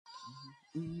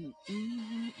Mm,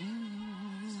 mm,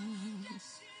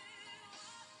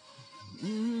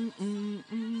 mm, mm,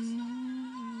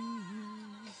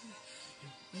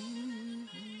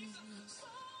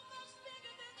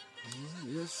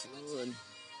 Yes, Lord.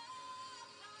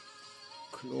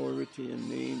 Glory to your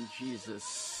name,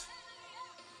 Jesus.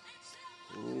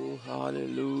 Oh,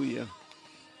 hallelujah.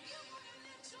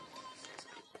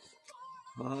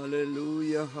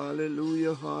 Hallelujah,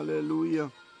 hallelujah,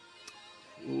 hallelujah.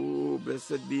 Oh,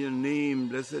 blessed be your name,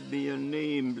 blessed be your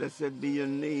name, blessed be your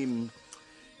name.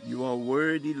 You are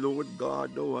worthy, Lord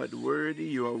God, thou art worthy,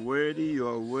 you are worthy, you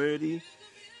are worthy.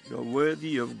 You are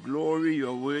worthy of glory, you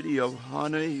are worthy of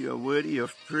honor, you are worthy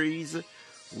of praise.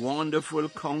 Wonderful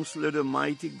Counselor, the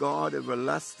mighty God,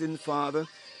 everlasting Father,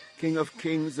 King of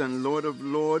kings and Lord of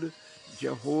lords.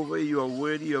 Jehovah, you are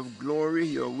worthy of glory,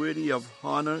 you are worthy of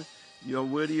honor, you are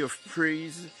worthy of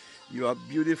praise. You are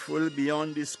beautiful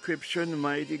beyond description,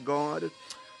 mighty God.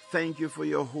 Thank you for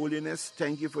your holiness.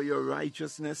 Thank you for your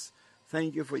righteousness.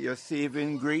 Thank you for your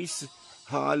saving grace.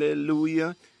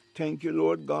 Hallelujah. Thank you,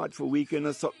 Lord God, for waking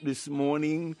us up this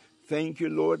morning. Thank you,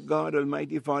 Lord God,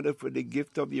 Almighty Father, for the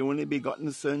gift of your only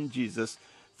begotten Son, Jesus.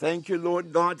 Thank you,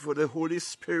 Lord God, for the Holy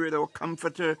Spirit, our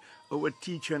comforter, our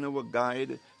teacher, and our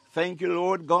guide. Thank you,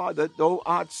 Lord God, that thou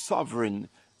art sovereign.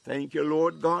 Thank you,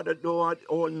 Lord God, that thou art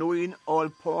all-knowing,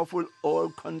 all-powerful,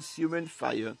 all-consuming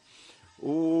fire.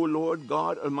 Oh, Lord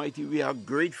God Almighty, we are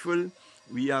grateful.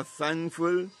 We are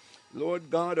thankful.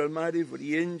 Lord God Almighty, for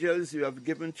the angels you have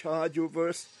given charge over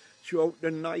us throughout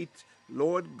the night.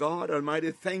 Lord God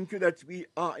Almighty, thank you that we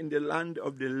are in the land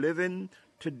of the living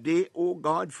today, oh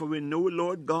God, for we know,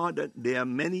 Lord God, that there are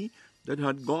many that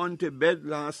had gone to bed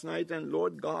last night, and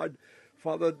Lord God,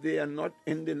 Father, they are not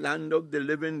in the land of the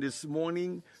living this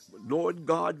morning. Lord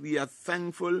God, we are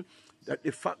thankful that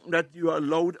the fact that you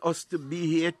allowed us to be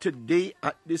here today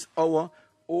at this hour,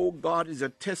 oh God, is a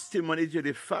testimony to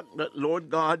the fact that,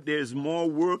 Lord God, there's more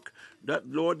work that,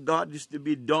 Lord God, is to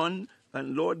be done.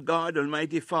 And Lord God,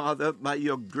 Almighty Father, by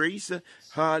your grace,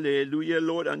 hallelujah,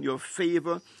 Lord, and your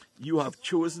favor, you have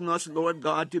chosen us, Lord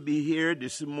God, to be here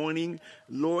this morning.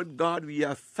 Lord God, we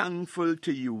are thankful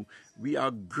to you. We are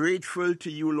grateful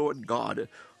to you, Lord God.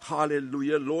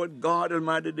 Hallelujah. Lord God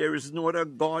Almighty, there is no other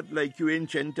God like you,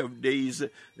 Ancient of Days,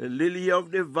 the Lily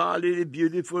of the Valley, the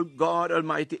beautiful God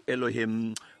Almighty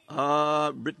Elohim.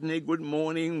 Brittany, good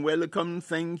morning. Welcome.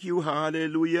 Thank you.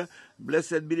 Hallelujah.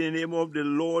 Blessed be the name of the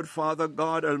Lord, Father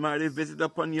God Almighty. Visit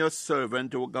upon your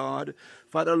servant, O God.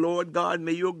 Father, Lord God,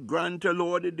 may you grant, O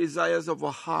Lord, the desires of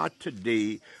our heart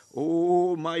today.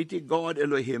 O mighty God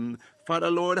Elohim.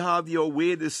 Father, Lord, have your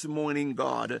way this morning,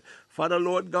 God. Father,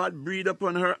 Lord God, breathe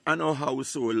upon her and her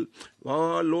household.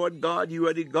 Oh, Lord God, you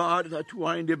are the God that you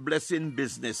are in the blessing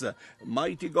business.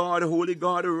 Mighty God, holy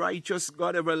God, righteous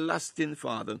God, everlasting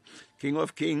Father, King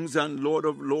of kings and Lord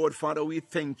of lords. Father, we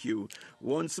thank you.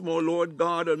 Once more, Lord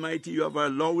God Almighty, you have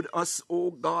allowed us,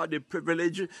 oh God, the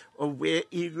privilege of Where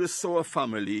Eagles Soar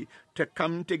family to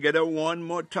come together one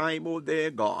more time, oh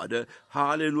dear God.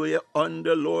 Hallelujah.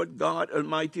 Under, Lord God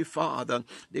Almighty Father,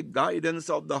 the guidance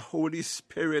of the Holy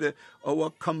Spirit, our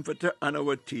comforter and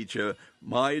our teacher.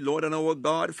 My Lord and our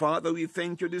God, Father, we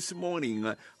thank you this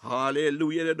morning.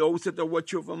 Hallelujah. That those that are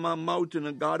watch over my mouth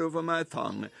and God over my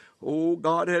tongue. Oh,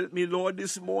 God, help me, Lord,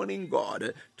 this morning,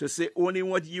 God, to say only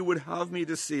what you would have me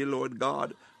to say, Lord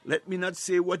God. Let me not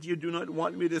say what you do not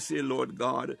want me to say, Lord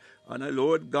God. And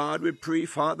Lord God, we pray,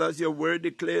 Father, as your word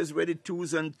declares, where the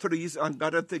twos and threes are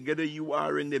gathered together, you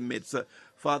are in the midst.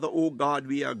 Father, oh God,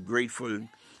 we are grateful.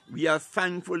 We are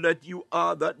thankful that you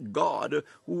are that God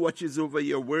who watches over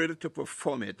your word to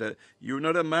perform it. You're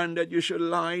not a man that you should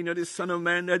lie, nor the son of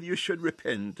man that you should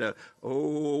repent.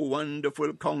 Oh,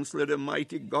 wonderful Counselor, the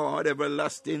mighty God,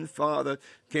 everlasting Father,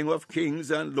 King of kings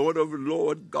and Lord of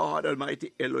lords, God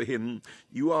Almighty Elohim.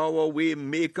 You are our way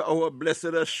maker, our blessed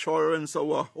assurance,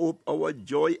 our hope, our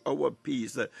joy, our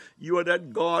peace. You are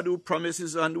that God who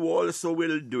promises and who also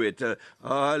will do it.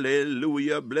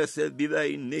 Hallelujah. Blessed be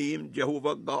thy name,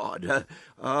 Jehovah God.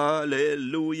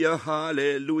 Hallelujah,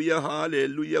 hallelujah,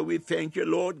 hallelujah. We thank you,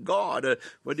 Lord God,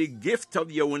 for the gift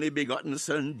of your only begotten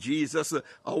Son, Jesus,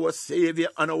 our Savior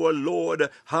and our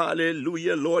Lord.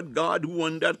 Hallelujah, Lord God, who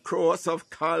on that cross of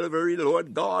Calvary,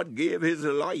 Lord God, gave his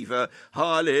life.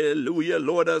 Hallelujah,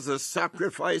 Lord, as a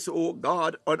sacrifice, oh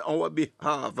God, on our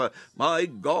behalf. My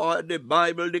God, the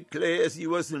Bible declares he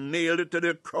was nailed to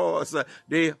the cross.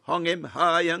 They hung him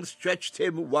high and stretched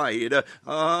him wide.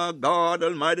 God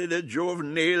Almighty, Almighty, that drove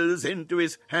nails into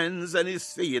his hands and his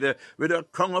feet, with a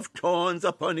crown of thorns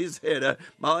upon his head.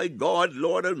 My God,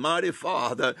 Lord Almighty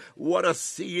Father, what a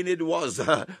scene it was.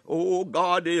 Oh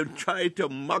God, they tried to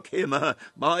mock him.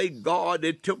 My God,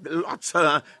 they took lots.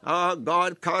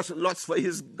 God cast lots for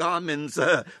his garments.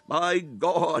 My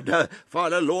God,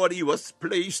 Father, Lord, he was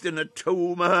placed in a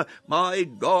tomb. My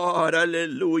God,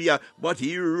 hallelujah. But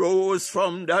he rose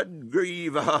from that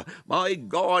grave. My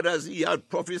God, as he had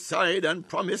prophesied and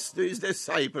promised to his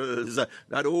disciples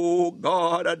that, oh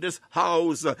God, that this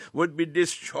house would be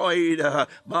destroyed.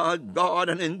 My God,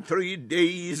 and in 3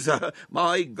 days,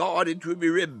 my God, it will be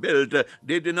rebuilt.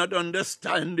 They did not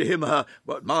understand him,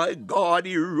 but my God,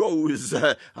 he rose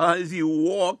as he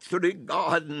walked through the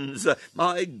gardens.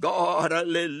 My God,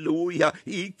 hallelujah,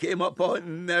 he came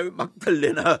upon Mary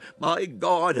Magdalene. My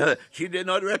God, she did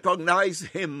not recognize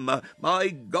him. My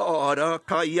God, oh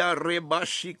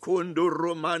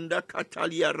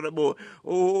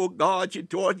God, she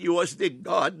thought he was the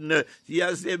gardener. She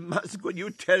asked him, could you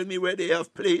tell me where they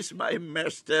have placed my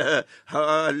master?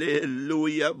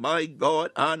 Hallelujah, my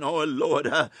God and our Lord.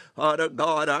 Father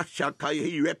God,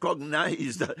 he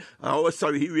recognized,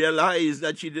 he realized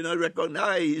that she did not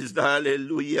recognize,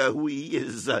 hallelujah, who he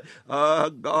is.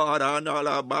 God,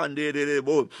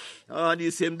 and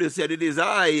he simply said, it is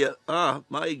I,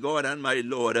 my God and my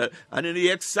Lord. And in the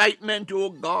excitement, oh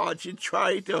God, she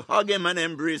tried to hug him and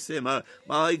embrace him.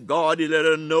 My God, he let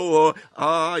her know,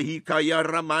 I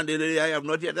have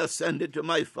not yet ascended to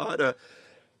my Father.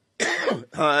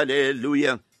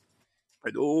 Hallelujah.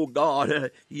 And oh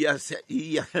God, he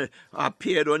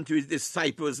appeared unto his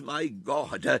disciples, my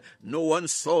God. No one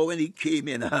saw when he came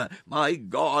in, my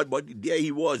God, but there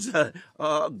he was.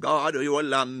 God, we were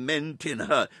lamenting.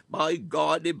 My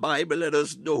God, the Bible let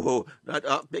us know that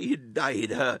after he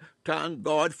died, thank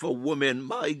God for women,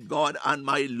 my God and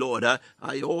my Lord.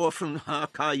 I often,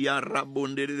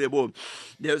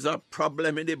 there's a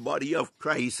problem in the body of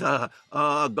Christ.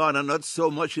 God, and not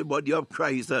so much the body of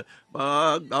Christ.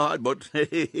 God, but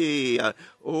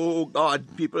oh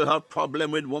God, people have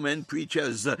problem with women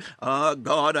preachers.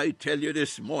 God, I tell you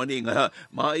this morning,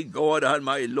 my God and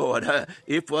my Lord, if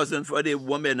it wasn't for the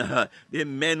women, the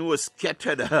men were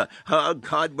scattered.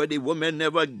 God, but the women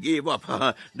never gave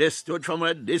up. They stood from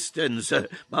a distance,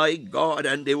 my God,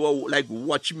 and they were like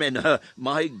watchmen,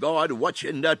 my God,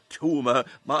 watching that tomb,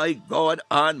 my God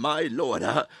and my Lord.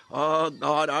 God,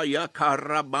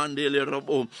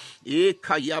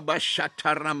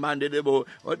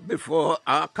 but before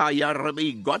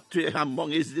Akayarabi got to among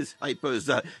his disciples,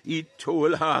 he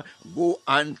told her, go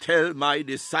and tell my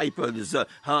disciples,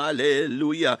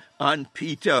 hallelujah. And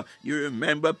Peter, you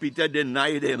remember Peter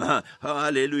denied him,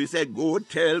 hallelujah. He said, go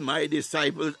tell my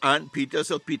disciples and Peter.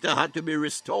 So Peter had to be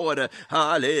restored,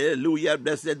 hallelujah.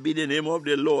 Blessed be the name of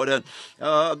the Lord.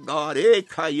 God,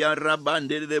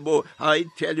 I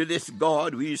tell you, this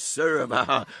God we serve,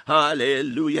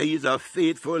 hallelujah. He's a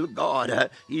faithful God.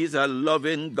 He's a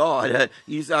loving God.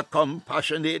 He's a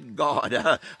compassionate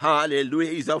God.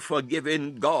 Hallelujah. He's a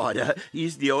forgiving God.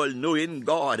 He's the all-knowing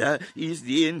God. He's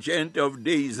the Ancient of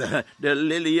Days, the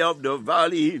lily of the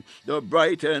valley, the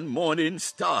bright and morning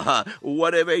star.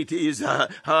 Whatever it is,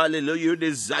 hallelujah, you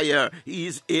desire,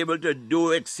 he's able to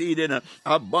do exceeding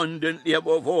abundantly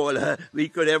above all we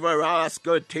could ever ask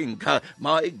or think.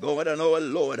 My God and our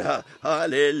Lord,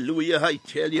 hallelujah. I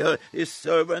tell you, his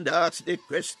servant asked the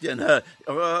question,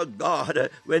 God,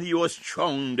 when he was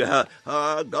drowned,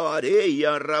 God, he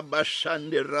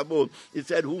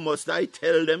said, who must I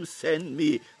tell them send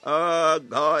me?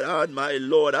 God and my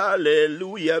Lord,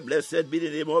 hallelujah, blessed be the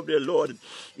name of the Lord.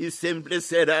 He simply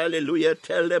said, hallelujah,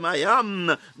 tell them I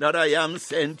am that I am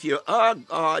sent you.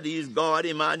 God is God,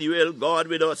 Emmanuel, God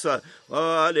with us.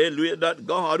 Hallelujah, that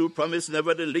God who promised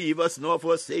never to leave us nor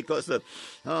forsake us.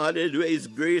 Hallelujah, his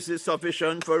grace is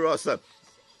sufficient for us.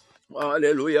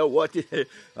 Hallelujah,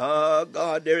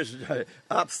 God, there's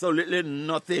absolutely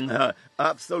nothing that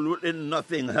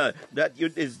you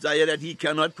desire that he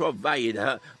cannot provide.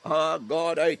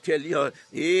 God, I tell you,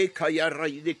 the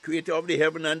creator of the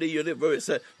heaven and the universe,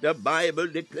 the Bible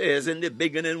declares in the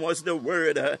beginning was the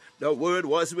Word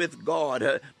was with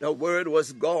God, the Word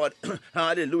was God,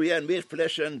 hallelujah, and made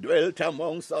flesh and dwelt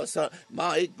amongst us.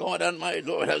 My God and my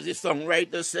Lord, as the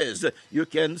songwriter says, you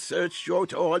can search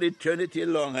throughout all eternity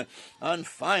long, and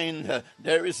find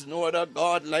there is no other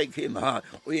God like him,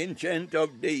 Ancient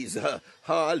of Days.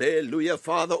 Hallelujah.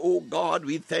 Father, oh God,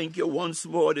 we thank you once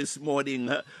more this morning.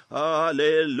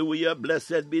 Hallelujah.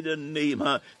 Blessed be the name.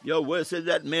 Your word says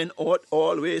that men ought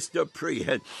always to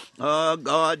pray.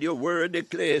 God, your word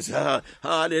declares,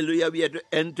 hallelujah, we are to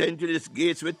enter into his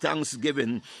gates with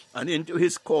thanksgiving and into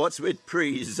his courts with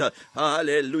praise.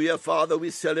 Hallelujah. Father, we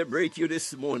celebrate you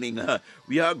this morning.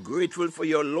 We are grateful for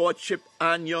your lordship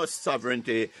and your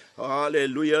sovereignty.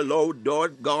 Hallelujah, Lord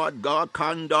God,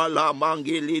 Kandala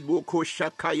Mangili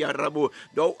Bukushakaya Rabu.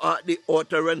 Thou art the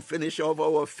author and finisher of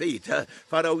our faith.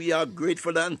 Father, we are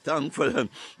grateful and thankful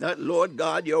that, Lord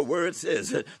God, your word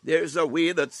says there is a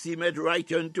way that seemeth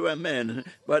right unto a man,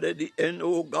 but at the end,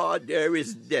 oh God, there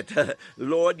is death.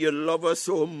 Lord, you love us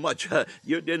so much.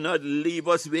 You did not leave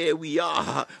us where we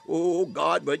are, oh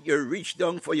God, but you reached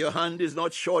down, for your hand is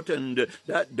not shortened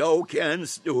that thou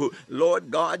canst do. Lord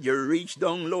God, you reach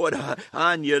down, Lord,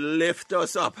 and you lift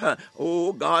us up,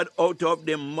 oh God, out of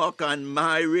the muck and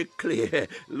miry clay.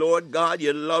 Lord God,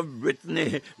 you love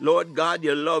Brittany. Lord God,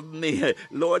 you love me.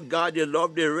 Lord God, you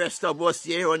love the rest of us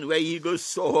here on where eagles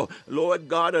soar. Lord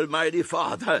God, Almighty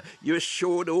Father, you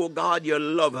showed, oh God, your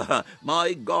love,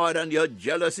 my God, and your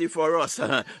jealousy for us.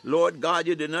 Lord God,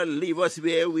 you did not leave us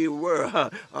where we were.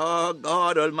 Oh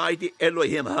God, Almighty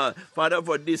Elohim, Father,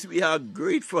 for this we are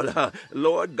grateful.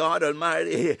 Lord God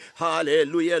Almighty,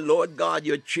 hallelujah, Lord God,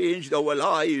 you changed our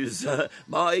lives.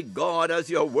 My God, as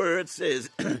your word says,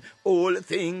 all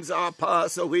things are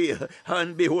passed away,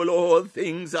 and behold, all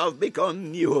things have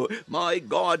become new. My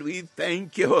God, we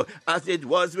thank you, as it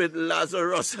was with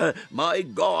Lazarus. My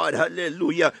God,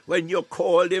 hallelujah, when you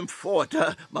called him forth,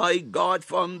 my God,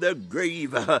 from the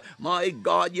grave. My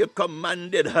God, you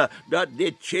commanded that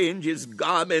they change his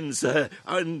garments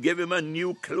and give him a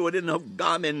new clothing of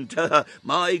garment.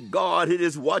 My God, it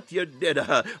is what you did.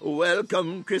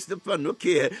 Welcome, Christopher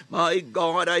Nuki. My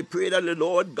God, I pray that the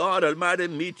Lord God Almighty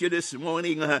meet you this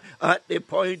morning at the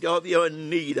point of your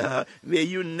need. May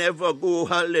you never go,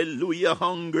 hallelujah,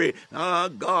 hungry.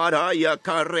 God,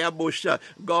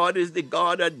 God is the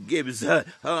God that gives.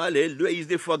 Hallelujah. He's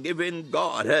the forgiving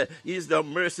God. He's the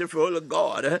merciful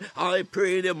God. I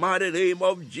pray in the mighty name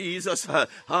of Jesus.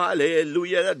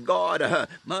 Hallelujah, God,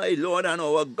 my Lord and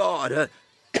our God.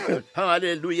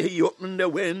 Hallelujah. He opened the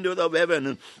windows of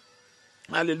heaven.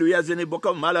 Hallelujah, as in the book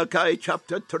of Malachi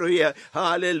chapter 3,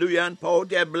 hallelujah, and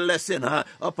poured a blessing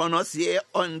upon us here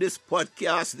on this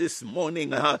podcast this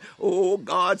morning. Oh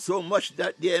God, so much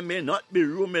that there may not be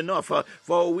room enough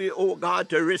for we, oh God,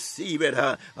 to receive it.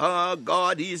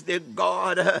 God, he's the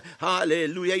God,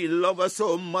 hallelujah, he loves us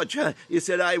so much. He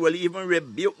said, I will even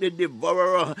rebuke the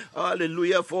devourer,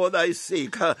 hallelujah, for thy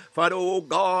sake. Father, oh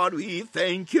God, we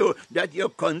thank you that you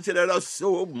consider us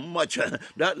so much,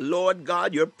 that Lord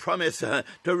God, your promise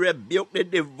to rebuke the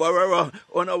devourer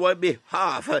on our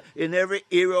behalf in every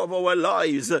area of our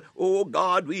lives. Oh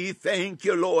God, we thank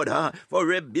you, Lord, for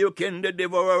rebuking the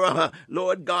devourer.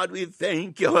 Lord God, we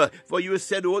thank you, for you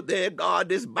said, oh there, God,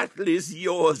 this battle is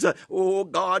yours. Oh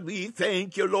God, we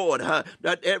thank you, Lord,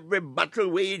 that every battle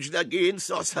waged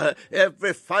against us,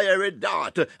 every fiery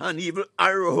dart and evil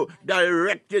arrow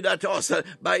directed at us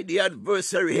by the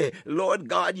adversary, Lord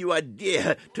God, you are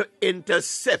there to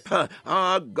intercept.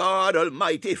 God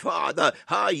Almighty Father,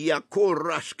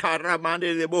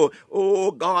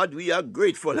 oh God, we are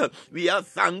grateful. We are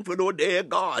thankful, oh dear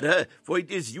God, for it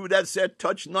is you that said,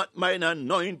 touch not mine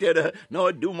anointed,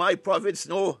 nor do my prophets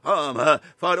no harm.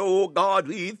 For oh God,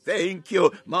 we thank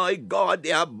you. My God,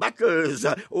 there are battles,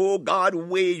 oh God,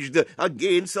 waged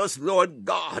against us, Lord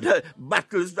God,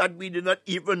 battles that we did not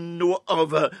even know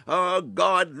of.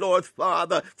 God, Lord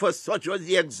Father, for such was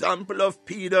the example of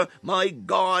Peter. My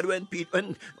God, when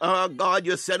God,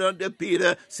 you said unto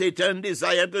Peter, Satan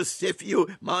desired to sift you.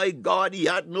 My God, he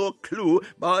had no clue.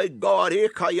 My God,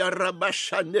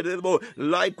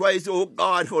 likewise, oh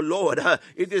God, for Lord,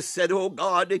 it is said, oh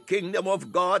God, the kingdom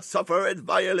of God suffereth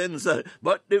violence,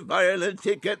 but the violent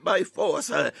take it by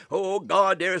force. Oh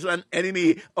God, there is an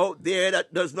enemy out there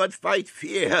that does not fight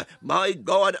fear. My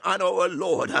God and our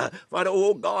Lord, for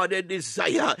oh God, the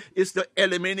desire is to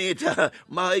eliminate,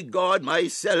 my God,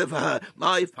 myself,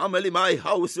 my family, my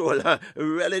household.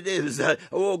 relatives,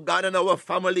 oh God, and our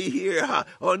family here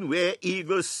on where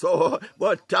eagles soar.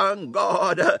 But thank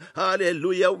God,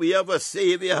 hallelujah, we have a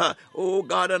Savior, oh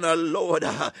God, and a Lord,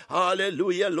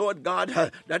 hallelujah, Lord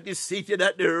God, that is seated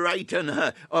at the right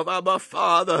hand of our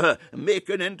Father,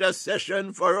 making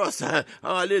intercession for us.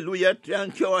 Hallelujah,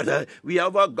 thank you, Lord. We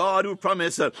have a God who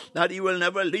promised that He will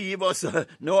never leave us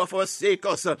nor forsake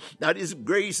us, that His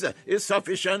grace is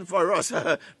sufficient for us.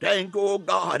 Thank you, oh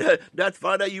God, that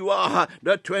Father, you are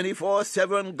the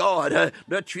 24/7 God,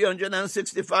 the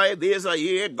 365 days a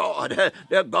year God,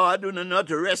 the God who do not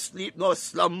rest, sleep, nor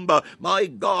slumber. My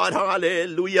God,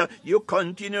 hallelujah, you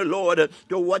continue, Lord,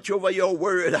 to watch over your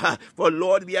word, for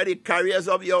Lord, we are the carriers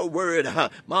of your word.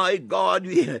 My God,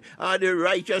 we are the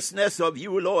righteousness of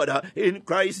you, Lord, in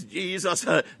Christ Jesus.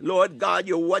 Lord God,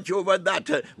 you watch over that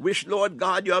which, Lord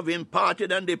God, you have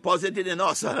imparted and deposited in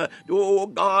us. Oh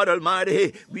God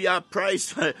Almighty, we are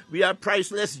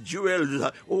priceless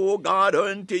jewels, oh God,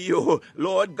 unto you.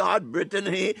 Lord God,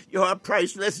 Brittany, you are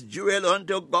priceless jewel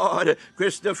unto God.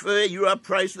 Christopher, you are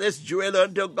priceless jewel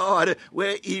unto God.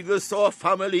 Where eagles saw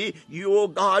family, you, oh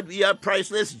God, we are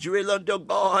priceless jewel unto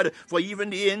God. For even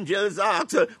the angels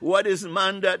ask, what is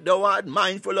man that thou art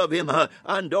mindful of him,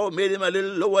 and thou made him a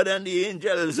little lower than the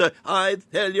angels? I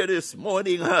tell you this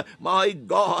morning, my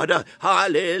God,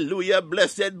 hallelujah,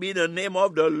 blessed be the name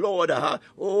of the Lord.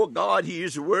 Oh God, He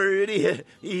is worthy,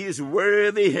 He is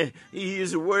worthy, He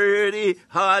is worthy.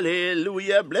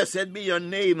 Hallelujah, blessed be your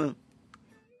name.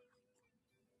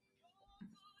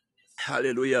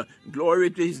 Hallelujah. Glory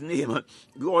to His name.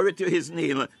 Glory to His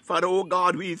name. Father, oh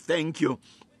God, we thank you.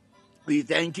 We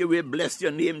thank you. We bless your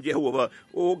name, Jehovah.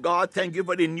 Oh God, thank you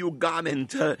for the new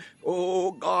garment.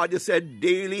 Oh God, you said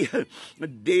daily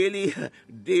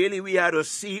we are to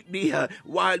seek thee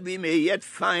while we may yet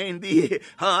find thee.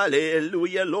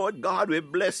 Hallelujah, Lord God, we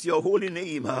bless your holy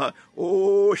name.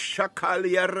 Oh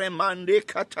Shakalia Remande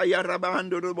Kataya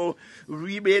Rabandurabo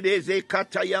Ribedeze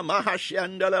Kataya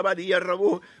Mahashandala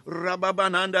Badiarabo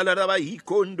Rababananda Laraba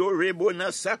Ikondo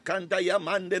Rebona Sakantaya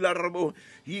Mandela Rabo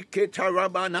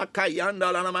Iketarabana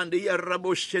Kayanda Lanamandia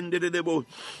Rabo Shendebo.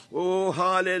 Oh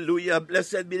hallelujah,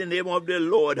 blessed be the name of the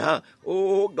Lord.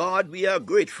 Oh God, we are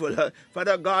grateful.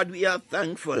 Father God, we are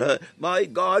thankful. My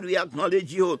God, we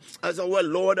acknowledge you as our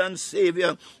Lord and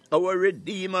Savior, our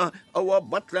Redeemer, our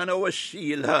butler and our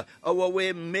shield, our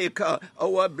way maker,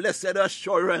 our blessed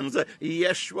assurance,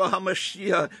 Yeshua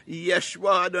HaMashiach,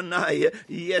 Yeshua Adonai,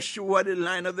 Yeshua, the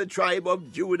Lion of the tribe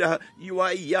of Judah. You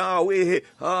are Yahweh.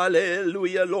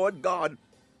 Hallelujah, Lord God.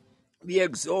 We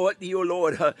exalt thee, O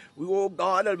Lord. O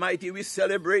God Almighty, we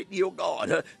celebrate thee, O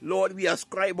God. Lord, we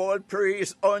ascribe all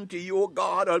praise unto you, O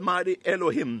God Almighty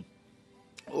Elohim.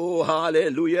 Oh,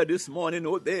 hallelujah, this morning,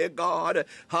 oh, dear God,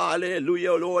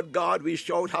 hallelujah, Lord God, we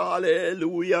shout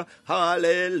hallelujah,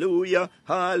 hallelujah,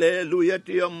 hallelujah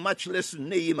to your matchless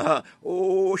name.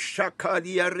 Oh,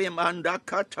 Shakadia Remanda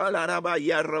Katalaraba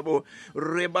Yarabo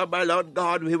Rebaba, Lord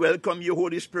God, we welcome you,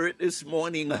 Holy Spirit, this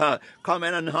morning. Come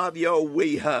in and have your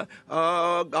way.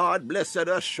 Oh, God, blessed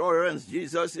assurance,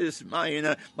 Jesus is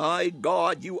mine. My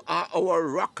God, you are our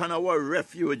rock and our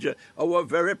refuge, our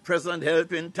very present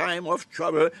help in time of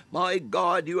trouble. My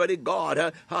God, you are the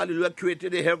God, hallelujah,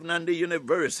 created the heaven and the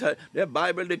universe. The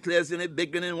Bible declares in the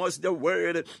beginning was the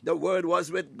Word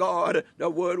was with God, the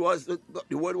Word was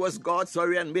God,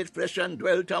 and made flesh and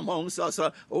dwelt amongst us.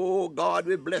 Oh God,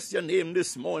 we bless your name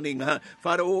this morning.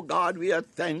 Father, oh God, we are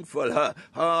thankful.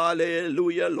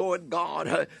 Hallelujah, Lord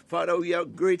God. Father, we are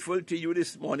grateful to you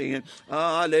this morning.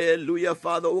 Hallelujah,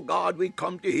 Father, oh God, we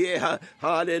come to hear,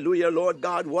 hallelujah, Lord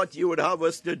God, what you would have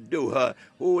us to do.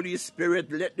 Holy Spirit,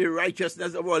 let the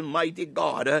righteousness of Almighty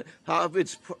God have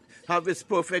its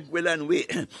perfect will and way.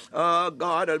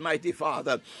 God Almighty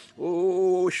Father.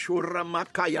 Oh,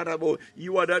 Shuramakayarabo,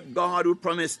 you are that God who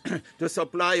promised to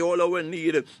supply all our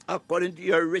need according to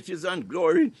your riches and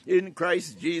glory in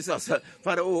Christ Jesus.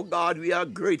 Father, oh God, we are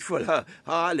grateful.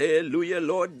 Hallelujah,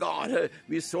 Lord God.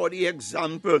 We saw the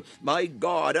example, my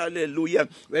God, hallelujah,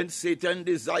 when Satan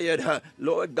desired,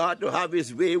 Lord God, to have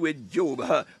his way with Job.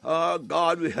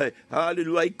 God,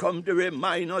 hallelujah, I come to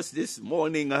remind us this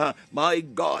morning, my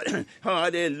God,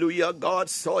 hallelujah, God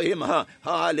saw him,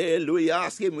 hallelujah,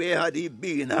 asked him where had he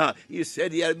been. He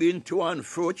said he had been to and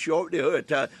fro throughout the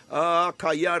earth.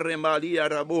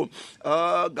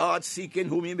 God seeking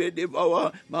whom he may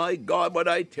devour, my God, but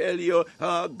I tell you,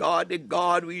 God, the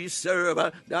God we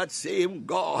serve, that same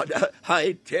God,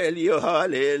 I tell you,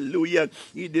 hallelujah,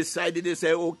 he decided to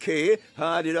say, okay,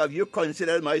 have you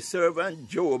considered my servant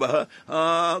Job?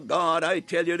 God, I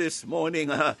tell you this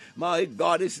morning, my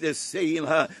God is the same.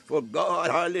 For God,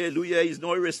 hallelujah, is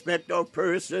no respecter of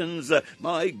persons.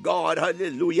 My God,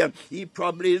 hallelujah. He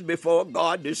probably is before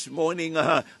God this morning.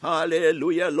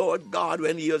 Hallelujah, Lord God,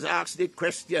 when he was asked the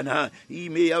question, he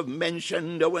may have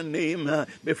mentioned our name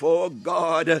before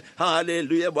God.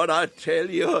 Hallelujah. But I tell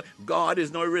you, God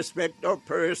is no respecter of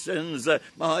persons.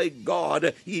 My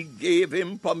God, he gave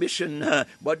him permission.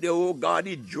 But oh God,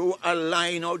 he drew a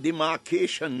line of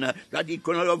demarcation that he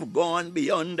could not have gone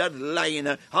beyond that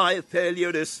line. I tell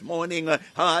you this morning,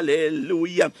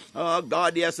 hallelujah.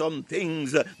 God, there are some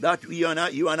things that you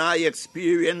and I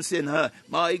experiencing.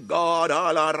 My God,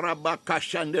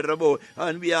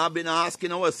 and we have been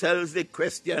asking ourselves the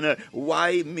question,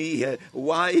 why me?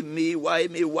 Why me? Why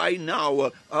me? Why now?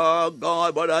 Oh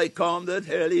God, but I come to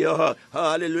tell you,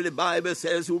 hallelujah, the Bible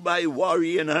says, who by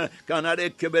worrying cannot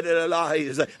accumulate their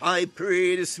lives. I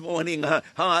pray this morning,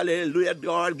 hallelujah,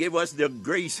 God, give us the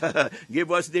grace,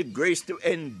 give us the grace to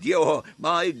endure.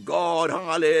 My God,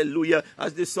 hallelujah,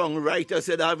 as the songwriter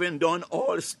said, having done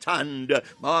all stand.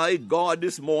 My God,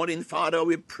 this morning, Father,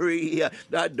 we pray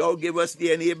that thou give us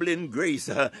the enabling grace,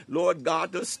 Lord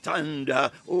God, to stand,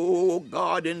 oh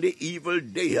God, in the evil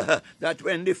day, that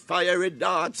when the fiery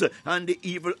darts and the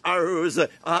evil arrows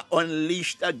are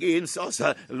unleashed against us,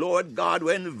 Lord God,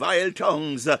 when vile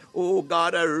tongues, oh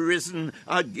God, are risen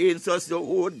against us,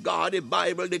 oh God, the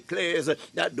Bible declares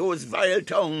that those vile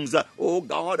tongues, oh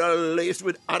God, are laced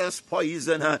with others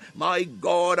poison. My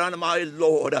God and my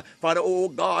Lord, Father, oh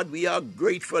God, we are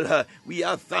grateful, we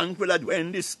are thankful that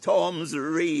when the storms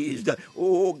raged,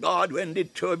 oh God, when the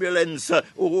turbulence,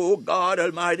 oh God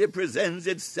Almighty, presents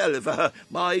itself,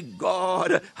 my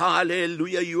God,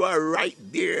 hallelujah, you are right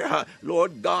there,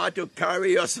 Lord God, to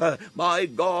carry us, my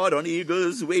God, on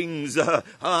eagle's wings,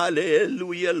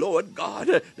 hallelujah, Lord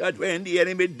God, that when the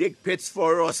enemy dig pits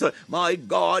for us, my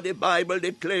God, the Bible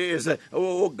declares,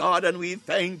 oh God, and we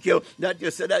thank you that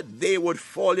you said that they would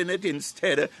fall in it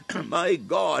instead, my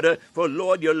God, for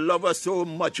Lord, you love us so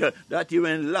much that you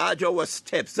enlarge our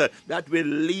steps, that we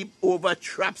leap over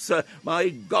traps, my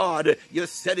God, you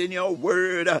said in your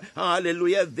word,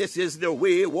 hallelujah, this is the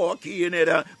way, walk in it,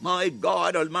 my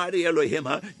God, Almighty Elohim,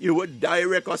 you would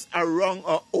direct us around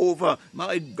or over,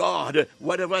 my God,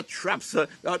 whatever traps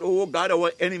that, oh God,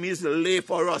 our enemies lay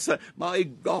for us, my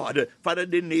God, Father,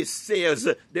 the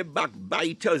naysayers, the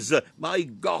backbiters, my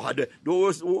God,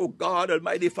 those, oh God,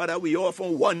 Almighty Father, we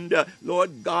often wonder,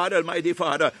 Lord God, Almighty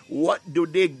Father, what do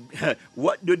they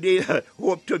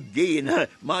hope to gain,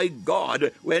 my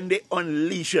God, when they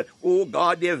unleash, oh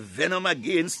God, their venom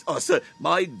against us,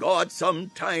 my God,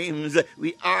 sometimes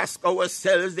we ask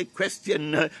ourselves the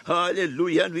question,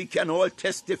 hallelujah, and we can all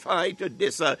testify to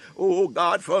this, oh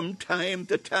God, from time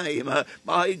to time,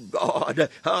 my God,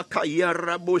 oh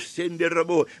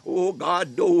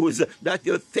God, those that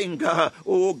you think,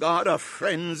 oh God, are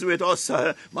friends with us,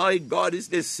 my God, is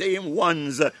the same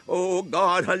ones, oh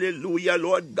God, hallelujah,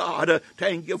 Lord God,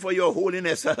 thank you for your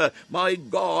holiness, my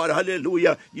God,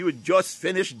 hallelujah, you just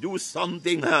finished do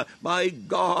something, my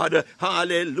God,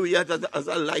 hallelujah, as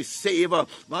a lifesaver,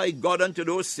 my God, unto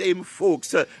those same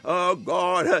folks, oh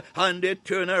God, and they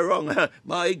turn around,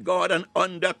 my God, and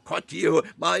undercut you,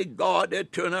 my God, they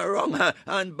turn around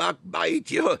and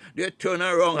backbite you, they turn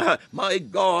around, my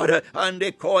God, and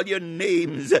they call your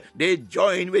names, they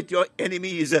join with your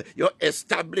enemies, your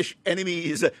established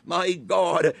enemies, my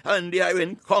God, and they are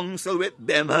in counsel with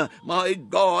them, my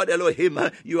God, Elohim,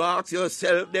 you ask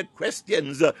yourself the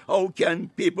questions, how can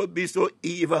people be so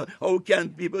evil, how can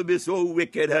people be so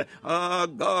wicked,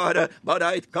 God, but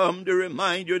I come to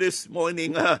remind you this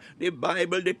morning, the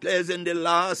Bible declares in the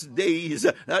last days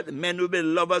that men will be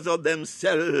lovers of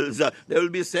themselves, they will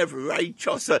be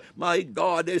self-righteous, my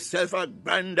God, they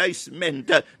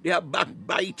self-aggrandizement, they are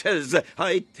backbiters,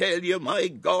 I tell you, my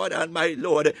God and my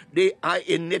Lord, they are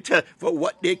in it for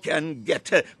what they can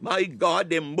get, my God,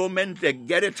 the moment they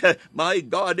get it, my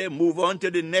God, they move on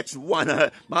to the next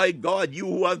one, my God, you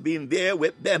who have been there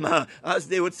with them, as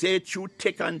they would say, through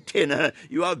thick and thin,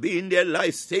 you have been their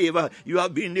lifesaver, you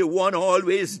have been the one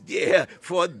always there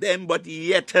for them, but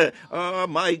yet, oh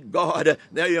my God,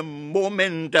 there is a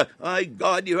moment, my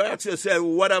God, you ask yourself,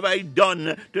 what have I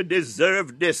done to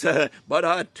deserve this? But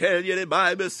I tell you, the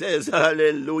Bible says,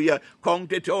 hallelujah,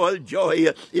 count it all joy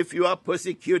if you are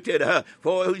persecuted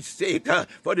for his sake,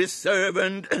 for the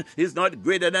servant is not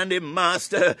greater than the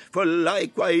master, for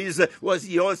likewise was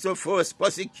he also first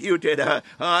persecuted.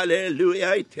 Hallelujah,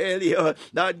 I tell you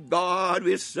that God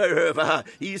will serve.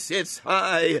 He sits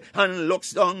high and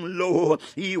looks down low.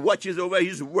 He watches over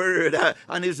his word,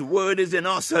 and his word is in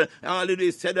us.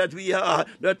 Hallelujah, said that we are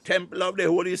the temple of the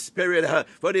Holy Spirit,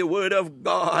 for the word of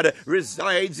God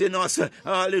resides in us.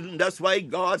 Hallelujah. That's why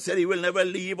God said he will never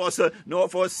leave us nor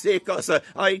forsake us.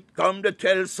 I come to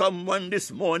tell someone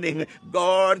this morning,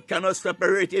 God cannot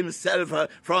separate himself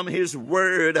from his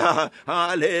word.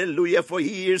 Hallelujah. For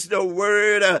he is the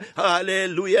word.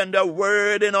 Hallelujah. And the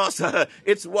word in us.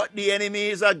 It's what the enemy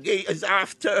is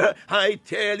after. I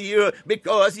tell you,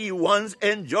 because he once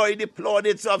enjoyed the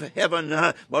plaudits of heaven.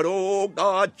 But oh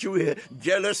God, through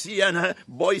jealousy and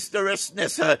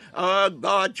boisterousness,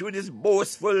 God, through this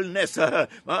boastfulness,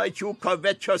 through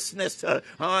covetousness,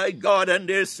 God, and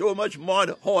there's so much more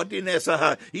haughtiness.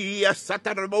 He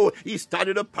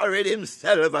started to parade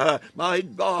himself. My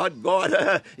God,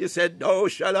 God, he said, thou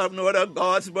shalt have no other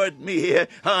gods but me.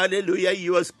 Hallelujah. He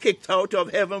was kicked out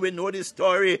of heaven. We know the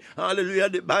story. Hallelujah.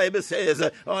 The Bible says,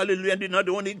 hallelujah, did not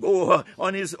only go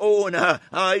on his own.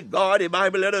 God, the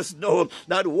Bible let us know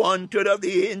that 1/3 of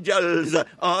the angels,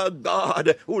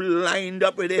 God, who lined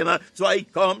up with him. So I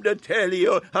come to tell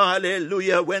you,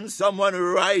 hallelujah, when someone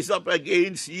rise up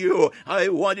against you, I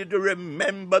want you to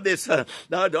remember this,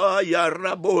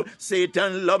 that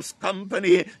Satan loves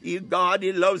company. God,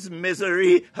 he loves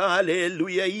misery.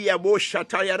 Hallelujah.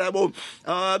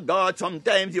 God,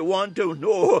 sometimes you want to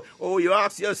know, you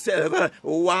ask yourself,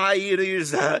 why it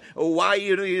is,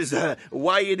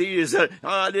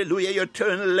 hallelujah, you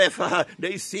turn left,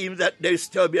 there seems that there's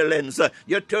turbulence.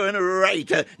 You turn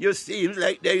right, you seems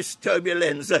like there's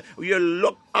turbulence. You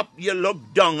look up, you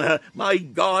look down. My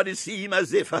God, it seems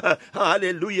as if,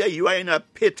 hallelujah, you are in a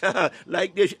pit,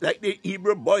 like the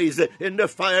Hebrew boys in the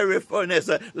fiery furnace,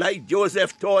 like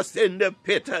Joseph tossed in the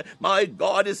pit. My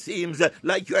God, it seems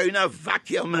like you're in a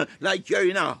vacuum, like you're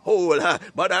in a hole.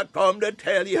 But I come to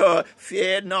tell you,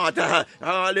 fear not.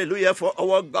 Hallelujah, for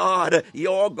our God,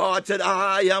 your God said,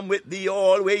 I am with thee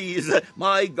always.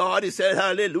 My God, he said,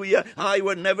 hallelujah, I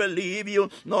will never leave you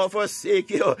nor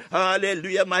forsake you.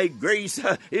 Hallelujah, my grace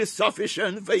is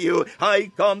sufficient for you.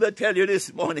 I come to tell you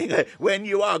this morning, when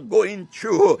you are going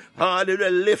through, hallelujah,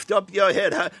 lift up your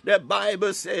head. The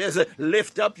Bible says,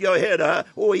 lift up your head,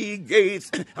 O ye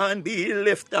gates, and be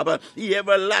lifted up, ye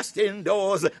everlasting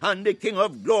doors, and the King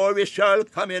of glory shall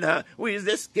come in. Who is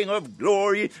this King of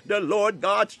glory? The Lord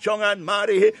God, strong and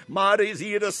mighty. Mighty is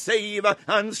he to save,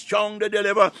 and strong to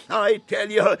deliver. I tell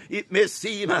you, it may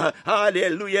seem,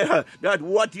 hallelujah, that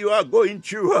what you are going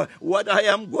through, what I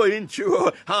am going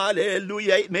through,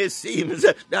 hallelujah, it may seem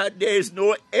that there is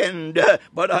no end,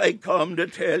 but I come to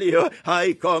tell you,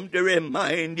 I come to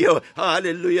remind you,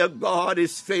 hallelujah, God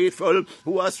is faithful,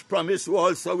 who has promised, who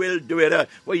also will do it.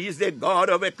 For he is the God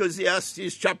of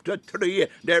Ecclesiastes chapter 3.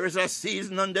 There is a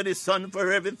season under the sun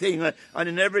for everything, and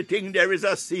in everything there is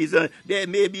a season. There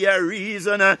may be a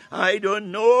reason. I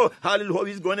don't know, hallelujah, how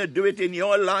he's going to do it in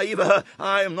your life.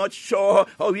 I am not sure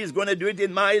how he's going to do it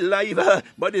in my life.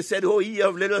 But he said, oh, ye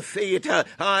of little faith,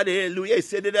 hallelujah, he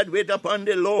said that wait upon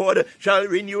the Lord shall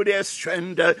renew their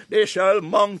strength. They shall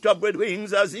mount up with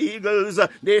wings as eagles.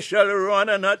 They shall run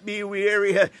and not be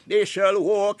weary. They shall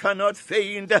walk and not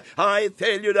faint. I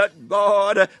tell you that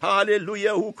God,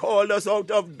 hallelujah, who called us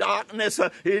out of darkness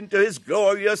into his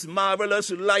glorious,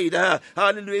 marvelous light,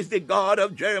 hallelujah, is the God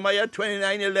of Jeremiah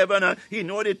 29:11. He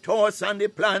knows the thoughts and the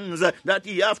plans that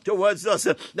he have towards us,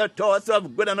 the thoughts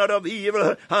of good and not of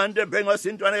evil, and to bring us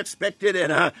into an expected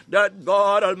end. That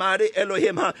God Almighty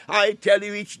Elohim, I tell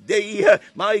you each day,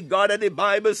 my God, and the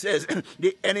Bible says,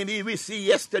 the enemy we see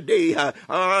yesterday,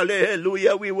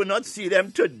 hallelujah, we will not see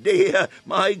them today.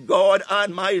 My God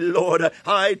and my Lord,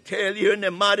 I tell you in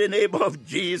the mighty name of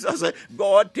Jesus,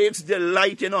 God takes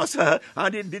delight in us,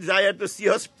 and he desires to see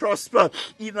us prosper,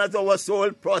 even as our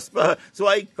soul prosper. So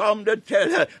I come to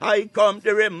tell, I come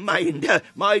to remind,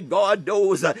 my God,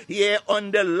 those here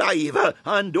on the live,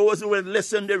 and those who will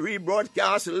listen to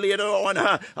rebroadcast later on,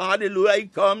 hallelujah, I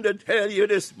come to tell you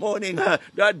this morning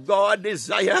that God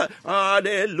desires,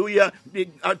 hallelujah,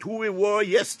 who we were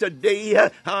yesterday,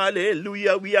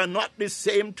 hallelujah, we are not the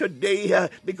same today,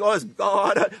 because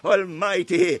God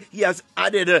Almighty, he has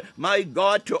added, my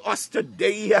God, to us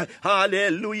today,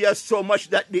 hallelujah, so much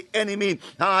that the enemy,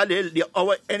 hallelujah,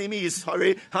 our enemies,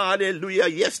 hallelujah,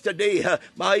 yesterday,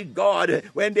 my God,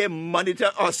 when they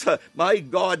monitor us, my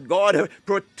God, God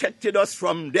protected us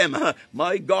from them,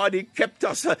 my God, he kept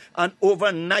us, and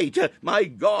overnight, my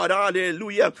God,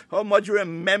 hallelujah, how much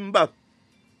remember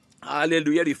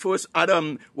Hallelujah. The first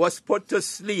Adam was put to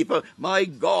sleep, my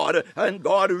God, and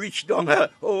God reached down,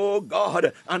 oh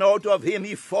God, and out of him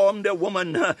he formed a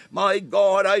woman. My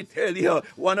God, I tell you,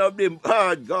 one of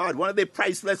the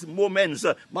priceless moments,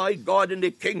 my God, in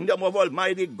the kingdom of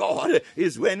Almighty God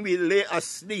is when we lay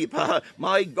asleep,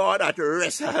 my God, at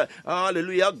rest.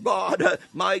 Hallelujah. God,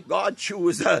 my God,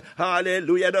 choose,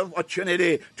 hallelujah, the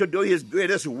opportunity to do his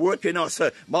greatest work in us,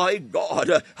 my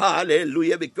God,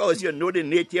 hallelujah, because you know the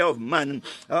nature of man.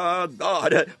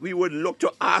 God, we would look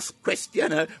to ask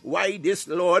question, why this,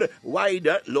 Lord? Why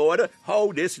that, Lord?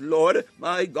 How this, Lord?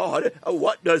 My God,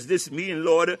 what does this mean,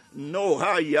 Lord? No,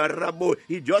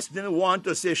 he just didn't want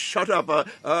to say, shut up,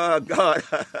 God.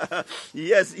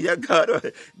 Yes, yeah,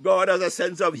 God. God has a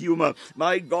sense of humor,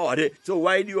 my God. So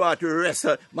while you are to rest,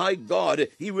 my God,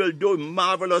 he will do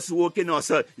marvelous work in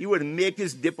us. He will make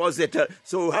his deposit.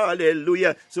 So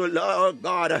hallelujah. So Lord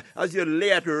God, as you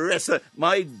lay at rest,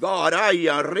 my God,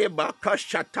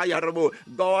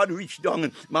 God reached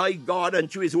down, my God,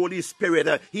 and through his Holy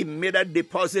Spirit, he made a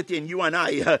deposit in you and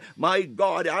I. My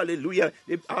God, hallelujah.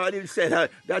 He said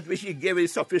that which he gave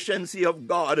is sufficiency of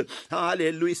God.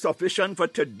 Hallelujah, sufficient for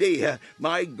today.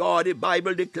 My God, the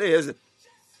Bible declares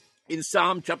in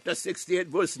Psalm chapter 68,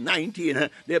 verse 19,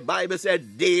 the Bible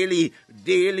said, daily,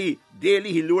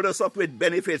 he load us up with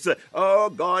benefits. Oh,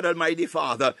 God Almighty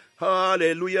Father.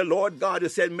 Hallelujah, Lord God, you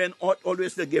said men ought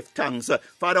always to give thanks.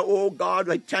 Father, oh God,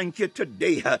 I thank you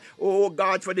today, oh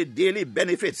God, for the daily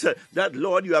benefits that,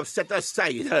 Lord, you have set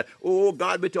aside, oh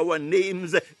God, with our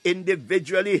names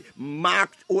individually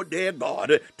marked, oh dear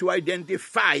God, to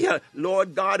identify,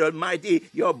 Lord God Almighty,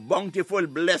 your bountiful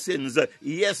blessings.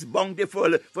 Yes,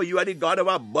 bountiful, for you are the God of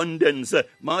abundance.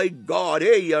 My God,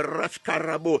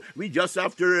 we just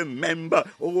have to remember,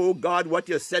 oh God, what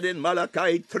you said in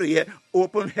Malachi 3,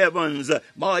 open heavens,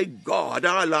 my God.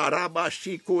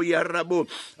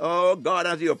 Oh God,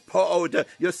 as you pour out,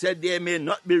 you said there may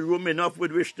not be room enough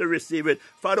with which to receive it.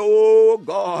 Father, oh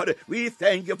God, we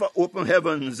thank you for open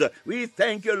heavens. We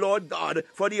thank you, Lord God,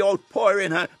 for the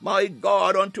outpouring, my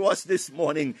God, unto us this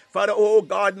morning. Father, oh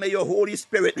God, may your Holy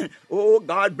Spirit, oh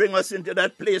God, bring us into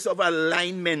that place of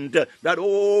alignment that,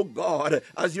 oh God,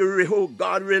 as you, oh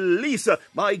God, release,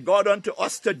 my God, unto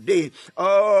us today,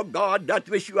 oh God, that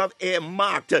which you have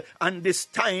marked and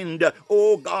destined,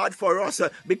 oh God, for us,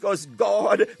 because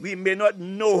God, we may not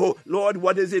know, Lord,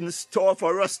 what is in store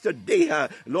for us today,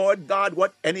 Lord God,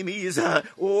 what enemies,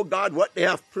 oh God, what they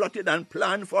have plotted and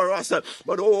planned for us,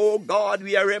 but oh God,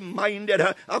 we are reminded,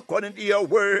 according to your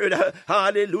word,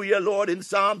 hallelujah, Lord, in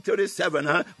Psalm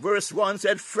 37, verse 1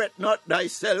 said, fret not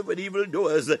thyself with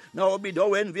evildoers, now be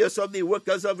thou envious of the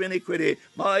workers of iniquity,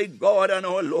 my God and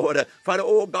our Lord. Father,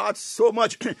 oh God, so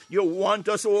much you want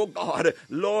us, oh God,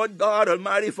 Lord God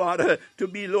Almighty Father, to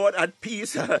be, Lord, at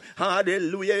peace.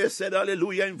 Hallelujah. You said,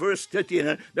 hallelujah, in verse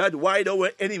 13, that why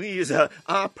our enemies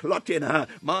are plotting,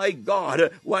 my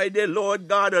God, why the Lord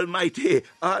God Almighty,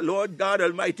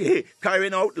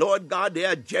 carrying out, Lord God, the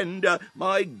agenda,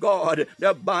 my God.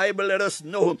 The Bible let us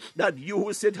know that you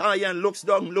who sit high and looks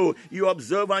down low, you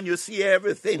observe and you see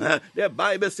everything. The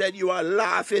Bible said you are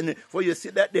laughing, for you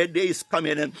see that the day is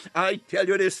coming. I tell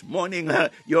you this morning,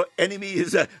 your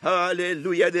enemies,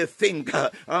 hallelujah, they think,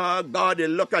 God, they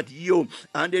look at you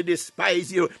and they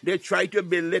despise you. They try to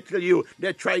belittle you.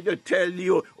 They try to tell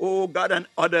you, oh God, and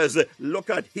others,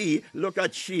 look at he, look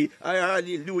at she,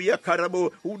 hallelujah,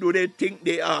 Karabo, who do they think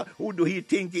they are? Who do he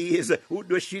think he is? Who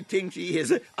does she think she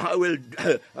is? I will,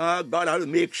 God, I'll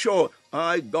make sure.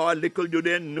 God, little do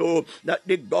they know that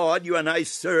the God you and I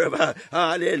serve,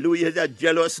 hallelujah, is a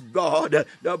jealous God.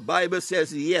 The Bible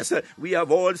says, yes, we have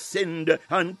all sinned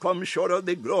and come short of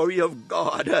the glory of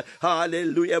God.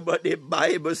 Hallelujah. But the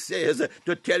Bible says,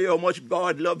 to tell you how much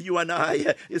God loves you and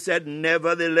I, he said,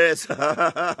 nevertheless,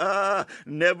 God,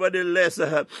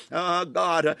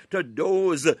 to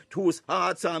those whose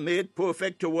hearts are made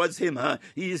perfect towards him,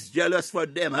 he is jealous for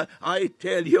them. I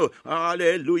tell you,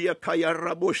 hallelujah,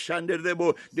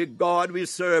 the God we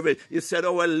serve, he said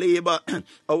our labor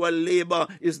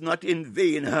is not in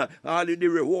vain. The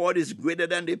reward is greater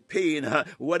than the pain.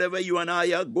 Whatever you and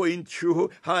I are going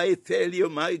through, I tell you,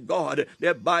 my God,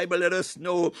 the Bible let us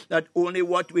know that only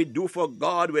what we do for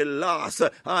God will last.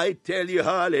 I tell you,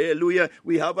 hallelujah,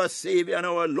 we have a Savior and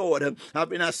our Lord have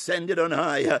been ascended on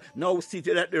high, now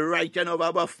seated at the right hand of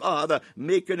our Father,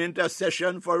 making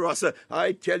intercession for us.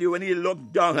 I tell you, when he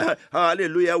looked down,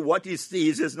 hallelujah, what he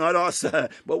sees is not us. us.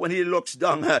 But when he looks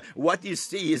down, what he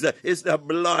sees is the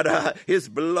blood. His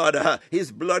blood.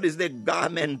 His blood is the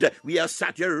garment. We are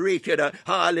saturated.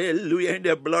 Hallelujah. In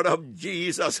the blood of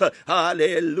Jesus.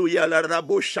 Hallelujah.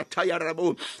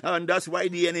 And that's why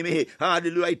the enemy,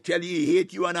 hallelujah, I tell you, he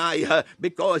hates you and I,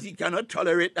 because he cannot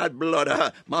tolerate that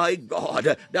blood. My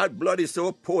God, that blood is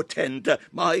so potent.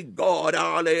 My God,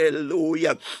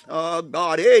 hallelujah. Oh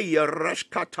God,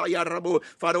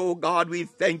 for oh God, we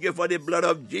thank you for the blood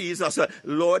of Jesus.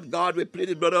 Lord God, we plead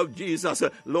the blood of Jesus.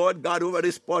 Lord God, over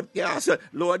this podcast.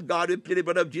 Lord God, we plead the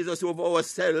blood of Jesus over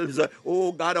ourselves.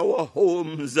 Oh God, our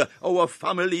homes, our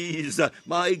families,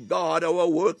 my God, our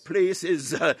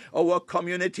workplaces, our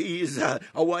communities,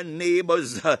 our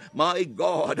neighbors, my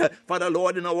God, Father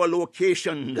Lord, in our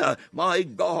location, my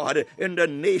God, in the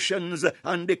nations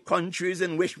and the countries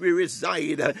in which we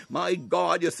reside. My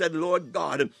God, you said, Lord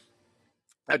God,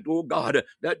 that, oh God,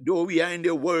 that though we are in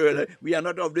the world, we are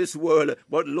not of this world,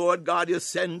 but Lord God, you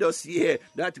send us here,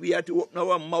 that we are to open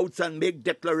our mouths and make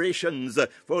declarations.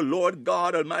 For Lord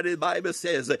God Almighty, the Bible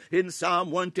says in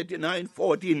Psalm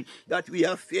 139:14, that we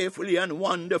are fearfully and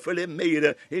wonderfully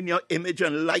made in your image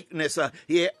and likeness,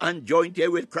 here and joined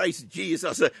here with Christ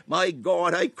Jesus. My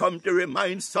God, I come to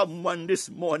remind someone this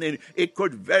morning, it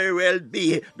could very well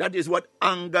be that is what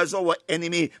angers our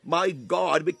enemy, my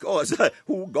God, because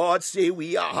who God say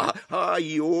we are.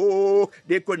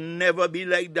 They could never be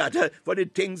like that. For the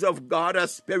things of God are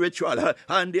spiritual,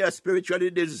 and they are spiritually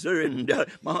discerned.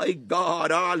 My God,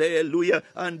 hallelujah.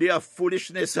 And they are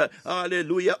foolishness,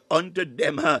 hallelujah, unto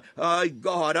them. My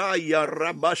God, I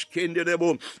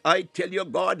tell you,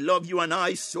 God love you and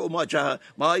I so much.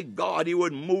 My God, he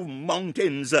would move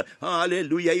mountains.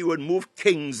 Hallelujah. He would move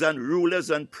kings and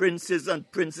rulers and princes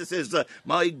and princesses.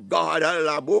 My God,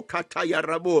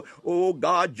 oh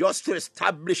God, just to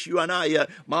establish you and I,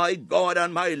 my God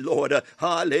and my Lord.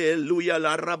 Hallelujah.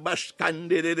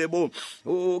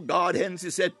 Oh God, hence he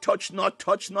said, touch not,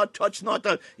 touch not, touch not.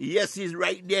 Yes, he's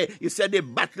right there. He said, the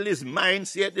battle is mine,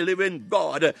 saith the living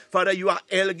God. Father, you are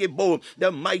El Gibor,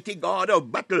 the mighty God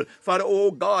of battle. Father,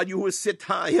 oh God, you who sit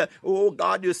high. Oh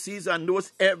God, you sees and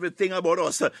knows everything about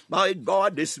us. My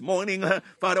God, this morning,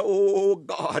 Father, oh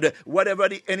God, whatever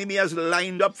the enemy has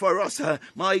lined up for us,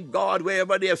 my God,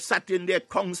 wherever they have sat in their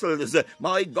councils,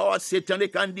 my God,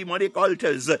 satanic and demonic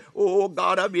altars, oh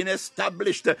God, have been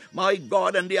established, my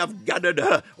God, and they have gathered,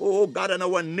 oh God, and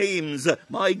our names,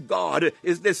 my God,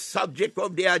 is the subject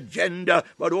of their agenda.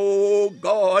 But oh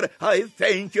God, I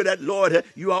thank you that, Lord,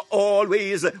 you are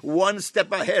always one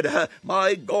step ahead,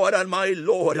 my God and my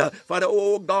Lord. Father,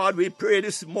 oh God, we pray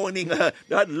this morning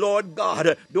that, Lord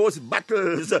God, those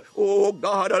battles, oh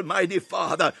God, Almighty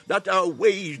Father, that are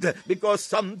waged, because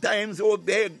sometimes, oh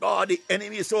dear God, the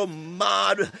enemy is so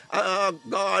mad,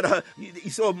 God,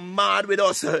 he's so mad with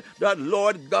us that,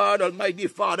 Lord God, Almighty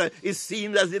Father, it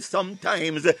seems as if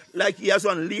sometimes like he has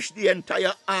unleashed the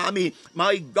entire army,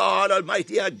 my God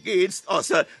Almighty, against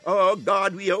us. Oh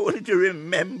God, we are only to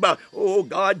remember, oh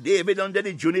God, David under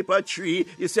the juniper tree,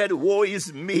 he said, woe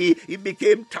is me. He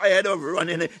became tired of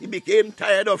running. He became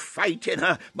tired of fighting.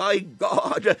 My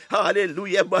God,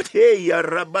 hallelujah. But hey,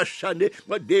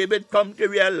 but David come to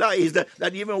realize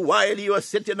that even while he was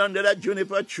sitting under that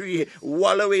juniper tree,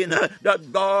 wallowing,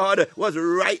 that God was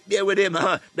right there with him.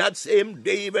 That same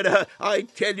David, I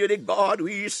tell you, the God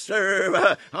we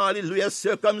serve, hallelujah,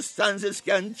 circumstances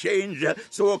can change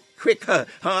so quick.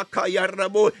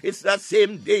 It's that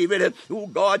same David who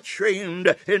God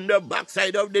trained in the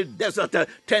backside of the desert,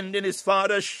 tending his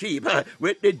father's sheep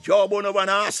with the jawbone of an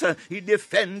ass. He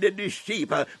defended the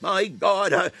sheep, my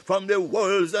God, from the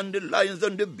wolves and the lions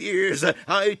and the bears.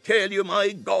 I tell you,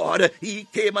 my God, he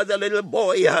came as a little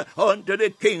boy unto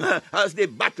the king as the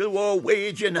battle war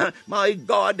waging. My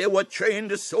God, they were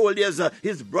trained soldiers.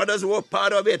 His brothers were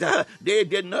part of it. They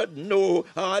did not know,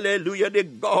 hallelujah, the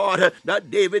God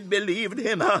that David believed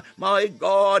him. My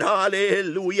God,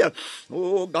 hallelujah.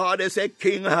 Oh God, they said,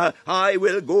 King, I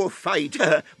will go fight.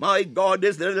 My God,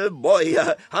 this little boy,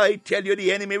 I tell you,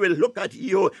 the enemy will look at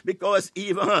you, because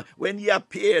even when he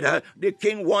appeared, the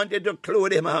king wanted to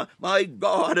clothe him, my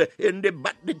God, in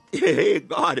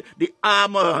the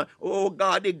armor, oh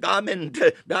God, the garment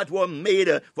that were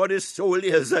made for the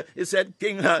soldiers. He said,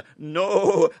 King,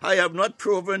 no, I have not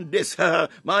proven this.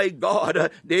 My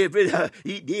God, David,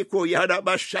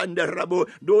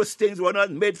 those things were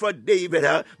not made for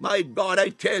David. My God, I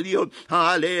tell you,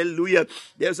 hallelujah,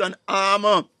 there's an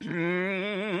armor,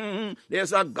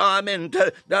 there's a garment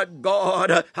that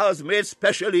God has made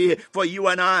specially for you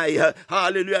and I.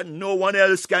 Hallelujah, no one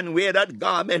else can wear that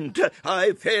garment.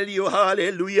 I tell you,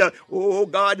 hallelujah, hallelujah, oh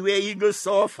God, where Eagle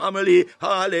Soar family,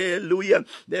 hallelujah,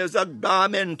 there's a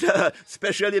garment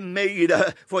specially made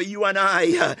for you and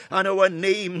I, and our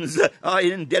names are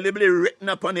indelibly written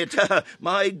upon it,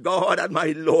 my God and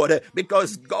my Lord,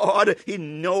 because God, He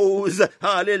knows,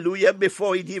 hallelujah,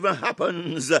 before it even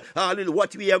happens, hallelujah,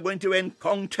 what we are going to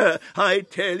encounter, I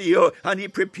tell you, and He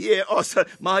prepares us,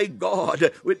 my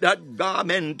God, with that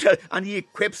garment, and He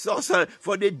equips us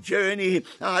for the journey,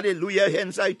 hallelujah.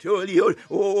 Hence I told you,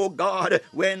 oh God,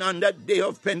 when on that day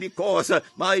of Pentecost,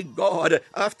 my God,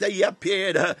 after He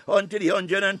appeared unto the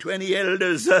 120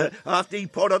 elders, after He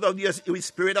poured out of His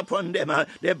Spirit upon them,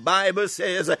 the Bible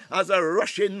says, as a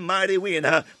rushing mighty wind,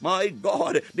 my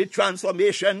God, the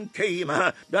transformation came,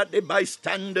 that the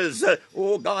bystanders,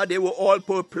 oh God, they were all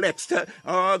perplexed.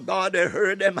 Oh God, they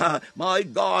heard them, my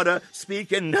God,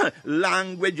 speaking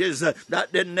languages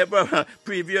that they never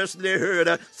previously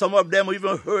heard. Some of them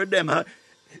even heard them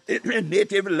in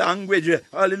native language,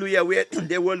 hallelujah, where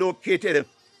they were located.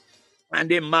 And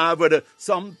they marveled,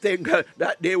 some think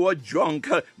that they were drunk,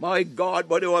 my God,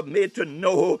 but they were made to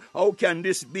know, how can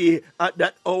this be at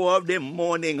that hour of the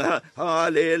morning?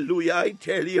 Hallelujah, I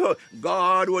tell you,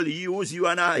 God will use you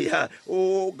and I,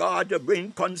 oh God, to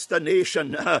bring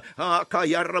consternation, oh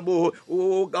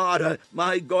God,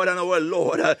 my God and our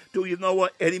Lord, to even our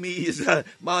enemies,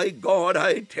 my God,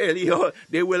 I tell you,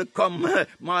 they will come,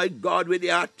 my God, with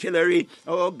the artillery,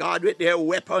 oh God, with their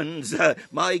weapons,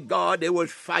 my God, they will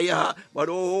fire. But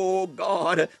oh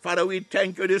God, Father, we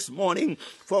thank you this morning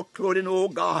for clothing, oh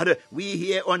God, we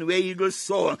here on Where Eagles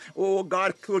Soar, oh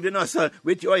God, clothing us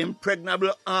with your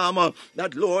impregnable armor,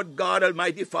 that Lord God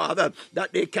Almighty Father,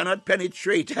 that they cannot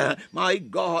penetrate, my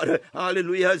God,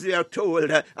 hallelujah, as they are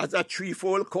told, as a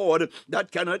threefold cord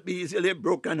that cannot be easily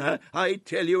broken. I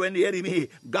tell you, when the enemy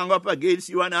gang up against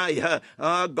you and I,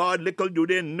 God, little do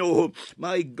they know,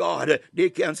 my God,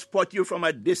 they can spot you from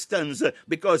a distance,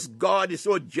 because God is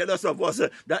so jealous of us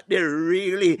that they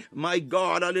really, my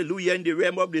God, hallelujah, in the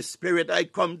realm of the Spirit, I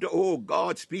come to, oh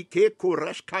God, speak, they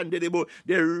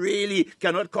really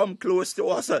cannot come close to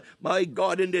us, my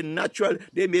God. In the natural,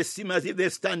 they may seem as if they're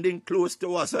standing close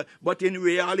to us, but in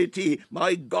reality,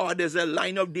 my God, there's a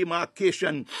line of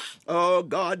demarcation, oh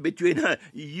God, between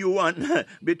you and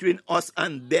between us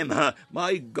and them,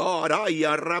 my God, for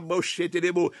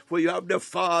you have the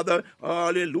Father,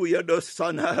 hallelujah, the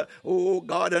Son, oh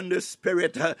God, and the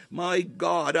Spirit, my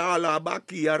God,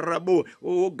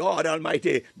 oh God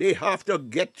Almighty, they have to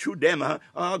get to them,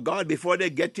 God, before they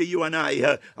get to you and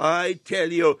I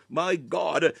tell you, my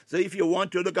God, so if you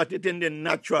want to look at it in the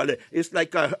natural, it's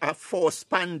like a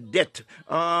four-span debt,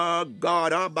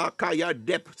 God,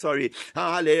 sorry,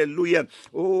 hallelujah,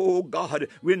 oh God,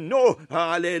 we know,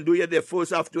 hallelujah, they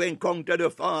first have to encounter the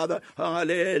Father,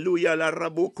 hallelujah,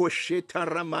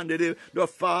 the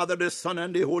Father, the Son,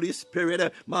 and the Holy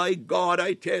Spirit, my God,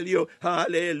 I tell you,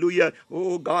 hallelujah,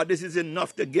 oh God, this is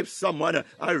enough to give someone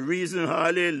a reason,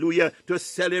 hallelujah, to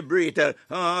celebrate,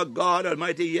 God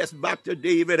Almighty. Yes, back to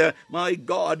David, my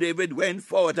God, David went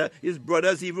forth, his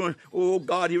brothers even, oh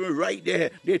God, even right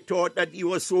there, they thought that he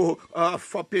was so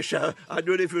foppish, I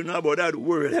don't know if you know about that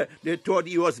word, they thought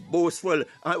he was boastful,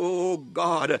 oh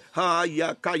God,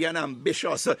 and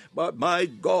ambitious, but my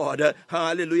God,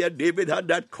 hallelujah, David had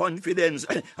that confidence.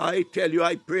 I tell you,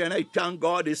 I pray and I thank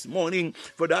God this morning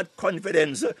for that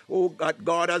confidence, oh God,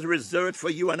 God has reserved for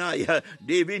you and I.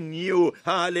 David knew,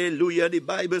 hallelujah, the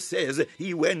Bible says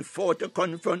he went forth to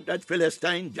confront that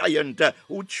Philistine giant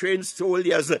who trained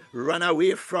soldiers ran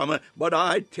away from. But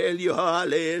I tell you,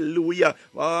 hallelujah,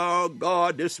 oh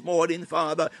God, this morning,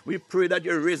 Father, we pray that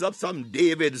you raise up some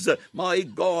Davids. My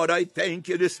God, I thank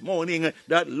you this morning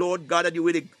that, Lord God, that you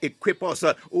will equip us,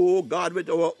 oh God, with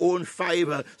our own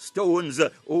 5 stones,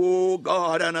 oh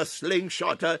God, and a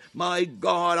slingshot, my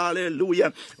God,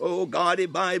 hallelujah. Oh God, the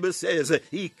Bible says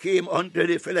he came unto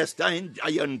the Philistine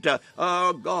giant.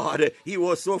 Oh God, he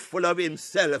was so full of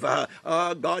himself.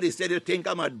 Oh God, he said, you think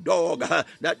I'm a dog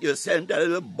that you sent a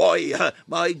little boy,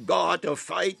 my God, to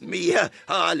fight me?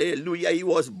 Hallelujah. He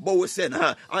was boasting.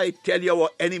 I tell you, our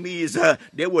enemies,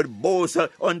 they would boast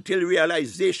until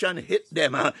realization hit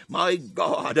them. My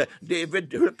God,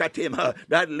 David, look at him,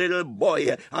 that little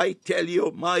boy. I tell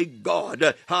you, my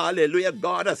God, hallelujah,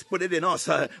 God has put it in us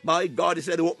My God, he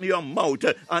said, open your mouth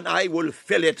and I will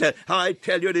fill it. I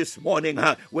tell you this morning,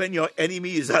 when your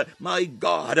enemies, my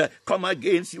God, come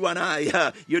against you and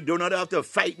I, you do not have to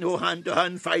fight no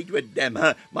hand-to-hand fight with them.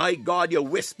 My God, you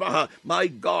whisper, my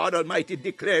God Almighty,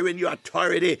 declaring your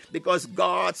authority, because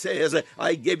God says,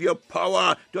 I give you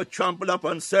power to trample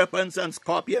upon serpents and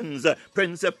scorpions,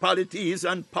 principalities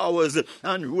and powers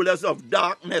and rulers of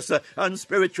darkness and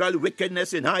spiritual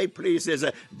wickedness in high places.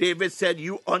 David said,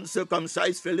 you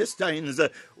uncircumcised Philistines,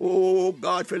 oh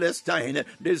God, Philistine,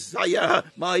 desire,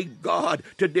 my God,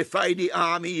 to defy the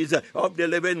armies of the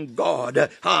living God.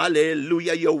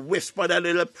 Hallelujah. You whispered a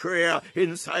little prayer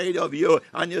inside of you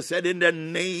and you said, in the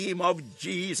name of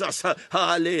Jesus,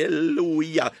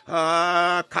 hallelujah.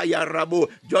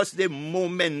 Just the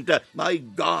moment, my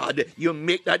God, you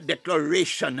make that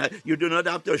declaration, you do not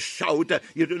have to shout,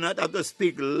 you do not have to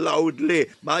speak loudly,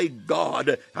 my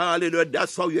God, hallelujah.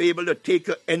 That's how you're able to take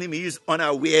your enemies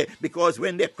unaware, because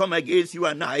when they come against you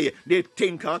and I, they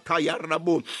think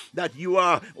that you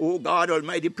are, oh God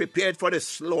Almighty, prepared for the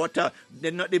slaughter.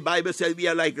 The Bible says we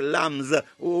are like lambs,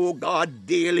 oh God,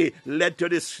 daily led to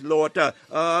the slaughter.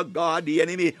 God, the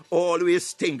enemy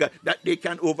always think that they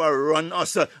can overrun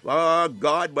us.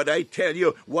 God, but I tell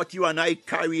you, what you and I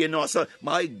carry in us,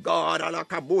 my God,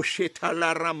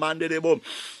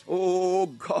 oh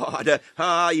God,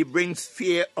 he brings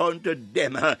fear unto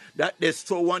them that they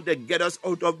so want to get us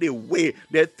out of the way.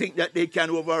 They think that they can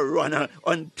overrun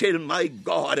until, my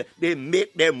God, they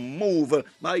make them move.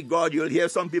 My God, you'll hear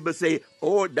some people say,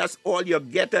 oh, that's all you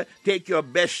get. Take your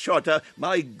best shot.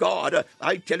 My God,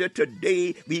 I tell you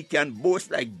today, we can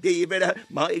boast like David,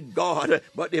 my God,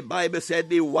 but the Bible said,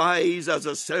 be wise as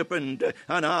a serpent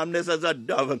and harmless as a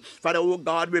dove. Father, oh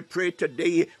God, we pray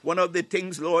today, one of the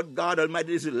things, Lord God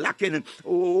Almighty, is lacking,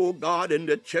 oh God, in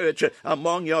the church,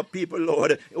 among your people,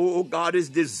 Lord, oh God, is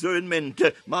discernment,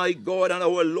 my God and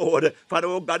our Lord. Father,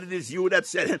 oh God, it is you that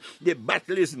said, the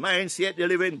battle is mine, saith the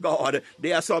living God.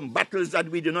 There are some battles that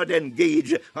we do not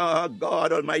engage.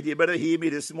 God Almighty, you better hear me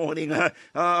this morning.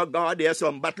 God, there are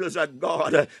some battles that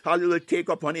God will take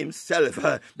upon himself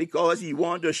because he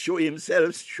wants to show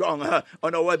himself strong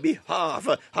on our behalf.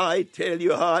 I tell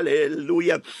you,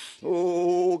 hallelujah.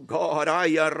 Oh God,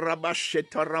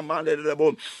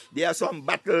 there are some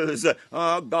battles,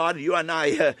 God, you and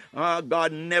I,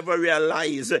 God, never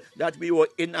realized that we were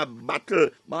in a battle.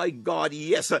 My God,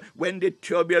 yes, when the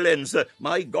turbulence,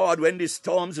 my God, when the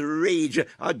storms rage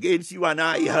against you and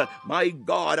I, my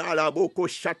God,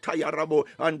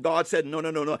 and God said,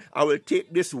 no, I will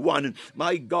take this one.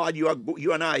 My God,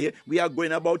 you and I, we are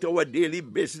going about our daily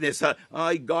business.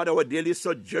 My God, our daily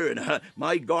sojourn.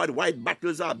 My God, white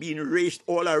battles are being raged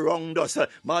all around us.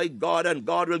 My God, and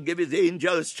God will give his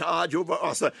angels charge over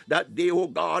us. That they, oh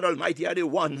God Almighty, are the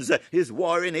ones, his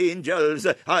warring angels.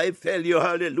 I tell you,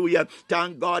 hallelujah.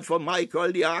 Thank God for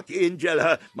Michael, the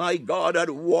archangel. My God, that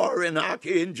warring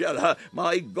archangel.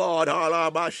 My God,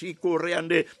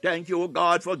 thank you,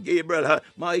 God, for Gabriel.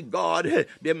 My God,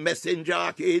 the messenger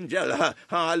archangel.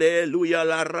 Hallelujah.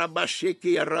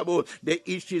 The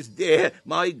each is there.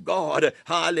 My God,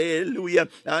 hallelujah.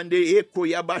 And the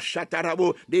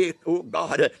oh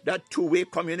God, that two-way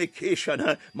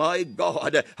communication. My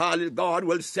God, God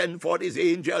will send forth his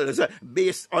angels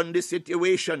based on the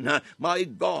situation. My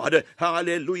God,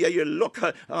 hallelujah. You look,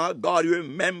 God, you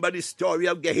remember the story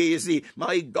of Gehazi.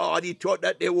 My God, he thought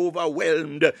that they were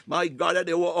overwhelmed. My God, that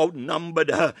they were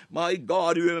outnumbered. My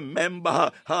God, you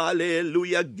remember,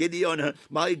 hallelujah, Gideon.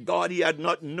 My God, he had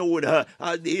not known.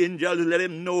 As the angels let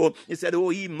him know, he said, oh,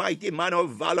 ye mighty man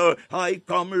of valor, I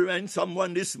come remind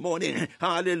someone this morning.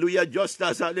 Hallelujah, just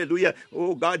as, hallelujah,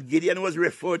 oh God, Gideon was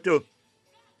referred to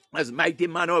as mighty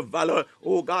man of valor.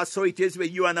 Oh God, so it is with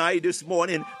you and I this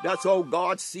morning. That's how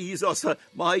God sees us.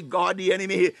 My God, the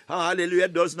enemy, hallelujah,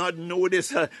 does not know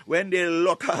this. When they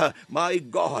look, my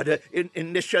God,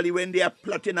 initially when they are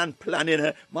plotting and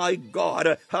planning, my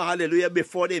God, hallelujah,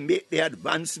 before they make the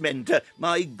advancement,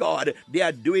 my God, they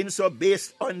are doing so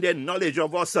based on their knowledge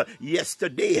of us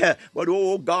yesterday. But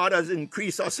oh, God has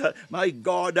increased us. My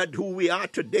God, that who we are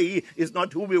today is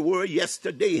not who we were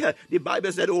yesterday. The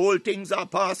Bible said all things are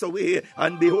past away,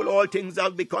 and behold, all things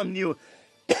have become new.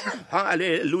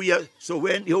 Hallelujah. So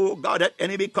when, oh God, that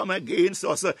enemy come against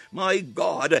us, my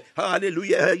God,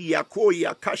 hallelujah,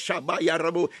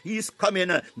 he's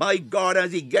coming, my God,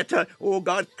 as he get, oh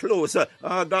God, close,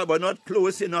 God, but not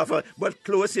close enough, but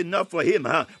close enough for him,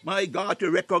 my God, to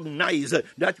recognize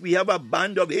that we have a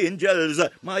band of angels,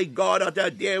 my God, that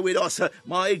are there with us,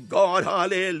 my God,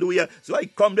 hallelujah. So I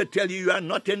come to tell you, you are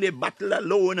not in the battle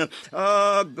alone.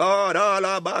 God,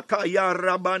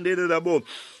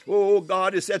 Oh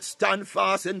God, you said, stand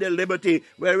fast in the liberty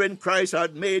wherein Christ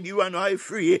hath made you and I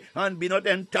free, and be not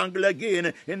entangled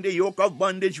again in the yoke of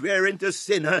bondage wherein to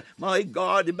sin. My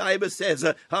God, the Bible says,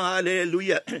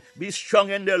 hallelujah, be strong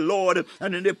in the Lord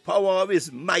and in the power of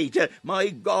his might. My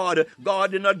God,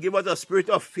 God did not give us a spirit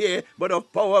of fear, but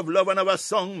of power, of love, and of a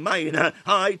sound mind.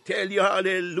 I tell you,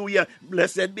 hallelujah,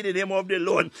 blessed be the name of the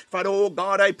Lord. Father, oh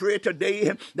God, I pray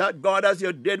today that God, as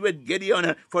you did with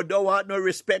Gideon, for thou art no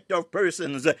respect of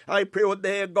persons, I pray, oh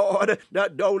there, God,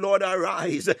 that thou, Lord,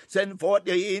 arise, send forth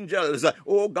the angels,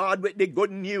 oh God, with the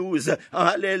good news,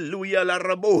 hallelujah,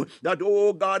 that,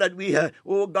 oh God, that we,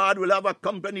 oh God, will have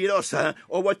accompanied us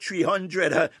over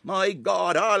 300, my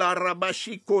God,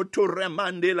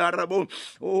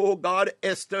 oh God,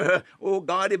 Esther, oh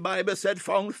God, the Bible said,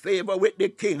 found favor with the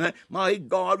king. My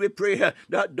God, we pray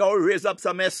that thou raise up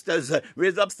some Esthers,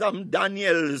 raise up some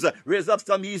Daniels, raise up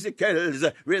some Ezekiels,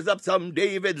 raise up some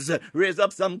Davids, raise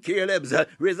up some Calebs,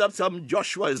 raise up some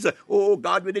Joshuas, oh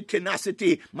God, with the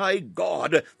tenacity, my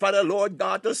God, Father, Lord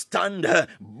God, to stand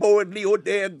boldly, oh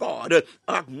dear God,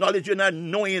 acknowledging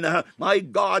and knowing, my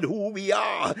God, who we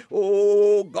are,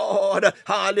 oh God,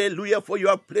 hallelujah, for you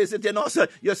have placed it in us.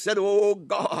 You said, oh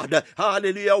God,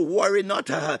 hallelujah, worry not,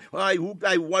 I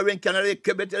worry cannot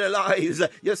equip to the lives.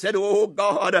 You said, oh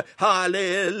God,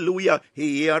 hallelujah,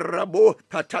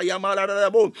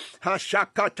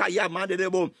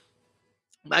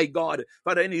 my God,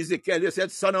 Father, in Ezekiel, you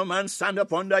said, Son of man, stand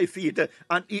upon thy feet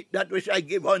and eat that which I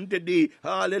give unto thee.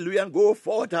 Hallelujah, and go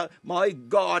forth. My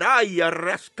God,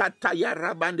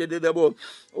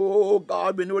 oh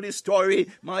God, we know this story.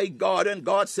 My God, and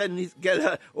God sent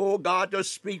Ezekiel, oh God, to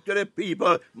speak to the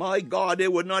people. My God, they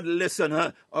would not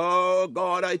listen. Oh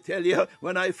God, I tell you,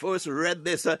 when I first read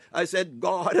this, I said,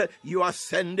 God, you are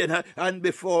sending, and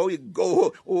before we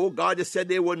go, oh God, you said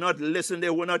they would not listen,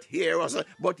 they would not hear us,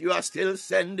 but you are still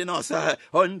sending us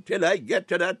until I get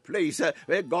to that place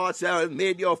where God said, I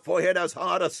made your forehead as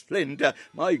hard as flint.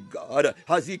 My God,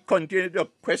 as he continued to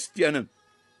question,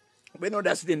 we know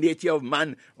that's the nature of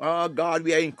man. Oh, God,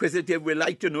 we are inquisitive. We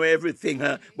like to know everything.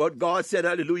 But God said,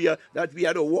 hallelujah, that we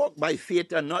are to walk by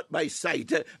faith and not by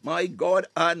sight. My God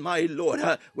and my Lord,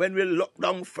 when we look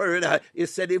down further, he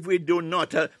said, if we do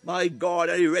not, my God,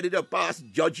 are you ready to pass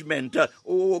judgment?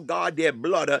 Oh, God, their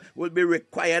blood will be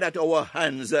required at our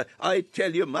hands. I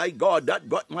tell you, my God, that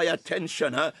got my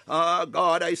attention.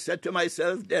 God, I said to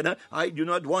myself then, I do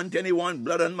not want anyone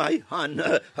blood on my hand.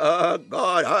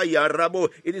 God,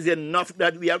 it is enough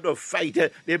that we have to fight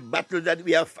the battle that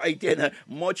we are fighting,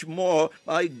 much more,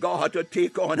 my God, to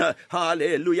take on,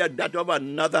 hallelujah, that of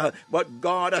another. But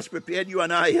God has prepared you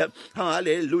and I,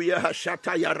 hallelujah,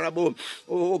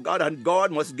 oh God, and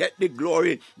God must get the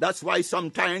glory. That's why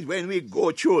sometimes when we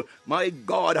go through, my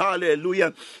God,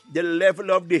 hallelujah, the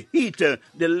level of the heat, the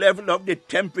level of the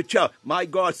temperature, my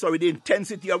God, the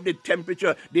intensity of the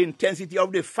temperature, the intensity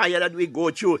of the fire that we go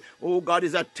through, oh God,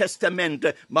 is a testament,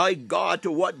 my God,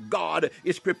 to what God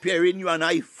is preparing you and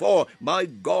I for. My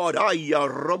God, I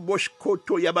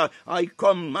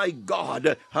come, my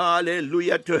God,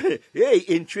 hallelujah, to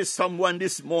interest someone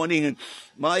this morning,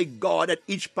 my God, at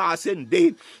each passing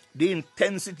day, the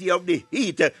intensity of the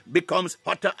heat becomes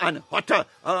hotter and hotter.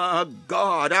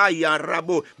 God,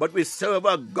 but we serve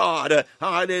a God,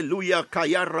 hallelujah,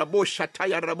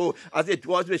 as it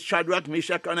was with Shadrach,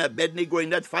 Meshach, and Abednego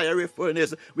in that fiery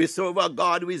furnace. We serve a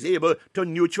God who is able to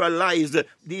neutralize the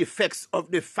effects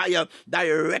of the fire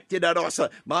directed at us.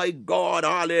 My God,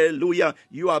 hallelujah,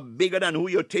 you are bigger than who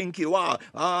you think you are.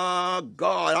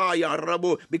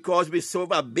 God, because we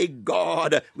serve a big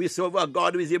God. We serve a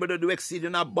God who is able to do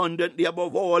exceeding abundantly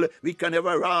above all we can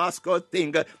ever ask or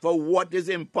think. For what is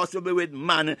impossible with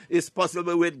man is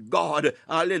possible with God.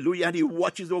 Hallelujah. And he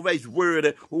watches over his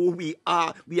word. Who we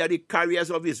are the carriers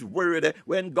of his word.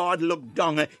 When God looks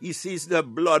down, he sees the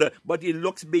blood, but he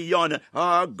looks beyond.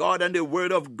 God, and the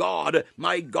word of God,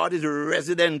 my God, is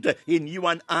resident in you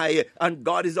and I, and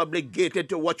God is obligated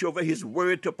to watch over his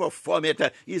word to perform it.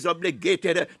 He's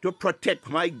obligated to protect,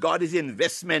 my God, his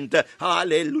investment.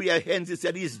 Hallelujah. Hence he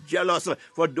said he's jealous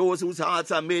for those whose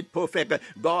hearts are made perfect.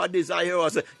 God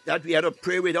desires that we are to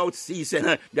pray without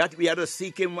ceasing, that we are to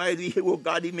seek him while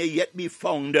God, he may yet be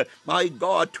found. My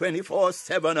God,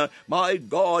 24/7. My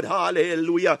God,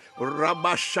 hallelujah.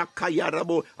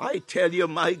 I tell you,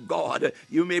 my God,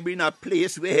 you may be in a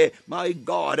place where, my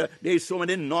God, there's so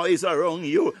many noise around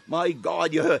you. My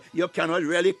God, you cannot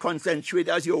really concentrate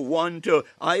as you want to.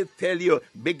 I tell you,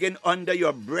 begin under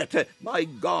your breath, my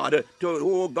God,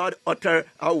 oh God, utter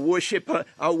a worship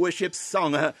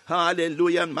song.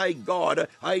 Hallelujah, my God.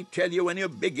 I tell you, when you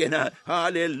begin,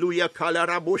 hallelujah,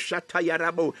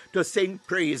 to sing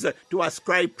praise, to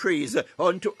ascribe praise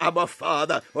unto our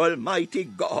Father, Almighty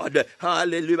God.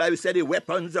 Hallelujah. I said the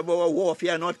weapons of our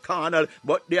warfare are not carnal,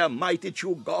 but they are mighty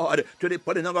through God to the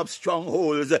putting of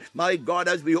strongholds. My God,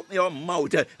 as we open your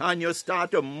mouth and you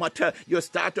start to mutter, you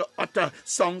start to utter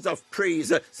songs of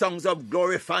praise, songs of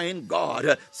glorifying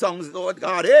God, songs, Lord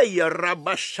God,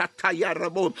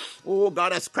 oh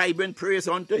God, ascribing praise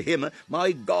unto him.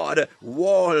 My God,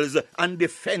 walls and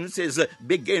defenses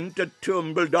begin to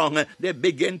tumble down. They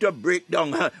begin to break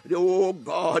down. Oh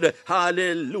God,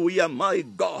 hallelujah, my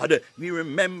God. We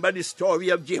remember the story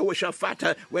of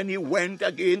Jehoshaphat when he went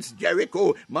against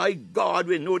Jericho. My God,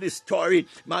 we know the story.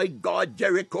 My God,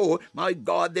 Jericho, my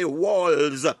God, the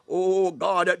walls, oh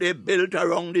God, that they built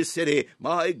around the city.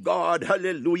 My God,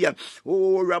 hallelujah.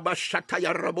 Oh,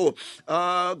 Rabashataya Rabo.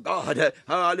 God,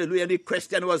 hallelujah. The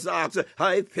question was asked.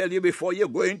 I tell you, before you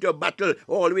go into battle,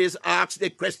 always ask the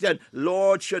question,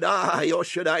 Lord, should I or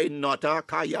should I not?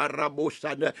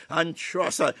 And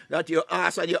trust that you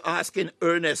ask, and you ask in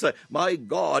earnest. My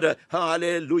God,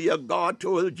 hallelujah. God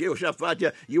told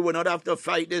Jehoshaphat, you will not have to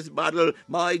fight this battle.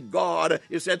 My God,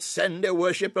 he said, send the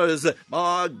worshippers.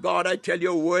 My God, I tell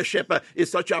you, worship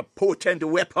is such a potent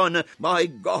weapon. My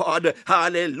God,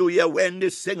 hallelujah. When the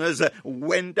singers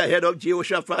went ahead of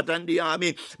Jehoshaphat and the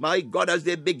army, my God, as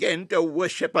they began to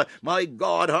worship, my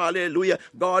God, hallelujah,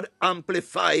 God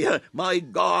amplified, my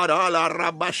God,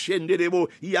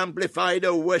 he amplified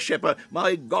the worship,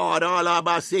 my God,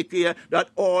 that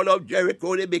all of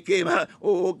Jericho, they became,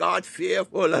 oh God,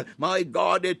 fearful. My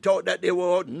God, they thought that they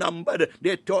were outnumbered,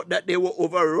 they thought that they were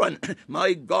overrun,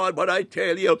 my God, but I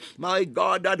tell you, my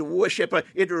God, that worship,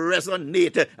 it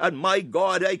resonated, and my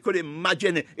God, I could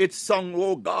imagine it sung,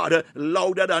 oh God,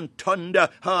 louder than thunder.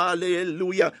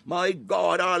 Hallelujah, my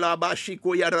God,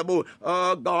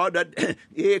 oh God, that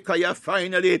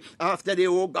finally, after the,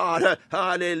 oh God,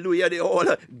 hallelujah, they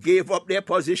all gave up their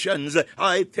positions.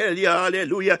 I tell you,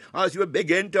 hallelujah, as you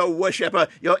begin to worship,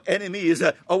 your enemies,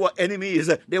 our enemies,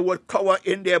 they would cower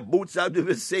in their boots, as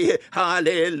we say,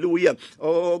 hallelujah.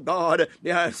 Oh God,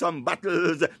 there are some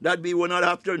battles that we will not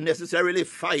have to necessarily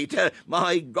fight,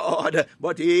 my God,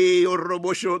 but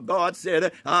God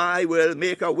said, I will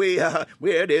make a way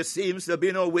where there seems to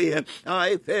be no way.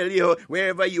 I tell you,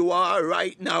 wherever you are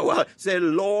right now, say,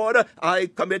 Lord, I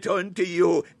commit unto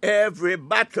you every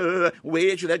battle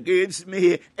waged against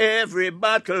me, every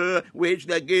battle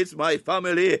waged against my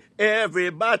family, every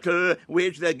battle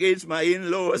waged against my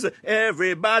in-laws,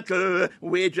 every battle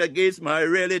waged against my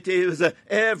relatives,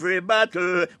 every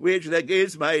battle waged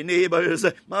against my neighbors.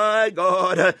 My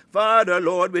God, Father,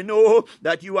 Lord, we know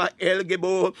that you are El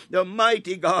Gibor, the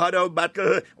mighty God of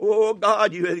battle. Oh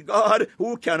God, you are God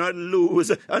who cannot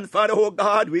lose. And Father, oh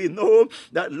God, we know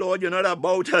that, Lord, you're not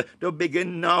about to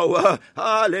begin now.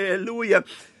 Hallelujah.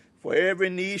 For every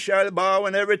knee shall bow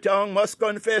and every tongue must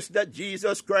confess that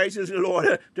Jesus Christ is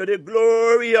Lord, to the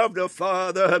glory of the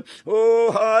Father.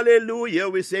 Oh, hallelujah.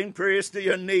 We sing praise to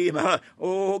your name.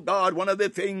 Oh, God, one of the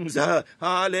things,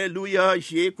 hallelujah,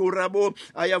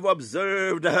 I have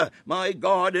observed, my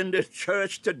God, in the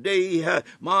church today,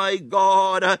 my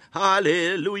God,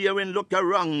 hallelujah, when look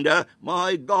around,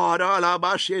 my God,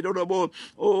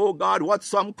 oh, God, what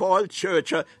some call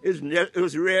church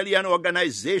is really an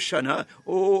organization.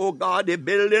 Oh, God, the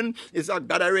building is a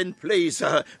gathering place.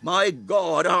 My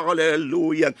God,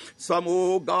 hallelujah. Some,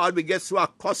 oh God, we get so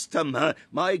accustomed.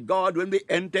 My God, when we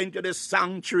enter into the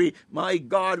sanctuary, my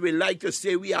God, we like to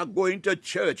say we are going to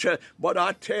church. But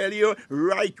I tell you,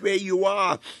 right where you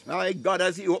are, my God,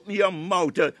 as you open your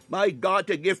mouth, my God,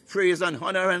 to give praise and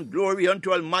honor and glory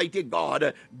unto Almighty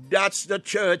God, that's the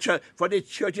church. For the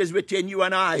church is within you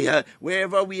and I.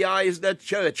 Wherever we are is the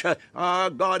church. Our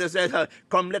God has said,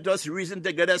 come, let us reason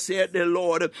together, saith the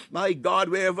Lord. My God,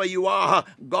 wherever you are,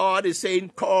 God is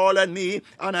saying, call on me,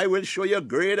 and I will show you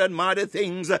great and mighty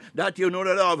things that you know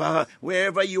not of.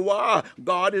 Wherever you are,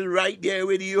 God is right there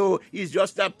with you. He's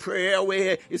just a prayer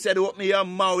away. He said, open your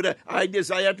mouth. I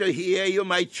desire to hear you,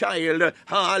 my child.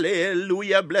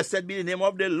 Hallelujah. Blessed be the name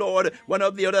of the Lord. One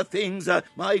of the other things,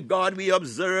 my God, we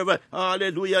observe,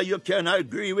 hallelujah, you can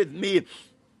agree with me,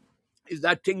 is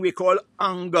that thing we call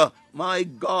anger. My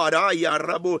God,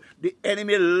 the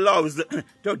enemy loves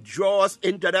to draw us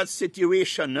into that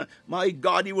situation. My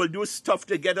God, he will do stuff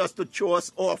to get us to throw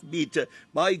us off beat.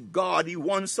 My God, he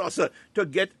wants us to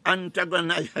get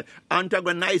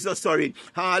antagonized us.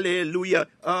 Hallelujah.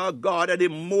 God, at the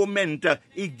moment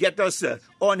he get us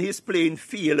on his playing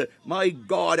field. My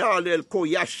God, I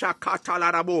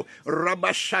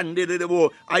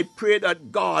pray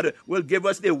that God will give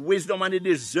us the wisdom and the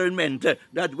discernment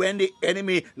that when the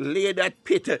enemy lay that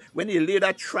pit, when he lay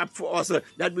that trap for us,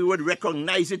 that we would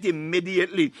recognize it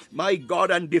immediately, my God,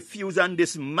 and diffuse and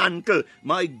dismantle,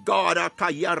 my God, that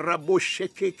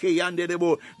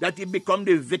he become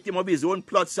the victim of his own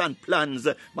plots and plans.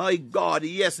 My God,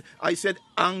 yes, I said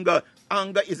anger.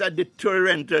 Anger is a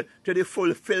deterrent to the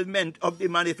fulfillment of the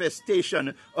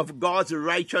manifestation of God's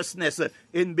righteousness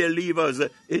in believers.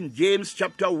 In James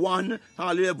chapter 1,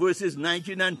 hallelujah, verses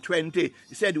 19 and 20,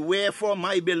 he said, wherefore,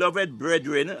 my beloved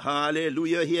brethren,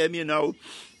 hallelujah, hear me now,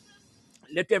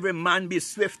 let every man be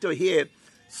swift to hear,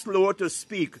 slow to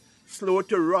speak, slow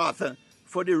to wrath.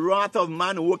 For the wrath of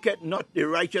man worketh not the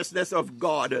righteousness of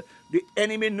God. The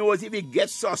enemy knows if he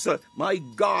gets us, my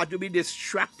God, to be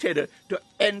distracted, to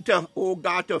enter, oh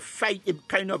God, to fight a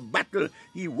kind of battle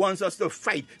he wants us to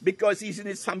fight because he's in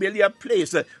his familiar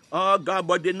place. Oh God,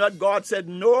 but did not God said,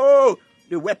 no,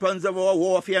 the weapons of our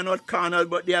warfare are not carnal,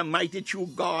 but they are mighty through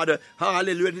God.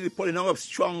 Hallelujah, the pulling out of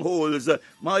strongholds.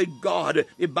 My God,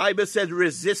 the Bible says,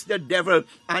 resist the devil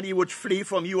and he would flee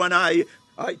from you and I.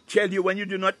 I tell you, when you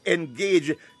do not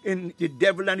engage in the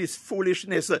devil and his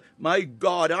foolishness, my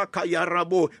God,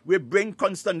 we bring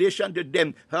consternation to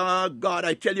them. God,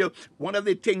 I tell you, one of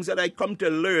the things that I come to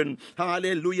learn,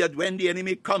 hallelujah, when the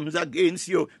enemy comes against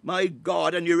you, my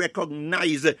God, and you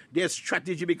recognize their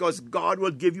strategy, because God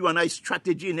will give you a nice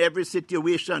strategy in every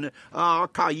situation.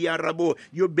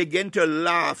 You begin to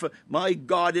laugh, my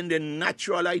God, in the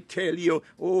natural, I tell you,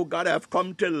 oh God, I've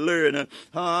come to learn,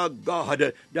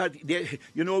 God, that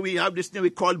we have this thing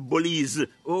we call bullies.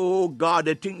 Oh, God,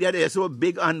 they think that they're so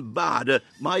big and bad.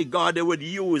 My God, they would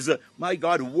use, my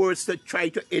God, words to try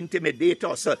to intimidate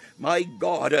us. My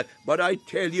God, but I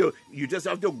tell you, you just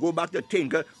have to go back to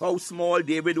think how small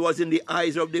David was in the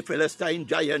eyes of the Philistine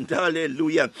giant.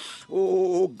 Hallelujah.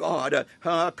 Oh, God.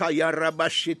 The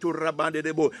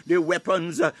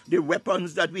weapons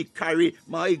that we carry,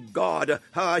 my God,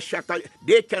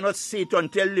 they cannot see it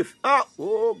until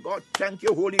oh, God, thank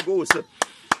you, Holy Ghost.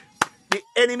 The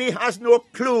enemy has no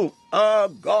clue,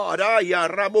 God,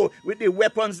 with the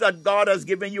weapons that God has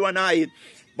given you and I.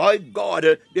 My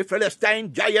God, the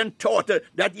Philistine giant thought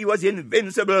that he was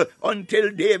invincible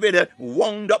until David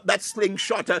wound up that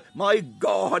slingshot. My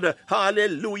God,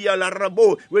 hallelujah,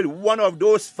 with one of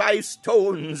those 5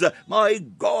 stones. My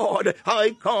God,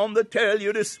 I come to tell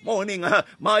you this morning,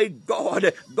 my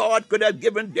God, God could have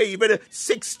given David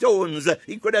 6 stones.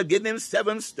 He could have given him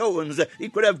 7 stones. He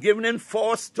could have given him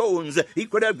 4 stones. He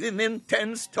could have given him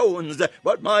 10 stones.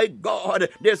 But my God,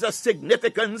 there's a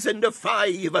significance in the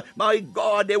 5. My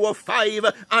God, there were 5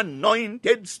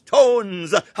 anointed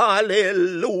stones.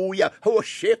 Hallelujah.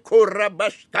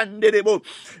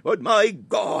 But my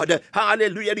God,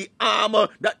 hallelujah, the armor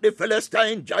that the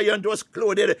Philistine giant was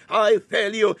clothed, I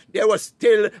tell you, there was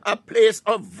still a place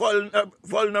of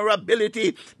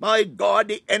vulnerability. My God,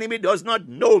 the enemy does not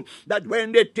know that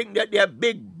when they think that they're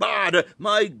big bad,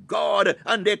 my God,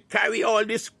 and they carry all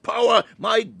this power,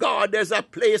 my God, there's a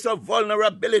place of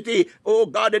vulnerability. Oh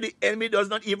God, that the enemy does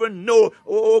not even know,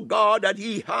 oh God, that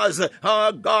he has,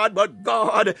 God, but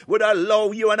God would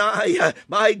allow you and I,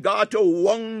 my God, to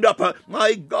wound up,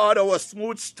 my God, our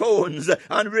smooth stones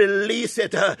and release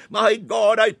it. My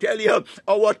God, I tell you,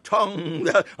 our tongues,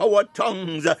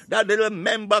 that little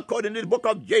member according to the book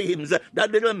of James,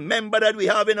 that little member that we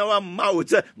have in our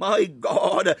mouths, my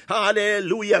God,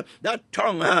 hallelujah, that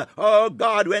tongue, oh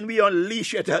God, when we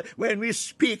unleash it, when we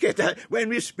speak it, when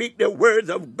we speak the words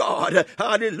of God,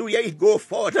 hallelujah, it go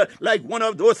forth like one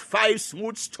of those 5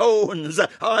 smooth stones,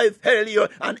 I tell you,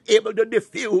 and able to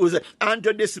diffuse and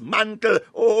to dismantle,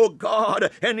 oh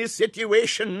God, any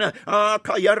situation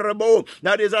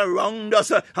that is around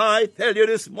us. I tell you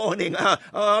this morning,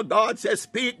 God says,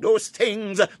 speak those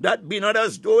things that be not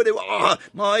as though they are.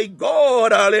 My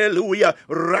God, hallelujah.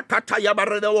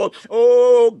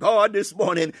 Oh God, this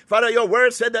morning, Father, your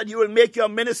word said that you will make your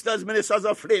ministers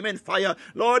of flaming fire.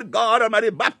 Lord God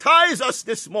Almighty, baptize us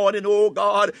this morning, oh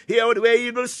God. Hear the where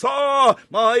evil saw,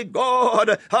 my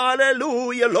God,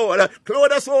 hallelujah, Lord.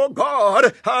 Clothe us, oh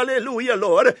God, hallelujah,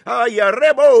 Lord,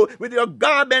 with your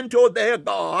garment, oh their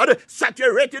God,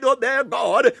 saturated, oh their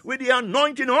God, with the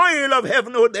anointing oil of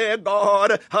heaven, oh their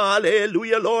God,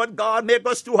 hallelujah, Lord God, make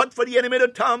us too hot for the enemy to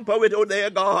tamper with, oh their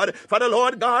God, for the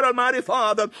Lord God Almighty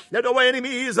Father, let our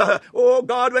enemies, oh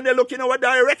God, when they look in our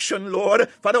direction, Lord,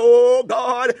 Father, oh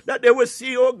God, that they will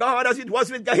see, oh God, as it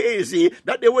was with Gehazi,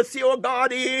 that they would see, oh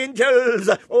God, the angels,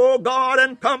 oh God,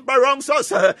 and camp around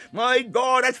us, my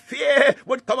God, that fear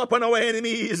would come upon our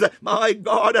enemies, my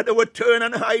God, that they would turn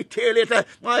and hightail it,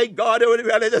 my God, they would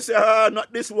realize,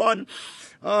 not this one.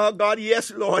 Oh God,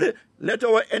 yes, Lord. Let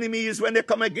our enemies, when they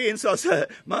come against us,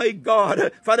 my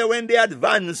God, Father, when they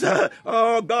advance,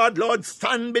 oh God, Lord,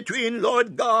 stand between,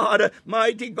 Lord God,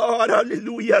 mighty God,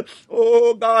 hallelujah,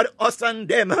 oh God, us and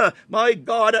them, my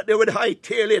God, that they would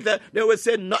hightail it, they would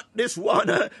say, not this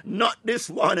one, not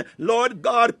this one, Lord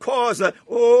God, cause,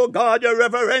 oh God, your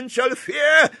reverential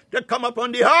fear to come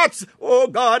upon the hearts, oh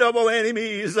God, of our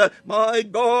enemies, my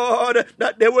God,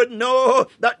 that they would know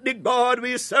that the God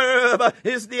we serve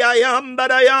is the I am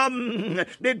that I am.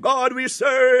 The God we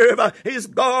serve is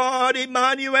God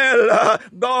Emmanuel,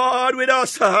 God with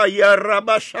us. Oh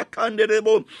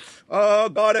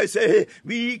God, I say,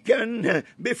 we can,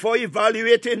 before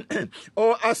evaluating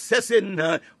or assessing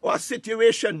our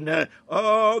situation,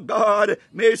 oh God,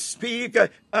 may speak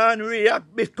and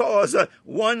react, because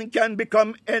one can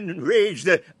become enraged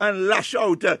and lash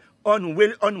out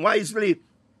unwisely.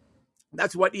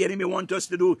 That's what the enemy wants us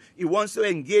to do. He wants to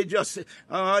engage us,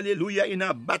 hallelujah, in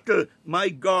a battle, my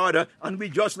God. And we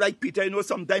just like Peter,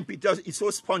 sometimes Peter is so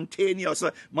spontaneous.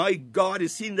 My God,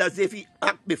 it seems as if he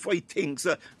acts before he thinks.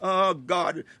 Oh,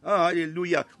 God,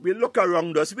 hallelujah. We look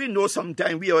around us. We know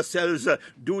sometimes we ourselves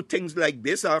do things like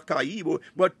this,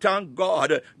 but thank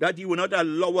God that he will not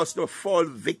allow us to fall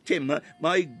victim.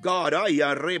 My God,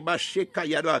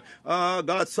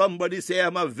 God, somebody say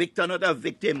I'm a victor, not a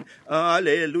victim.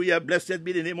 Hallelujah. Blessed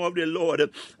be the name of the Lord.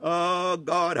 Oh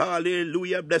God,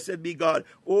 hallelujah. Blessed be God.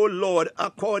 Oh Lord,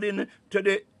 according to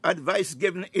the advice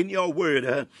given in your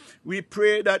word, we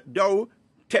pray that thou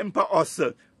temper us,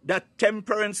 that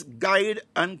temperance guide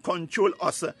and control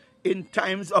us in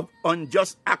times of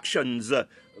unjust actions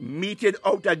meted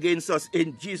out against us,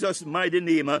 in Jesus' mighty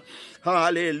name.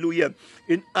 Hallelujah.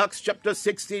 In Acts chapter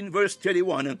 16 verse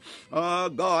 31,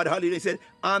 God, hallelujah, said,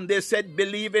 and they said,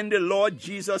 believe in the Lord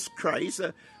Jesus Christ,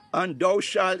 and thou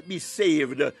shalt be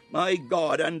saved, my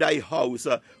God, and thy house.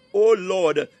 O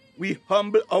Lord, we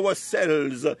humble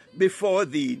ourselves before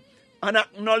thee and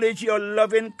acknowledge your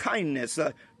loving kindness,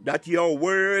 that your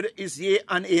word is yea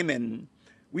and amen.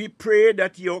 We pray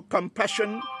that your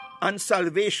compassion and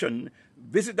salvation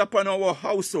visit upon our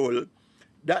household,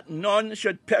 that none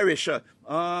should perish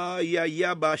and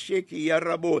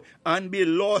be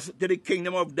lost to the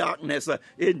kingdom of darkness,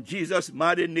 in Jesus'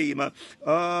 mighty name.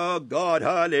 Oh God,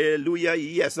 hallelujah,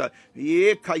 yes.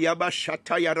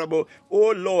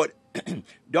 Oh Lord,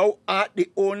 thou art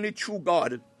the only true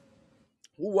God,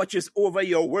 who watches over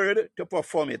your word to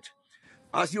perform it.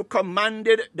 As you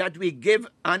commanded that we give,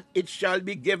 and it shall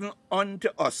be given unto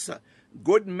us.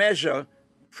 Good measure,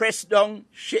 pressed down,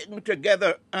 shaken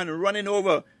together, and running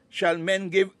over, shall men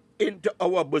give into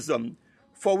our bosom.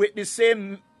 For with the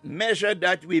same measure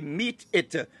that we meet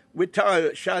it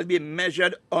withal shall be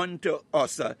measured unto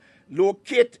us.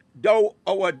 Locate thou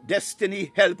our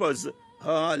destiny helpers,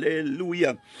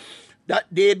 hallelujah, that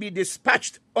they be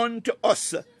dispatched unto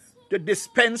us to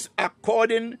dispense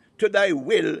according to thy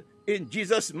will, in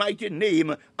Jesus' mighty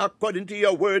name, according to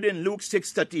your word in Luke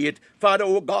 6:38. Father,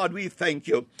 oh God, we thank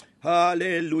you.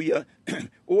 Hallelujah.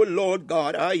 Oh Lord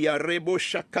God, our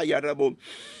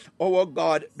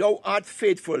God, thou art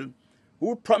faithful,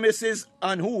 who promises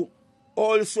and who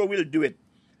also will do it.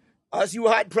 As you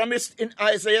had promised in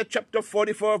Isaiah chapter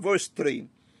 44 verse 3,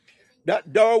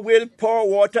 that thou wilt pour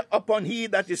water upon he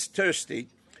that is thirsty,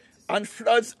 and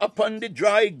floods upon the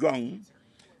dry ground,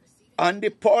 and the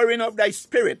pouring of thy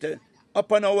spirit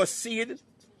upon our seed,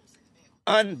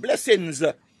 and blessings,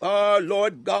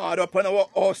 Lord God, upon our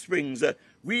offsprings.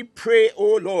 We pray,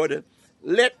 O Lord,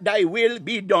 let thy will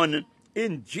be done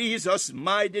in Jesus'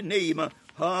 mighty name.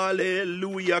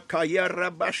 Hallelujah.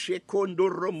 Kayarabashe kondo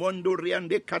romondo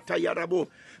riande katayarabo.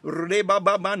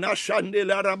 Rebababana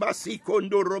shandela rabasi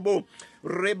kondo robo.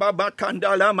 Rebaba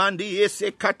kandala mandi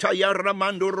ese kataya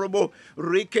ramando robo.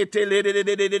 Rikete le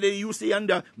yusi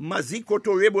anda maziko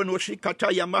to rebo no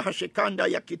shikataya mahashekanda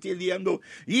yakitiliando.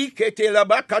 Ikete la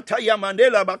bakataya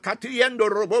mandela bakatiendo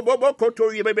robo bobo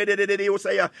koto yebebede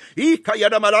usaya.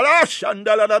 Ikayada malala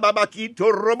shandala la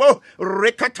babakito robo.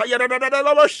 Rekataya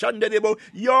la shandebo.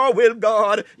 Your will,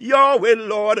 God. Your will,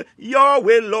 Lord. Your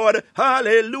will, Lord.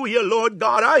 Hallelujah, Lord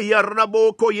God.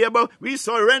 We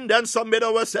surrender and submit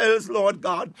ourselves, Lord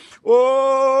God.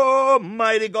 Oh,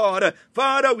 mighty God.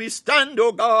 Father, we stand,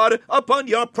 oh God, upon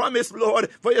your promise, Lord.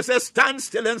 For you say, stand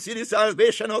still and see the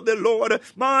salvation of the Lord.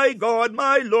 My God,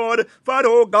 my Lord. Father,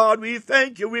 oh God, we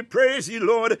thank you. We praise you,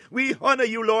 Lord. We honor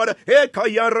you, Lord.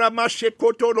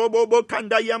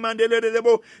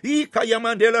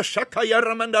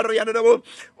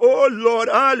 Oh, Lord,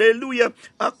 hallelujah.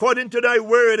 According to thy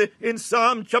word in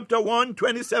Psalm chapter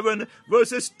 127,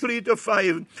 verses 3 to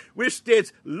 5, which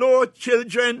states, Lord,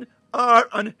 children are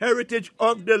an heritage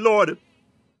of the Lord,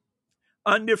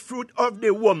 and the fruit of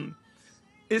the womb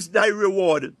is thy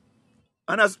reward.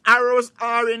 And as arrows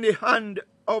are in the hand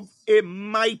of a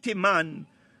mighty man,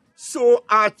 so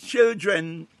are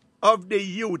children of the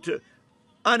youth.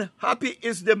 And happy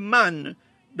is the man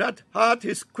that hath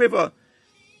his quiver,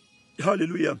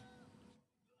 hallelujah,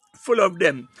 full of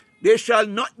them. They shall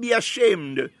not be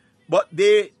ashamed, but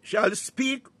they shall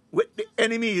speak with the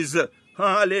enemies,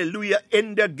 hallelujah,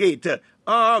 in the gate.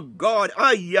 Oh God,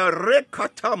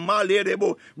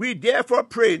 we therefore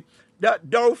pray that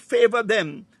thou favor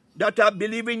them that are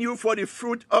believing you for the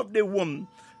fruit of the womb,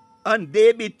 and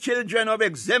they be children of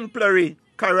exemplary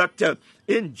character.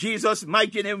 In Jesus'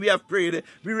 mighty name we have prayed.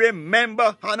 We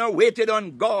remember Hannah waited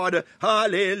on God.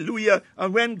 Hallelujah.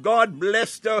 And when God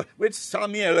blessed her with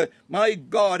Samuel, my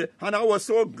God, Hannah was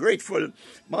so grateful.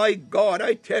 My God,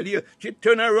 I tell you, she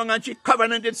turned around and she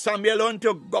covenanted Samuel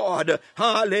unto God.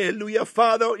 Hallelujah.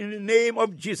 Father, in the name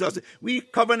of Jesus, we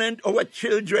covenant our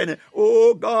children,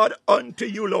 oh God, unto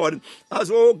you, Lord. As,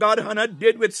 oh God, Hannah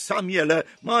did with Samuel.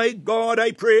 My God,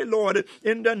 I pray, Lord,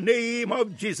 in the name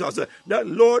of Jesus, that,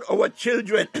 Lord, our children,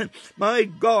 my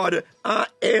God, are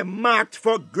marked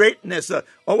for greatness.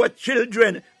 Our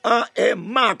children are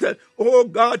marked, oh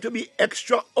God, to be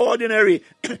extraordinary.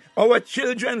 Our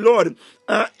children, Lord,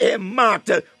 are marked,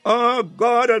 oh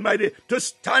God Almighty, to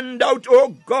stand out,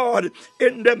 oh God,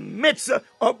 in the midst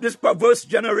of this perverse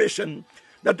generation.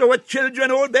 That our children,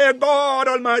 oh their God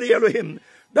Almighty Elohim,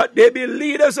 that they be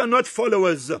leaders and not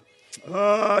followers.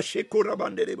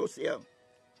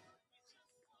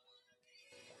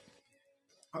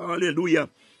 Hallelujah.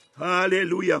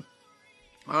 Hallelujah.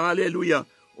 Hallelujah.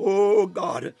 Oh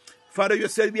God. Father, you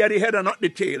said we are the head and not the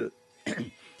tail.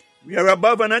 We are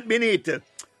above and not beneath.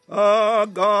 Oh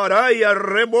God.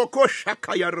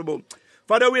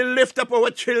 Father, we lift up our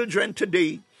children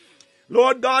today.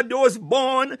 Lord God, those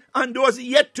born and those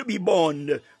yet to be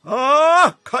born.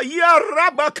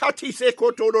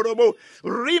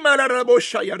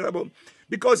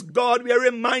 Because God, we are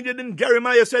reminded in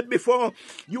Jeremiah said before,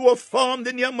 you were formed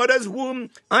in your mother's womb.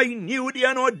 I knew thee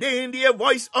and ordained thee a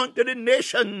voice unto the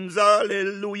nations.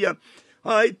 Hallelujah.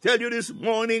 I tell you this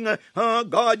morning,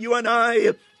 God, you and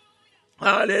I,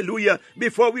 hallelujah.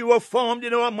 Before we were formed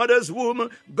in our mother's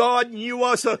womb, God knew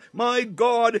us. My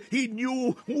God, He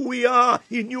knew who we are.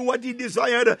 He knew what He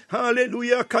desired.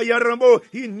 Hallelujah.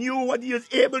 He knew what He is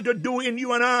able to do in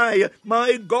you and I.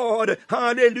 My God.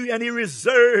 Hallelujah. And He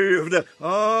reserved.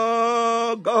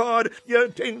 Oh, God, you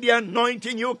think the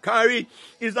anointing you carry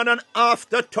is not an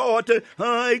afterthought.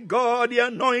 My God, the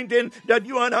anointing that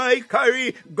you and I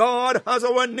carry, God has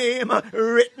our name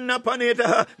written upon it.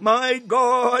 My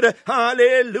God,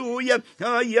 hallelujah.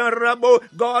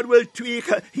 God will tweak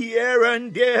here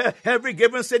and there every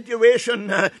given situation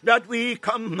that may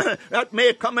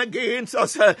come against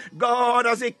us. God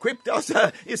has equipped us.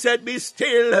 He said, be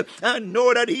still and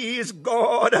know that He is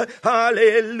God.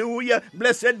 Hallelujah.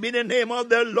 Blessed be the name of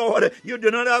the Lord. You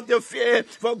do not have to fear,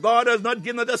 for God has not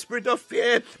given us the spirit of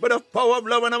fear, but of power, of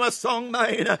love, and of a sound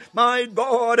mind. My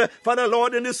God, Father,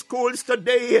 Lord, in the schools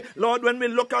today, Lord, when we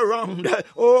look around,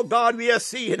 oh God, we are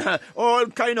seeing all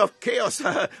kind of chaos,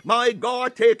 my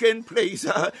God, taking place.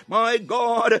 My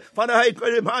God, Father, I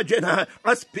could imagine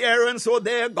as parents, oh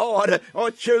their God,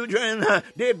 our children,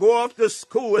 they go off to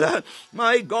school.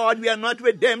 My God, we are not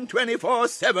with them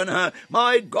 24/7.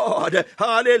 My God,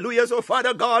 hallelujah. So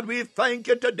Father God, we thank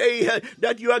you today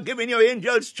that you are giving your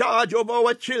angels charge over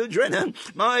our children.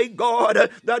 My God,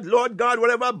 that Lord God,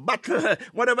 whatever battle,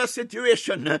 whatever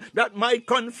situation that might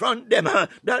confront them,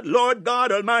 that Lord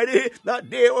God Almighty,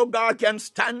 that they, oh God, God, can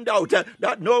stand out,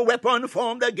 that no weapon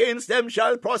formed against them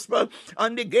shall prosper,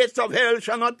 and the gates of hell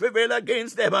shall not prevail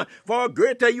against them. For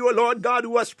greater you, O Lord God,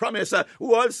 who has promised,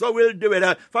 who also will do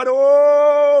it. For,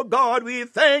 oh God, we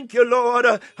thank you, Lord,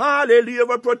 hallelujah,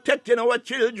 for protecting our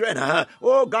children,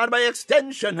 oh God, by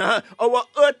extension, our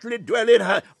earthly dwelling,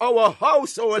 our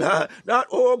household, that,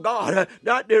 oh God,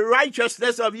 that the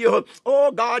righteousness of you,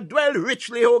 oh God, dwell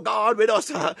richly, oh God, with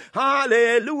us.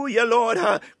 Hallelujah, Lord.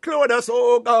 Clothe us,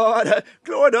 oh God.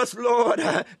 Clothe us, Lord.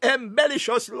 Embellish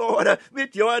us, Lord,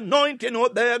 with your anointing, oh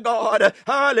there, God.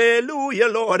 Hallelujah,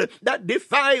 Lord. That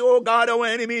defy, oh God, our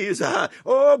enemies.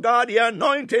 Oh God, the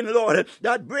anointing, Lord,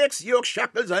 that breaks yoke,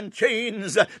 shackles, and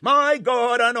chains. My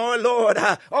God and our Lord,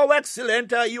 how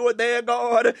excellent are you there,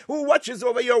 God, who watches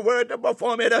over your word to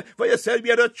perform it. For yourself,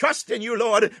 we are to trust in you,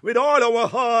 Lord, with all our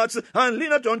hearts, and lean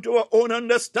not unto our own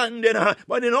understanding,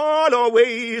 but in all our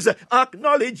ways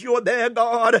acknowledge you there,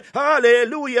 God.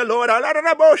 Hallelujah, Lord.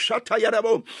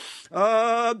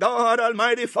 God,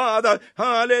 Almighty Father,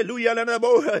 hallelujah.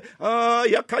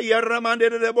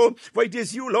 For it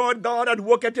is you, Lord God, that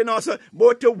worketh in us,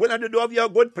 both to will and to do of your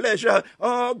good pleasure.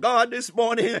 Oh God, this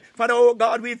morning, Father, oh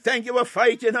God, we thank you for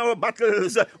fighting our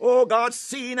battles, oh God,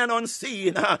 seen and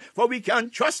unseen, for we can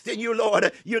trust in you,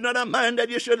 Lord. You're not a man that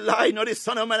you should lie, nor the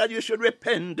son of man that you should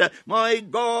repent. My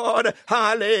God,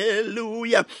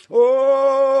 hallelujah.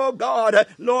 Oh God,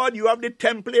 Lord, you have the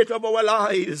template of our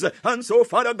lives. And so,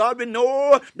 Father God, we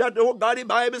know that, oh God, the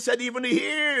Bible said even the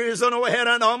hairs on our head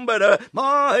are numbered.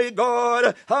 My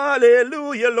God,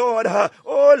 hallelujah, Lord.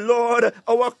 Oh Lord,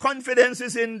 our confidence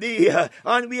is in thee.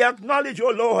 And we acknowledge,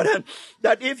 oh Lord,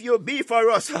 that if you be for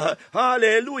us,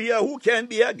 hallelujah, who can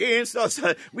be against us?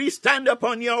 We stand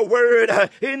upon your word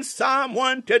in Psalm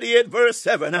 138 verse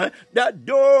 7, that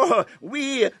though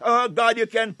we, God, you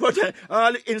can put,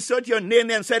 insert your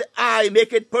name and said, I,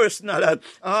 make it personal.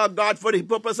 God, for the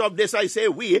purpose of this, I say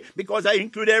we, because I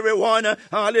include everyone.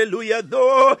 Hallelujah.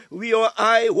 Though we or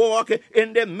I walk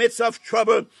in the midst of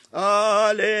trouble,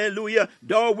 hallelujah,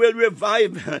 thou will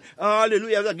revive.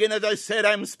 Hallelujah. Again, as I said,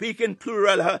 I'm speaking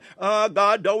plural.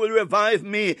 God, thou will revive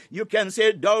me. You can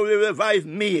say, thou will revive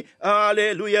me.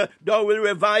 Hallelujah. Thou will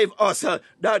revive us,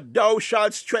 that thou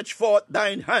shalt stretch forth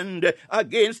thine hand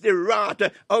against the wrath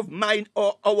of mine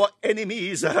or our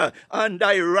enemies, and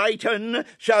thy right hand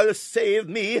shall save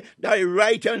me. Thy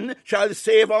right hand shall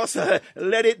save us.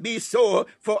 Let it be so,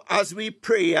 for as we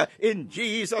pray in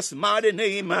Jesus' mighty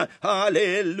name,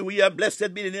 hallelujah.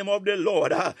 Blessed be the name of the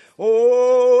Lord.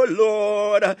 Oh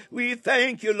Lord, we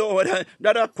thank you, Lord,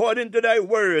 that according to thy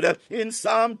word in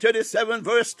Psalm 37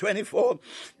 verse 24,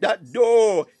 that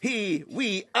though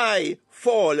I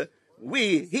fall,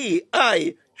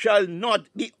 I shall not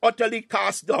be utterly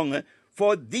cast down.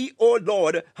 For thee, O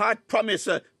Lord, had promised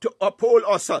to uphold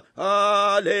us.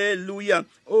 Hallelujah.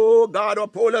 Oh God,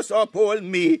 uphold us, uphold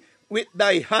me with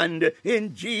thy hand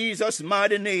in Jesus'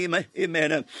 mighty name.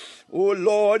 Amen. Oh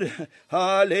Lord,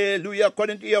 hallelujah,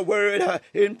 according to your word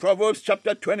in Proverbs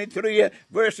chapter 23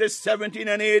 verses 17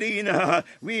 and 18,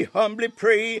 we humbly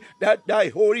pray that thy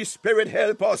Holy Spirit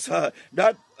help us,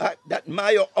 that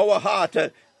our heart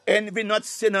envy not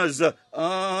sinners,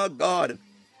 God,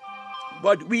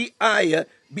 but be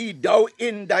thou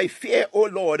in thy fear, O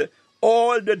Lord,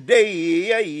 all the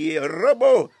day,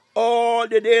 all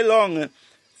the day long.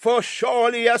 For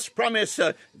surely as promised,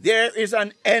 there is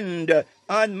an end,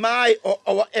 and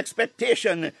our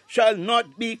expectation shall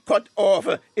not be cut off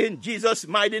in Jesus'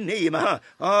 mighty name.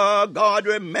 God,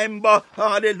 remember,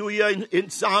 hallelujah, in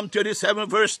Psalm 37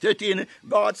 verse 13,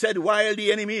 God said, while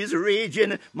the enemy is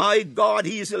raging, my God,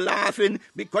 he's laughing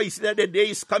because that the day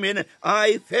is coming.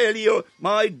 I tell you,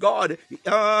 my God,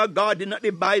 God, the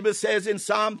Bible says in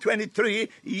Psalm 23,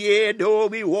 yea, though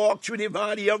we walk through the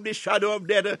valley of the shadow of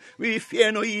death, we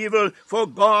fear no evil, for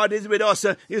God is with us.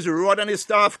 His rod and his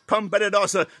staff comforted us.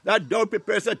 That thou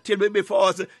preparest a table before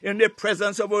us in the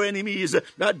presence of our enemies.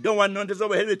 That thou anointest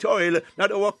our head with oil.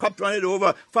 That our cup runneth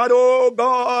over. Father, oh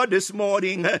God, this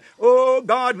morning, oh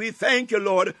God, we thank you,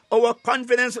 Lord. Our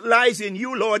confidence lies in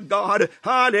you, Lord God.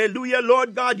 Hallelujah,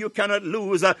 Lord God, you cannot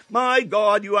lose. My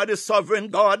God, you are the sovereign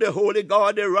God, the holy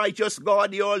God, the righteous God,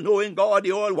 the all-knowing God,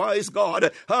 the all-wise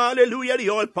God. Hallelujah, the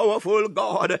all-powerful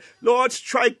God. Lord,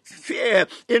 strike fear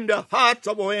in the hearts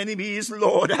of our enemies,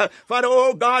 Lord. Father,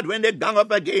 oh God, when the gang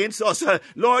up against us.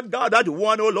 Lord God, that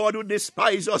one, oh Lord, who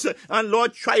despise us. And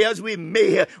Lord, try as we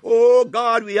may. Oh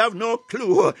God, we have no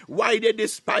clue why they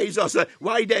despise us,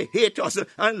 why they hate us.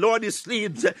 And Lord, it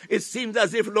seems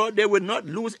as if, Lord, they will not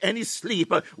lose any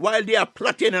sleep while they are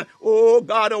plotting, oh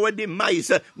God, our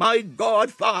demise. My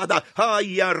God, Father, oh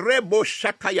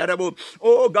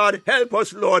God, help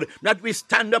us, Lord, that we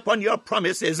stand upon your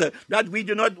promises, that we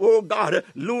do not, oh God,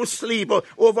 lose sleep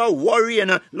over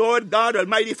worrying, Lord God,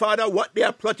 Almighty Father, what they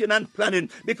are plotting and planning,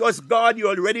 because God, you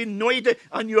already know it,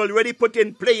 and you already put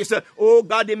in place, oh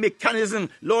God, the mechanism,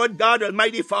 Lord God,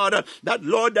 Almighty Father, that,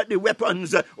 Lord, that the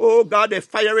weapons, oh God, the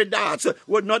fiery darts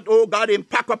would not, oh God,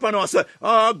 impact upon us.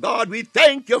 Oh God, we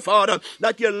thank you, Father,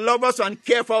 that you love us and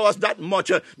care for us that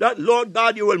much, that, Lord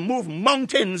God, you will move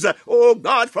mountains, oh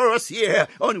God, for us here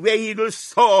on where eagles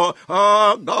soar.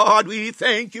 Oh God, we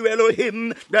thank you,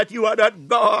 Elohim, that you are that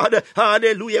God,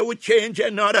 hallelujah, who change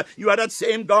and not. You are that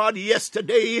same God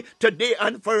yesterday, today,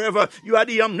 and forever. You are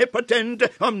the omnipotent,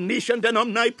 omniscient, and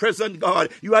omnipresent God.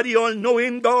 You are the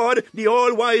all-knowing God, the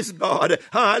all-wise God.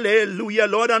 Hallelujah,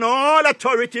 Lord, and all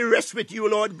authority rests with you,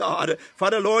 Lord God.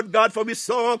 Father, Lord God, for we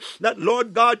saw that,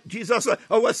 Lord God, Jesus,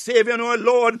 our Savior and our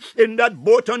Lord, in that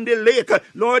boat on the lake,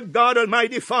 Lord God,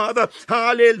 Almighty Father,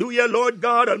 hallelujah, Lord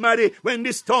God Almighty, when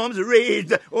the storms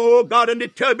raged, oh God, and the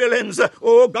turbulence,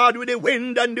 oh God, with the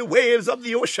wind and the waves of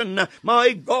the ocean,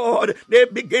 my God, they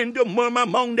begin to murmur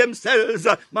among themselves,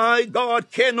 my God,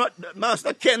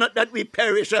 Master, cannot that we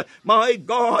perish, my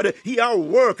God, he our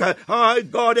work, my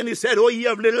God, and he said, oh, ye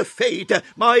have little faith,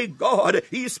 my God,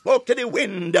 he spoke to the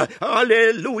wind,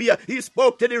 hallelujah, he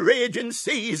spoke to the raging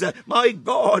seas, my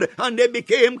God, and they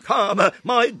became calm,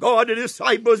 my God, the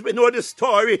disciples, we know the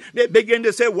story, they begin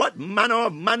to say, what manner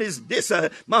of man is this,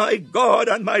 my God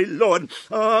and my Lord,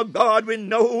 oh God, we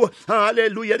know,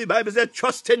 hallelujah, the Bible says,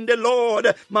 trust in the Lord,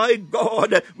 my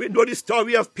God, we know the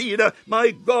story of Peter,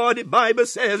 my God, the Bible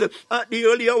says, at the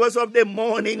early hours of the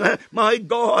morning, my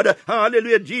God,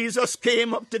 hallelujah, Jesus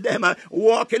came up to them,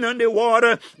 walking on the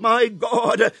water, my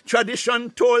God, tradition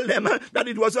told them that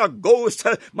it was a ghost,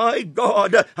 my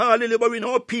God, hallelujah, but we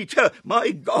know Peter,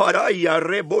 my God,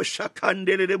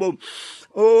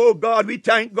 oh God, we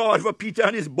thank God for Peter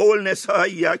and his boldness.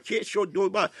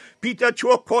 Peter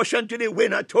threw caution to the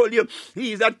wind. I told you,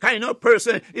 he is that kind of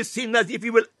person. It seems as if he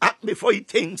will act before he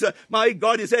thinks. My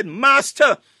God, he said,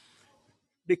 Master.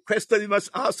 The question we must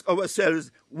ask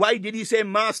ourselves, why did he say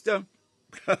Master?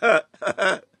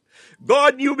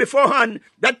 God knew beforehand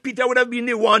that Peter would have been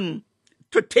the one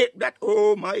to take that,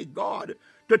 oh my God,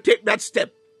 to take that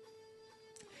step.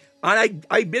 And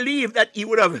I believe that he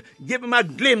would have given him a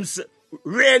glimpse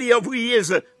really of who he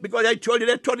is, because I told you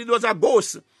they thought it was a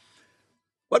ghost.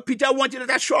 But Peter wanted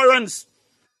that assurance.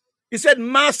 He said,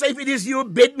 Master, if it is you,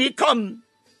 bid me come.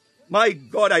 My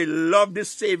God, I love this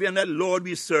Savior and the Lord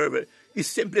we serve. He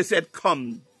simply said,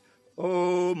 come.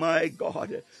 Oh my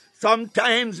God.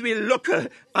 Sometimes we look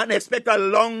and expect a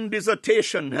long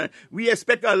dissertation. We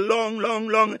expect a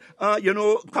long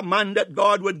command that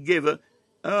God would give.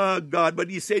 God, but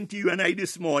he's saying to you and I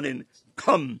this morning,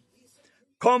 come.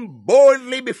 Come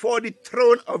boldly before the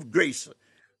throne of grace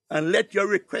and let your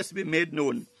request be made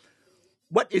known.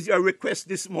 What is your request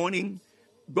this morning?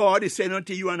 God is saying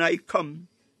unto you and I, come.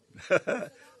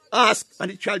 Ask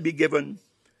and it shall be given.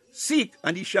 Seek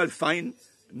and it shall find.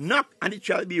 Knock and it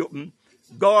shall be opened.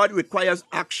 God requires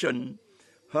action.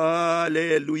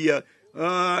 Hallelujah.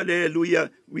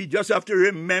 Hallelujah. We just have to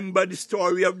remember the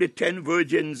story of the 10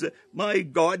 virgins. My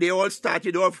God, they all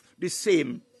started off the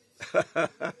same.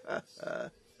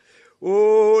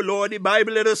 Oh Lord, the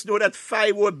Bible let us know that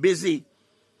 5 were busy,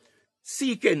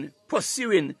 seeking,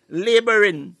 pursuing,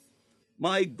 laboring.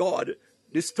 My God,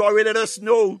 the story let us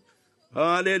know,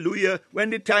 hallelujah,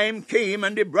 when the time came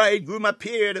and the bridegroom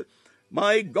appeared,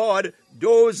 my God,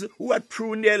 those who had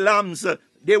pruned their lambs,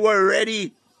 they were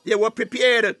ready, they were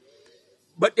prepared.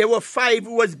 But there were 5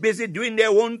 who was busy doing their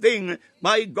own thing.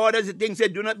 My God, as the thing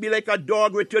said, do not be like a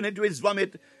dog returning to his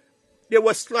vomit. They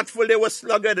were slothful, they were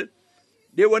sluggard.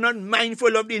 They were not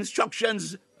mindful of the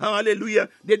instructions. Hallelujah.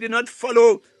 They did not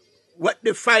follow what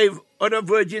the 5 other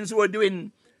virgins were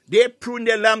doing. They pruned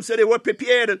their lambs so they were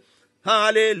prepared.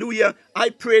 Hallelujah. I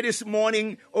pray this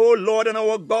morning, oh Lord and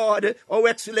our God, how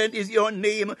excellent is your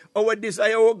name. Our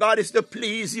desire, oh God, is to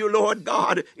please you, Lord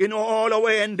God, in all our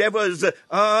endeavors.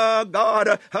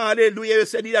 God, hallelujah. You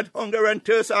said, he that hunger and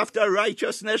thirst after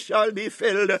righteousness shall be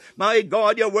filled. My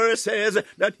God, your word says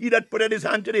that he that putteth his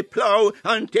hand to the plow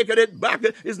and taketh it back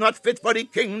is not fit for the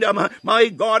kingdom. My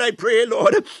God, I pray,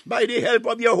 Lord, by the help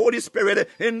of your Holy Spirit,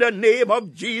 in the name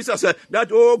of Jesus, that,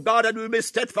 oh God, that we will be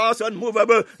steadfast and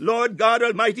movable, Lord God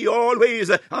Almighty, always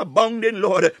always abounding,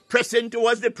 Lord, pressing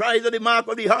towards the prize of the mark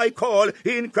of the high call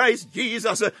in Christ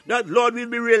Jesus. That, Lord, we'll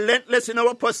be relentless in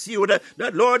our pursuit.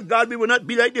 That, Lord God, we will not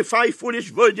be like the 5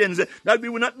 foolish virgins. That we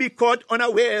will not be caught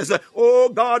unawares. Oh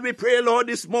God, we pray, Lord,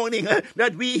 this morning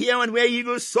that we hear and where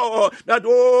eagles soar. That,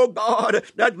 oh God,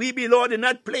 that we be, Lord, in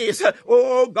that place.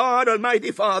 Oh God,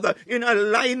 Almighty Father, in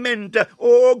alignment,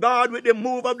 oh God, with the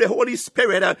move of the Holy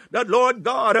Spirit. That, Lord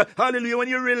God, hallelujah, when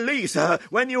you release,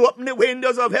 when you open the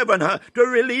windows of heaven to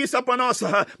release upon us,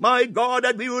 my God,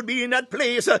 that we would be in that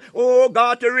place, oh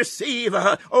God, to receive,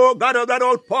 oh God, of that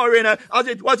outpouring, as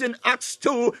it was in Acts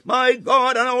 2, my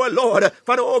God and our Lord.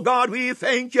 For, oh God, we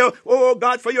thank you, oh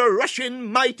God, for your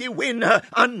rushing mighty wind,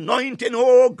 anointing,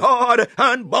 oh God,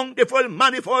 and bountiful,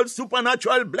 manifold,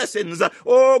 supernatural blessings,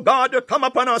 oh God, to come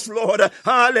upon us, Lord.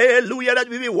 Hallelujah, that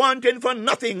we be wanting for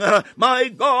nothing, my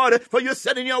God, for you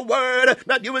said in your word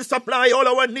that you will supply all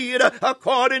our need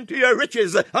according to your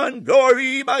riches and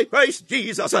glory by Christ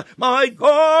Jesus, my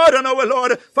God and our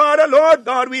Lord. Father, Lord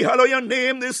God, we hallow your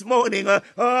name this morning.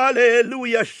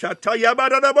 Hallelujah.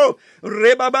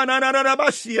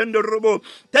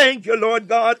 Thank you, Lord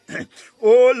God.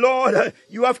 Oh Lord,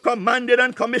 you have commanded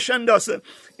and commissioned us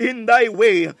in thy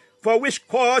way, for which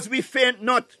cause we faint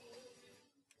not,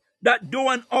 that though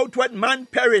an outward man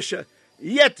perish,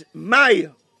 yet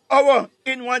our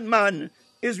inward man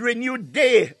is renewed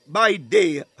day by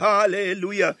day.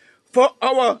 Hallelujah. For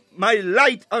my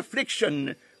light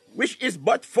affliction, which is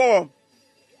but for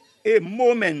a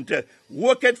moment,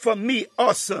 worketh for me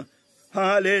us.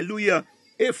 Hallelujah.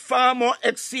 A far more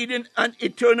exceeding and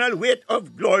eternal weight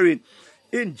of glory.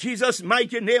 In Jesus'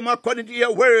 mighty name, according to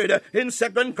your word, in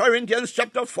 2 Corinthians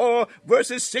chapter 4,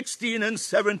 verses 16 and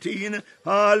 17.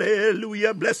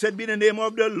 Hallelujah. Blessed be the name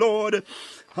of the Lord.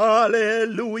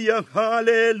 Hallelujah.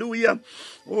 Hallelujah.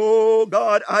 Oh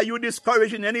God, are you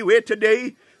discouraged in any way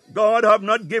today? God have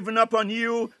not given up on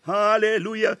you.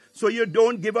 Hallelujah. So you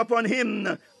don't give up on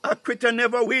him. A quitter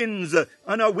never wins,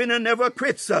 and a winner never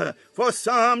quits. For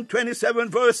Psalm 27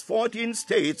 verse 14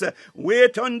 states,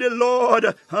 wait on the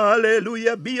Lord.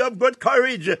 Hallelujah. Be of good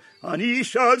courage, and he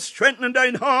shall strengthen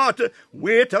thine heart.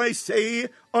 Wait, I say,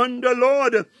 on the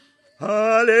Lord.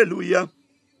 Hallelujah.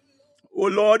 O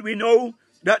Lord, we know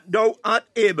that thou art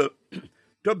able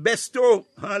to bestow,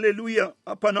 hallelujah,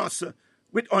 upon us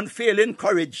with unfailing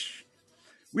courage.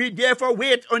 We therefore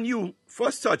wait on you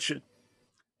for such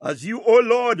as you, O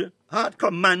Lord, art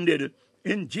commanded,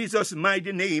 in Jesus'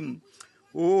 mighty name.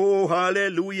 Oh,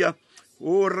 hallelujah.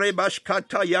 Oh,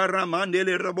 Rebashkata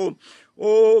Yaramandele Rabo.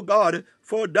 Oh, God,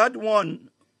 for that one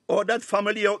or that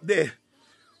family out there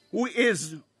who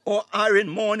is or are in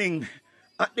mourning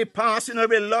at the passing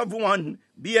of a loved one,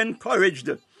 be encouraged.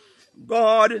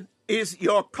 God is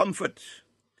your comfort.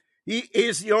 He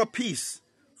is your peace.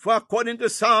 For according to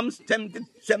Psalms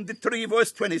 73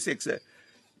 verse 26,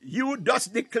 you thus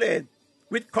declare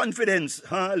with confidence,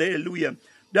 hallelujah,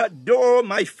 that though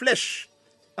my flesh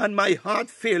and my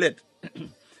heart fail it,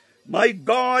 my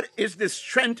God is the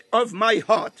strength of my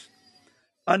heart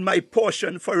and my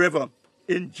portion forever.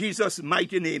 In Jesus'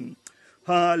 mighty name.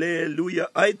 Hallelujah.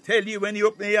 I tell you, when you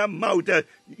open your mouth,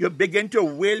 you begin to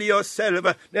wail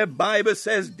yourself. The Bible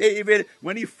says David,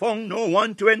 when he found no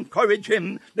one to encourage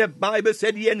him, the Bible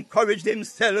said he encouraged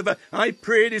himself. I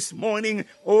pray this morning,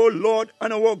 oh Lord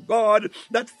and our God,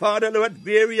 that Father, Lord,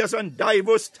 various and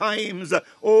diverse times,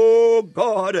 oh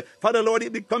God, Father, Lord,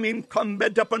 it become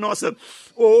incumbent upon us,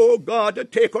 oh God, to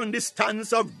take on the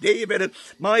stance of David.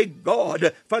 My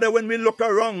God, Father, when we look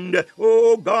around,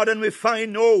 oh God, and we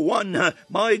find no one,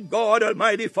 my God,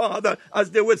 Almighty Father,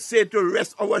 as they would say, to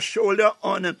rest our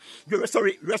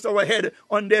head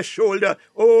on their shoulder.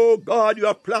 Oh God, you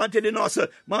have planted in us,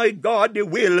 my God, the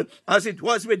will, as it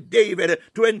was with David,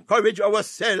 to encourage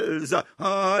ourselves.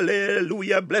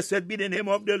 Hallelujah. Blessed be the name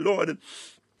of the Lord.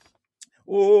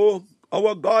 Oh,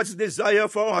 our God's desire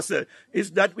for us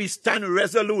is that we stand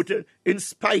resolute in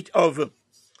spite of.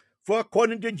 For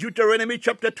according to Deuteronomy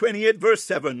chapter 28 verse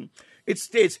 7, it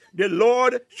states, the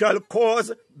Lord shall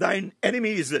cause thine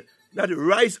enemies that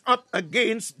rise up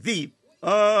against thee.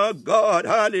 Oh God,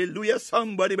 hallelujah.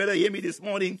 Somebody better hear me this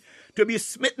morning. To be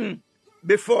smitten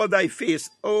before thy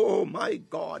face. Oh my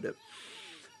God.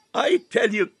 I tell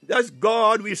you, that's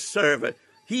God we serve.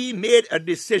 He made a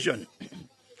decision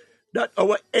that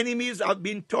our enemies have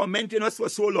been tormenting us for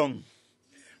so long.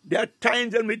 There are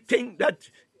times when we think that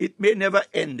it may never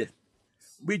end.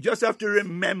 We just have to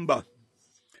remember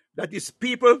that his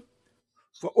people,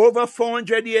 for over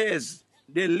 400 years,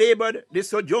 they labored, they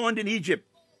sojourned in Egypt.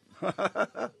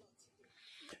 But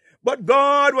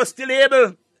God was still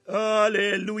able.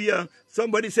 Hallelujah.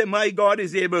 Somebody say, my God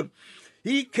is able.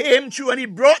 He came through and he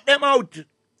brought them out.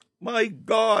 My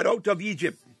God, out of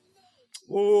Egypt.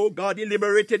 Oh God, he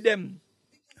liberated them.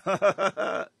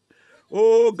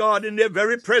 Oh God, in their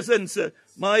very presence,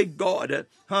 my God,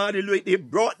 hallelujah, he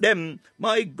brought them,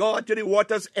 my God, to the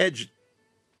water's edge.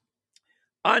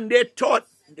 And they thought,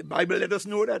 the Bible let us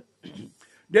know that,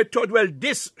 they thought, well,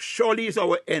 this surely is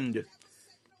our end.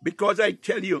 Because I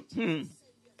tell you,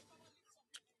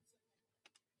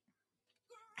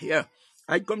 here,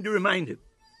 I come to remind you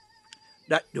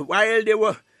that while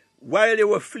they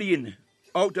were fleeing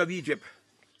out of Egypt,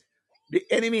 the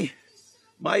enemy,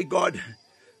 my God,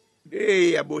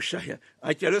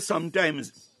 I tell you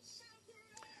sometimes,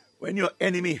 when your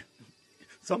enemy,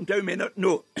 sometimes you may not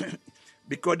know,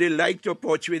 because they like to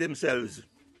portray themselves.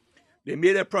 They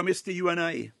made a promise to you and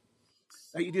I,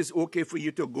 that it is okay for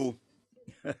you to go.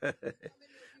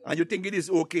 And you think it is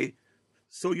okay.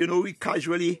 So, we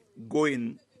casually go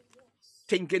in,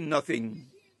 thinking nothing,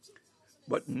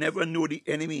 but never know the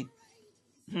enemy.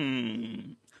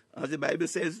 As the Bible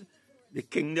says, the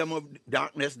kingdom of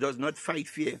darkness does not fight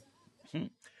fear.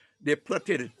 They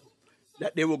plotted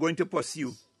that they were going to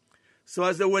pursue. So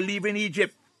as they were leaving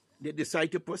Egypt, they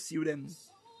decided to pursue them.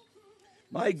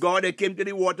 My God, they came to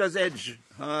the water's edge.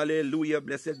 Hallelujah,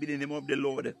 blessed be the name of the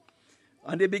Lord.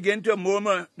 And they began to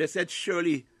murmur. They said,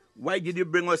 surely, why did you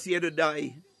bring us here to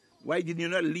die? Why did you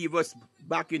not leave us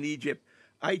back in Egypt?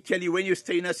 I tell you, when you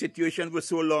stay in a situation for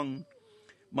so long,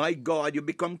 my God, you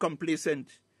become complacent.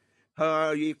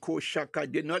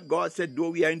 Did not God said, though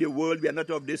we are in the world, we are not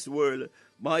of this world.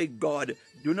 My God,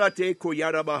 do not take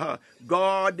Koyarabaha.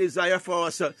 God desires for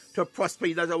us to prosper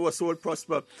as our soul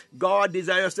prosper. God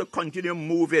desires to continue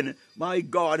moving. My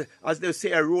God, as they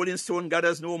say, a rolling stone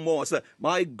gathers no moss.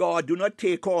 My God, do not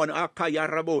take on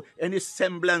Akayarabo, any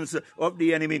semblance of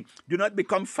the enemy. Do not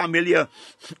become familiar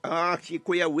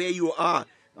where you are.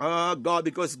 God,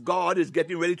 because God is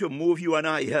getting ready to move you and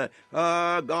I.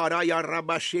 God,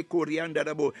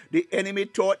 the enemy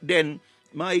thought then,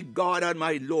 my God and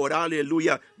my Lord,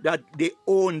 hallelujah, that they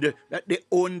owned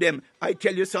them. I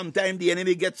tell you, sometimes the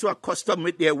enemy gets so accustomed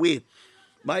with their way.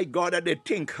 My God, that they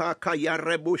think that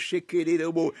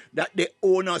they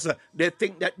own us. They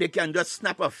think that they can just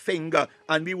snap a finger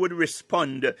and we would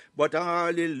respond. But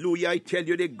hallelujah, I tell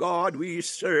you, the God we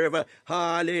serve,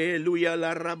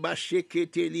 hallelujah,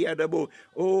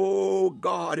 oh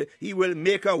God, he will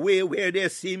make a way where there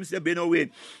seems to be no way.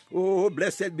 Oh,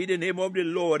 blessed be the name of the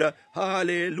Lord.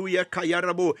 Hallelujah.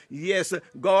 Kayarabo. Yes,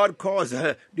 God caused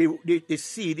the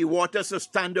sea, the waters to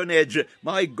stand on edge.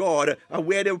 My God, and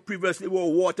where they previously were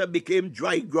water became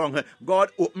dry ground.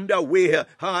 God opened a way,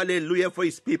 hallelujah, for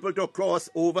his people to cross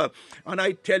over. And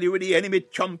I tell you, with the enemy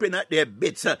chomping at their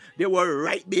bits, they were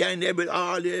right behind them with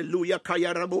hallelujah,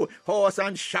 Kayarabo, horse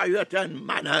and chariot and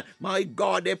man. My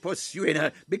God, they're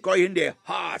pursuing because in their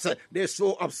hearts, they're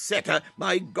so upset.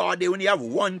 My God, they only have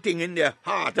one thing in their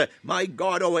heart. My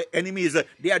God, our enemies,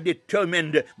 they are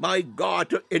determined, my God,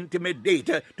 to intimidate,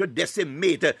 to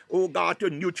decimate, oh God, to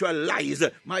neutralize,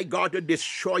 my God, to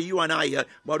destroy you and I.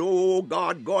 But oh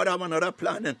God, God have another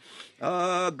plan.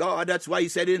 God, that's why he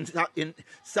said in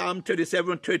Psalm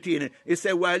 37:13, he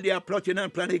said, while they are plotting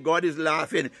and planning, God is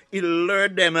laughing. He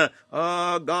lured them.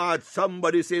 God,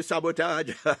 somebody say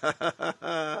sabotage.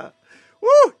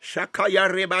 Woo!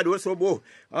 Shakaya Rebadosobo.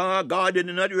 God did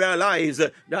not realize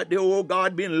that the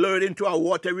God being lured into a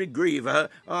watery grave.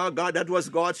 God, that was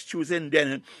God's choosing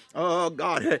then.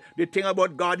 God, the thing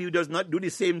about God, he does not do the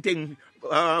same thing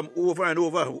over and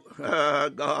over.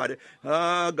 God,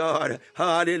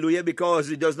 hallelujah, because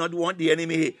he does not want the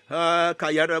enemy,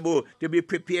 Kayarabo, to be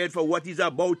prepared for what he's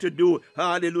about to do.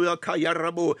 Hallelujah,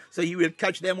 Kayarabo. So he will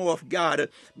catch them off guard.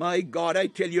 My God, I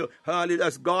tell you, hallelujah,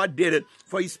 as God did it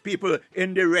for his people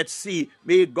in the Red Sea,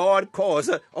 may God cause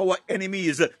our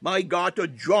enemies, my God, to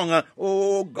drown,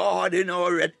 oh God, in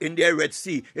their Red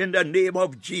Sea, in the name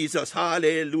of Jesus.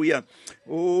 Hallelujah.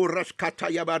 Oh,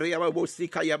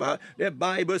 the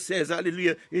Bible says,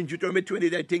 hallelujah, in Deuteronomy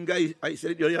 20, I think I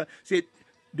said it earlier, said,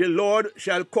 the Lord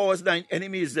shall cause thine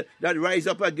enemies that rise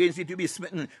up against thee to be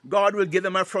smitten. God will give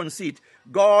them a front seat.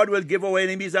 God will give our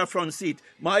enemies a front seat.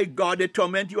 My God, they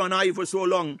torment you and I for so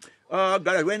long.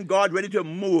 God, when God ready to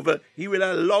move, he will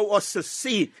allow us to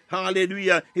see,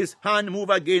 hallelujah, his hand move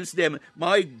against them.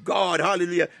 My God,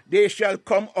 hallelujah, they shall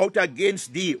come out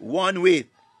against thee one way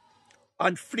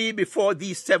and flee before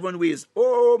these 7 ways.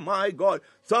 Oh my God.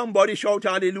 Somebody shout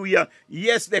hallelujah.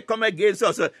 Yes, they come against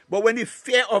us, but when the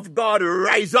fear of God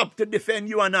rise up to defend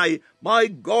you and I, my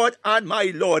God and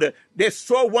my Lord, they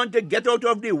so want to get out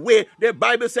of the way. The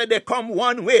Bible said they come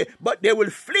one way, but they will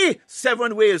flee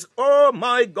 7 ways. Oh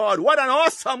my God, what an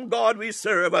awesome God we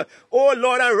serve. Oh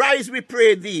Lord, arise, we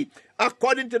pray thee,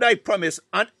 according to thy promise,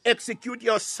 and execute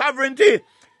your sovereignty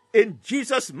in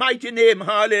Jesus' mighty name.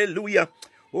 Hallelujah.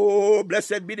 Oh,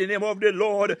 blessed be the name of the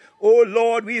Lord. Oh,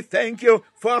 Lord, we thank you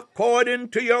for according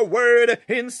to your word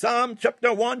in Psalm chapter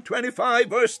 125,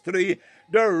 verse 3.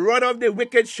 The rod of the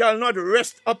wicked shall not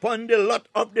rest upon the lot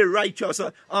of the righteous.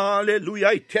 Hallelujah.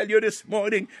 I tell you this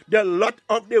morning, the lot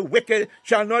of the wicked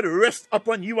shall not rest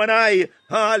upon you and I.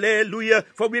 Hallelujah.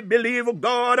 For we believe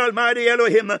God Almighty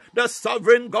Elohim, the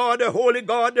sovereign God, the holy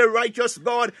God, the righteous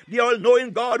God, the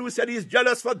all-knowing God who said he's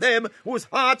jealous for them whose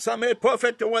hearts are made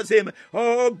perfect towards him.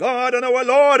 Oh God and our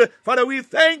Lord, Father, we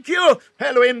thank you,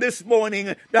 Elohim, this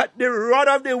morning that the rod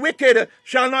of the wicked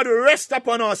shall not rest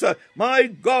upon us. My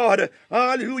God,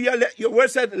 hallelujah. Your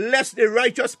word said, lest the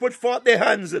righteous put forth their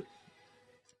hands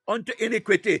unto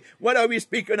iniquity. What are we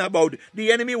speaking about?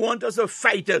 The enemy wants us to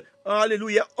fight,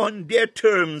 hallelujah, on their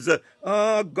terms.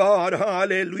 Oh God,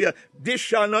 hallelujah. This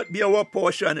shall not be our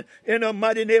portion. In the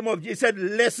mighty name of Jesus,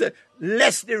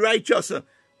 lest the righteous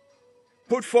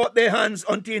put forth their hands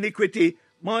unto iniquity.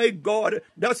 My God,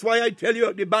 that's why I tell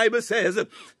you, the Bible says,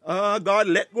 God,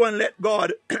 let go and let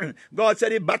God. God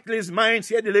said the battle is mine,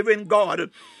 said the living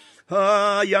God.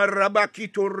 Ya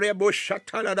rabakito rebo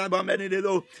shatala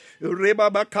rabamenedo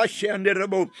reba bakashe and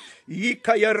rebo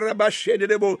yika ya rabashe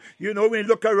rebo. You know, when you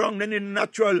look around in the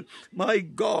natural, my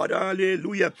God,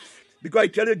 hallelujah. Because I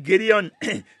tell you, Gideon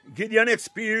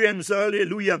experienced,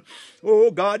 hallelujah.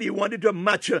 Oh God, he wanted to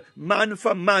match man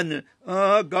for man.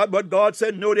 God, but God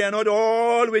said, no, they are not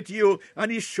all with you.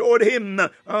 And he showed him,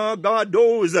 God,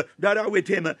 those that are with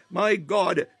him. My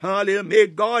God, hallelujah. May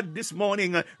God this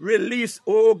morning release,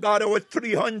 oh God, our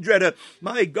 300.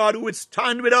 My God, who would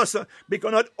stand with us,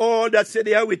 because not all that say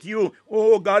they are with you,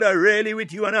 oh God, are really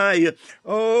with you and I.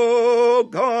 Oh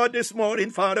God, this morning,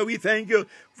 Father, we thank you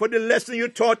for the lesson you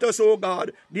taught us, oh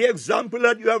God, the example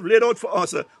that you have laid out for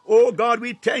us. Oh God,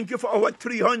 we thank you for our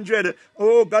 300.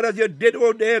 Oh God, as you did,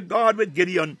 oh there, God, with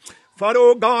Gideon. Father,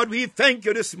 oh God, we thank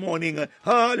you this morning.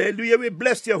 Hallelujah, we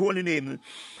bless your holy name.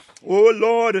 Oh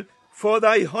Lord, for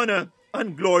thy honor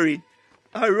and glory,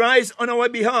 arise on our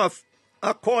behalf,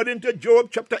 according to Job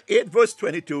chapter 8, verse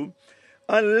 22.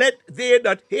 And let they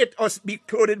that hate us be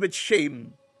clothed with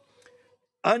shame,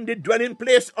 and the dwelling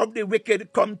place of the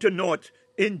wicked come to naught.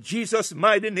 In Jesus'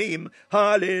 mighty name,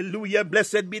 hallelujah.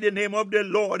 Blessed be the name of the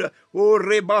Lord. O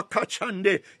reba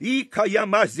kachande,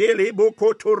 ikayamazele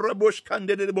bokoto rabosh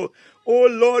kandedebo. O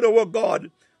Lord our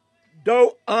God,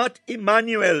 thou art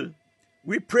Emmanuel.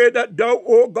 We pray that thou,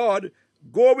 O God,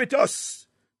 go with us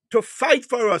to fight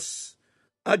for us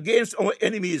against our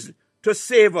enemies, to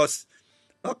save us,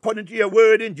 according to your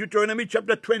word in Deuteronomy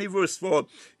chapter 20, verse 4.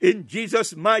 In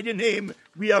Jesus' mighty name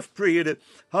we have prayed.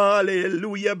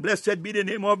 Hallelujah. Blessed be the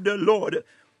name of the Lord.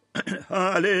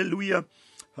 Hallelujah.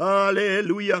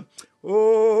 Hallelujah.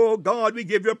 Oh God, we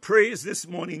give you praise this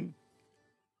morning.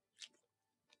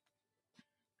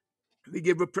 We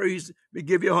give you praise. We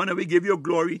give you honor. We give you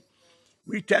glory.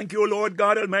 We thank you, Lord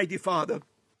God Almighty Father.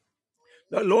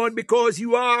 The Lord, because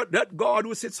you are that God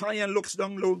who sits high and looks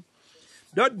down low.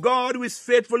 That God who is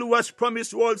faithful, who has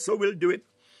promised also will do it.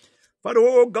 But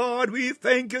oh God, we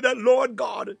thank you that, Lord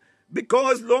God,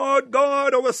 because Lord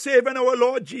God, our Savior and our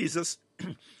Lord Jesus,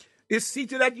 is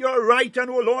seated at your right hand,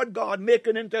 oh Lord God,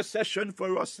 making intercession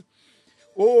for us.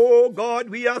 Oh God,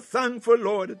 we are thankful,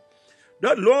 Lord,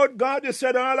 that Lord God, you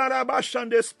said,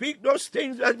 and they speak those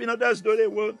things that be not as though they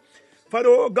were. For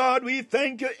oh God, we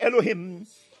thank you, Elohim,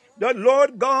 that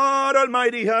Lord God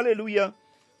Almighty, hallelujah.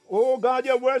 Oh God,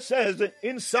 your word says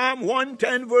in Psalm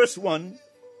 110 verse 1,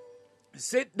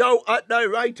 sit thou at thy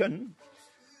right hand,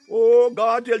 oh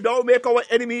God, till thou make our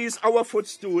enemies our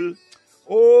footstool.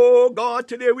 Oh God,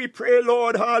 today we pray,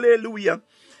 Lord, hallelujah,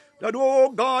 that oh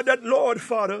God, that Lord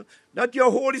Father, that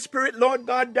your Holy Spirit, Lord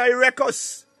God, direct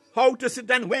us how to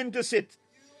sit and when to sit.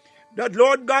 That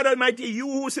Lord God Almighty, you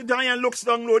who sit high and looks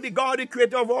down low, the God, the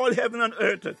creator of all heaven and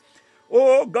earth,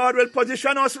 oh God, will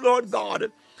position us, Lord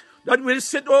God, that will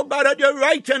sit, oh God, at your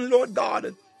right hand, Lord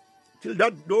God, till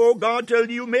that, oh God, till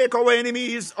you make our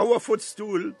enemies our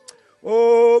footstool.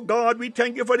 Oh God, we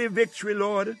thank you for the victory,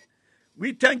 Lord.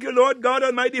 We thank you, Lord God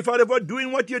Almighty, Father, for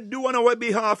doing what you do on our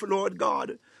behalf, Lord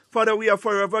God. Father, we are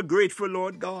forever grateful,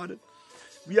 Lord God.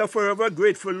 We are forever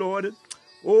grateful, Lord.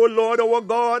 O Lord our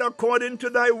God, according to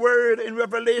thy word in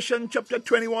Revelation chapter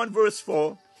 21 verse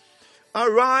 4,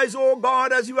 arise, O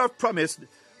God, as you have promised,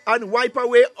 and wipe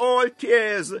away all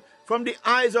tears from the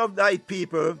eyes of thy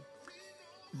people,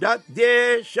 that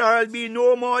there shall be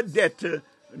no more death,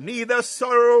 neither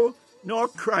sorrow nor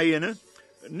crying,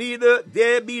 neither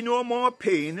there be no more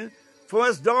pain. For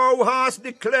as thou hast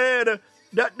declared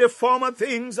that the former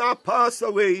things are passed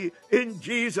away, in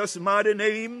Jesus' mighty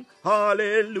name.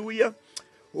 Hallelujah.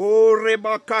 O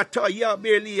rebakata ya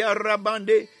belia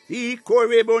rabande, I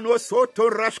korebono soto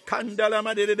rashkandala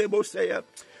madedebosea.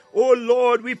 O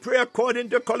Lord, we pray according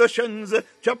to Colossians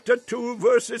chapter 2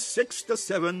 verses 6 to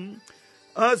 7.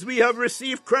 As we have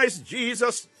received Christ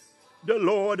Jesus the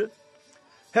Lord,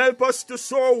 help us to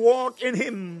so walk in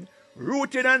him,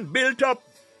 rooted and built up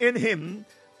in him,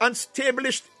 and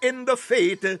established in the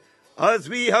faith, as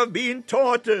we have been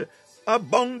taught,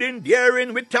 abounding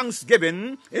therein with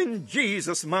thanksgiving, in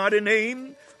Jesus' mighty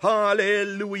name.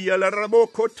 Hallelujah.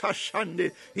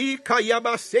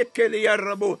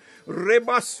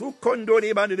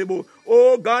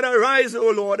 Oh God, arise, O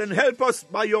Lord, and help us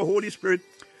by your Holy Spirit,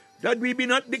 that we be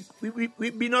not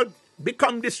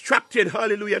become distracted.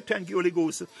 Hallelujah. Thank you, Holy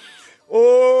Ghost.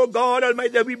 Oh God Almighty,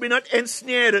 that we be not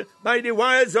ensnared by the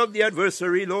wiles of the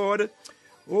adversary, Lord.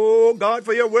 Oh God,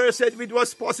 for your word said it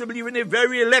was possible even the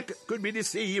very elect could be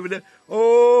deceived.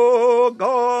 Oh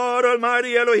God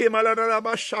Almighty, Elohim, Lord,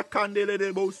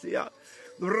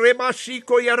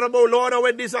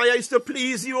 our desire is to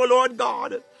please you, O Lord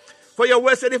God. For your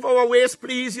word said if our ways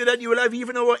please you, that you will have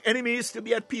even our enemies to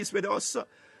be at peace with us.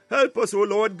 Help us, O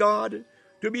Lord God,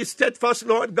 to be steadfast,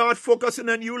 Lord God, focusing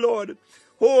on you, Lord.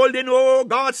 Holding, oh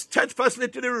God, steadfastly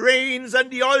to the reins and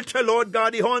the altar, Lord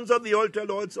God, the horns of the altar,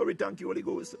 Lord. So we thank you, Holy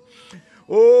Ghost.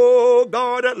 Oh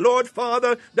God, Lord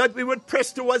Father, that we would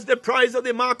press towards the prize of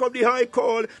the mark of the high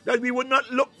call, that we would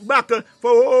not look back. For,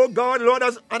 oh God, Lord,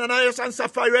 as Ananias and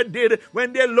Sapphira did,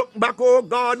 when they looked back, oh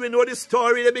God, we know the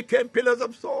story, they became pillars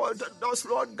of salt. And thus,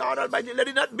 Lord God Almighty, let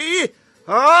it not be.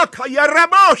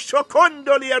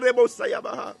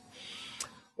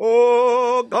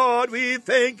 Oh God, we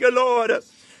thank you, Lord,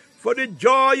 for the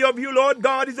joy of you, Lord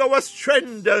God, is our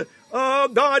strength. Oh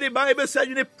God, the Bible says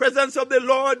in the presence of the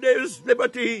Lord there is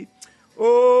liberty.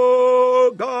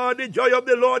 Oh God, the joy of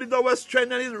the Lord is our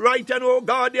strength and his right, and oh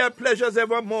God, their pleasures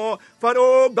evermore. For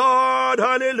oh God,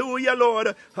 hallelujah,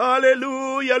 Lord,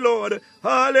 hallelujah, Lord,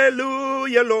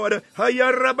 hallelujah, Lord. Oh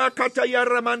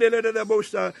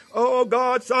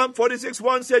God, Psalm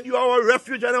 46:1 said, you are our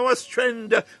refuge and our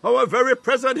strength, our very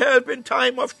present help in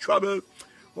time of trouble.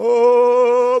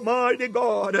 Oh, mighty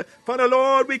God, Father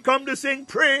Lord, we come to sing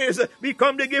praise. We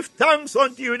come to give thanks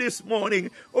unto you this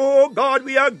morning. Oh God,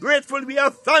 we are grateful. We are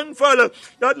thankful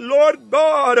that, Lord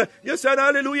God, you said,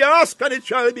 hallelujah, ask and it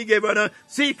shall be given.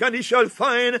 Seek and it shall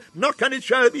find. Knock and it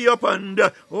shall be opened.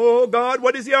 Oh God,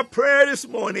 what is your prayer this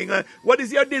morning? What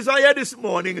is your desire this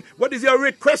morning? What is your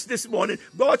request this morning?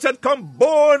 God said, come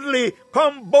boldly,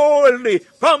 come boldly,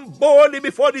 come boldly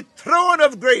before the throne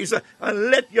of grace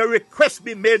and let your request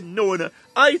be made known.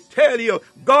 I tell you,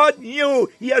 God knew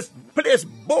he has placed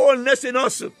boldness in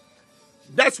us.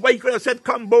 That's why he could have said,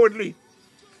 come boldly.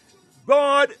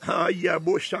 God,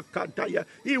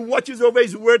 he watches over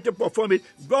his word to perform it.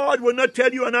 God will not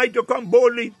tell you and I to come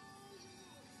boldly.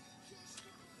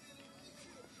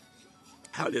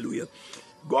 Hallelujah.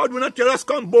 God will not tell us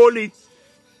come boldly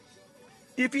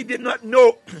if he did not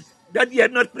know that he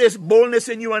had not placed boldness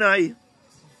in you and I.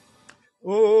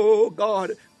 Oh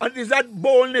God, and it is that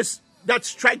boldness that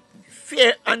strikes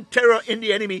fear and terror in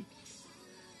the enemy.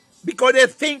 Because they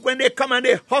think when they come and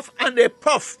they huff and they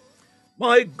puff,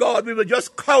 my God, we will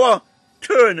just cower,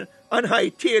 turn, and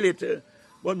hightail it.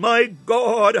 But my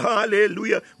God,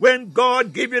 hallelujah, when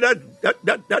God gave you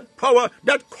that power,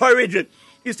 that courage,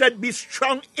 he said, be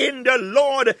strong in the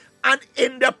Lord and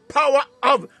in the power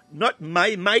of, not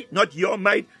my might, not your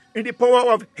might, in the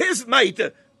power of his might.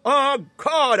 Oh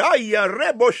God,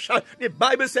 the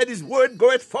Bible said his word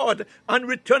goeth forth and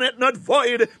returneth not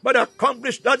void, but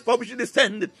accomplished that for which it is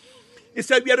sent. He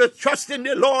said we are to trust in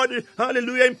the Lord,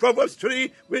 hallelujah, in Proverbs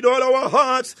 3, with all our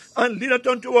hearts, and lean not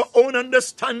unto our own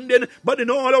understanding, but in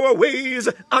all our ways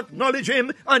acknowledge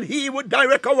him, and he would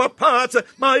direct our paths.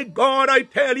 My God, I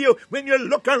tell you, when you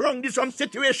look around you, some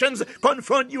situations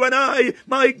confront you and I,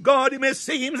 my God, it may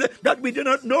seem that we do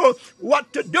not know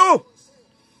what to do.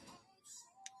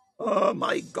 Oh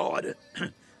my God,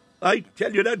 I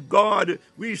tell you that God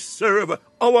we serve,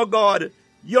 our God,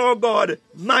 your God,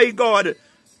 my God,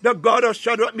 the God of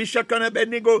Shadrach, Meshach, and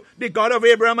Abednego, the God of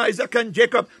Abraham, Isaac, and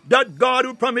Jacob, that God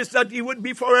who promised that he would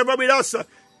be forever with us.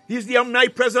 He's the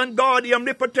omnipresent God, the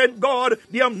omnipotent God,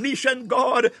 the omniscient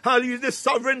God. Hallelujah. The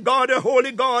sovereign God, the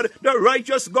holy God, the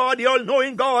righteous God, the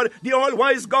all-knowing God, the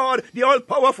all-wise God, the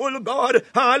all-powerful God.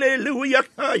 Hallelujah.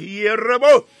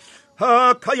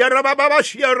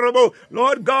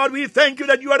 Lord God, we thank you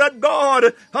that you are that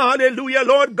God. Hallelujah,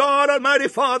 Lord God, Almighty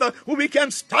Father, who we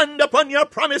can stand upon your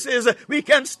promises. We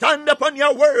can stand upon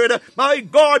your word. My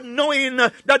God, knowing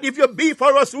that if you be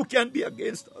for us, who can be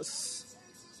against us?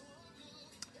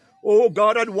 Oh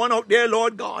God, that one out there,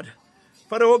 Lord God.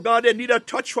 Father, oh God, they need a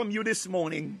touch from you this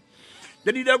morning.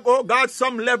 They need, oh God,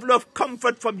 some level of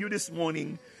comfort from you this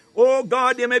morning. Oh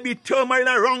God, there may be turmoil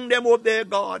around them, oh there,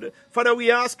 God. Father, we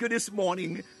ask you this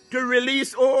morning to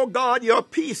release, oh God, your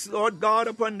peace, Lord God,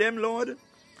 upon them, Lord.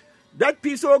 That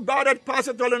peace, oh God, that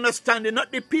passeth all understanding,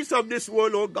 not the peace of this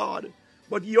world, oh God,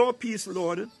 but your peace,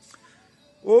 Lord.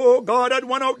 Oh God, that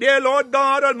one out there, Lord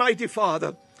God, Almighty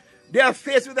Father. They are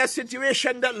faced with a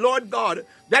situation that, Lord God,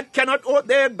 that cannot, oh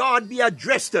dear God, be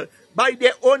addressed by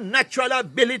their own natural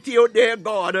ability, oh dear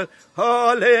God.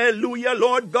 Hallelujah,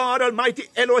 Lord God Almighty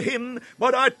Elohim.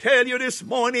 But I tell you this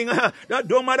morning that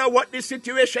no matter what the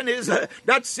situation is,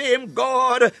 that same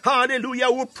God, hallelujah,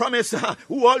 who promised,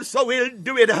 who also will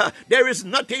do it. There is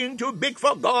nothing too big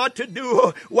for God to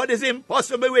do. What is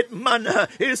impossible with man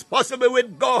is possible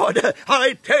with God.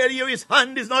 I tell you, his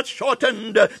hand is not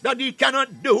shortened that he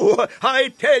cannot do. I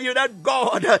tell you that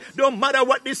God, no matter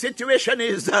what the situation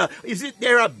is it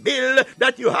there a bill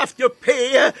that you have to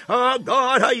pay? Oh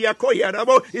God,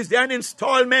 is there an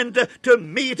installment to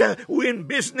meet in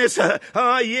business? And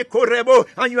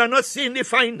you are not seeing the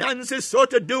finances so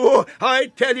to do. I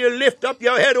tell you, lift up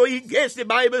your head, O ye gates, the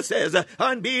Bible says,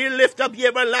 and be lift up ye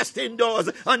everlasting doors,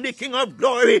 and the King of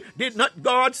glory. Did not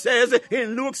God says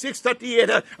in Luke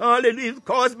 6:38, hallelujah,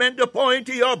 cause men to point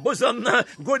to your bosom,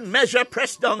 good measure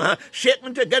pressed down,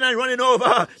 shaken together and running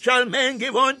over, shall men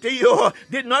give unto you.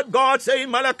 Did not God say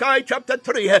in Malachi chapter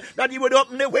 3 that he would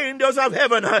open the windows of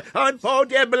heaven and pour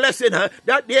their blessing,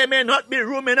 that there may not be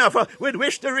room enough with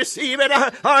which to receive it?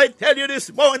 I tell you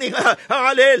this morning,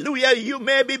 hallelujah, you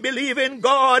may be believing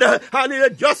God, hallelujah,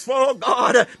 just for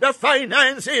God, the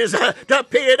finances to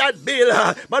pay that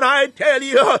bill. But I tell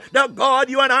you, the God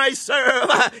you and I serve,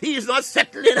 he's not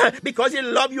settling because he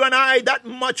loves you and I that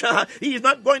much. He's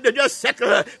not going to just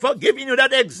settle for giving you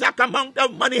that exact amount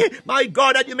of money, my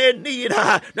God, that you may need.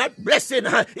 That blessing,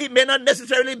 it may not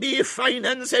necessarily be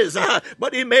finances,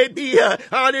 but it may be,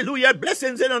 hallelujah,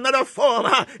 blessings in another form.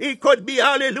 It could be,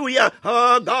 hallelujah,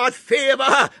 God,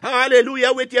 favor,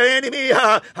 hallelujah, with your enemy,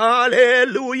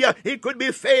 hallelujah. It could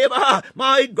be favor,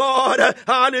 my God,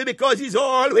 hallelujah, because he's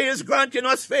always granting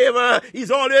us favor.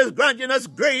 He's always granting us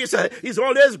grace. He's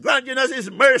always granting us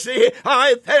his mercy.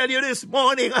 I tell you this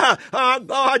morning,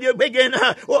 God, you begin,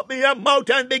 open your mouth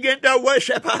and begin to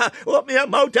worship. Open your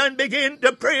mouth and begin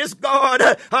to praise God.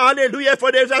 Hallelujah,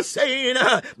 for there's a saying,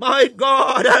 my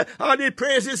God, all the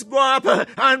praises go up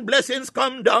and blessings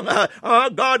come down. Oh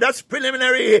God, that's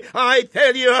preliminary. I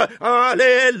tell you,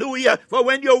 hallelujah, for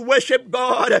when you worship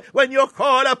God, when you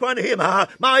call upon him,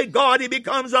 my God, he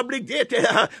becomes obligated.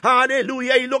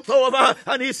 Hallelujah, he looks over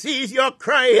and he sees your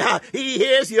cry. He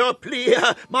hears your plea,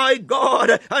 my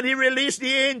God, and he released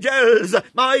the angels,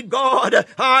 my God,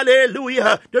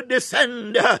 hallelujah, to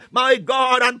descend, my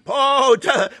God, and pour out,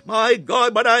 my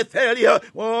God. But I tell you,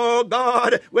 oh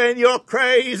God, when your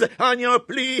cries and your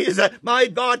pleas, my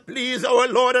God, please our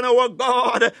Lord and our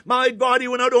God, my God, he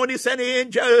will not only send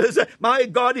angels, my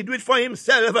God, he do it for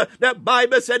himself. The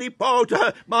Bible said he poured,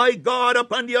 my God,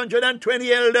 upon the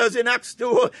 120 elders in Acts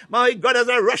 2, my God, as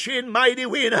a rushing mighty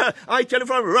wind. I tell you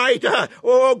from right,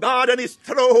 oh God, on his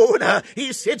throne,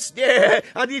 he sits there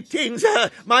and he thinks,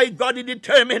 my God, he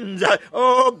determines,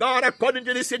 oh God, according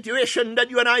to the situation that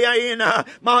you and I are in,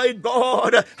 my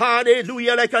God,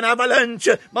 hallelujah, like an avalanche,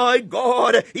 my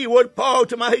God, he would pour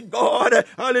out, my God,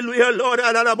 hallelujah, Lord,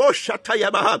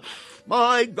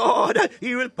 my God,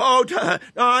 he will pour out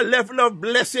a level of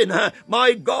blessing.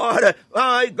 My God,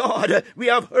 we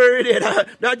have heard it,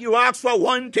 that you asked for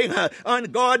one thing,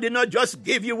 and God did not just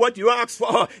give you what you asked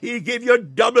for, he gave you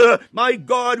double. My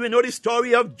God, we know the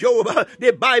story of Job.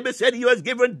 The Bible said he was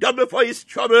given double for his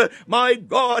trouble. My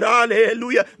God,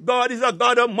 hallelujah. God is a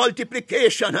God of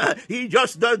multiplication. He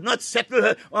just does not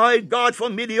settle, my God, for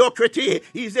mediocrity.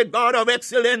 He's a God of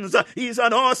excellence. He's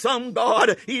an awesome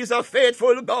God. He's a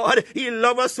faithful God. He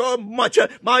loves us so much.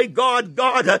 My God,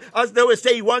 as they will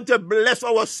say, He wants to bless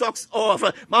our socks off.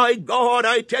 My God,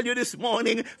 I tell you this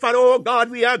morning, for oh God,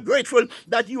 we are grateful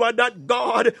that You are that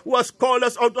God who has called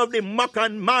us out of the muck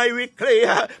and miry clay,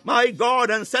 my God,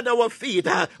 and set our feet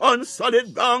on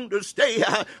solid ground to stay.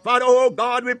 For oh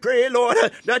God, we pray, Lord,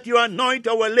 that You anoint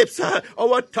our lips,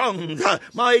 our tongues,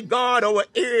 my God, our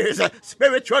ears,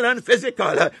 spiritual and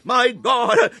physical. My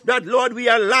God, that Lord, we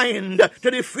are aligned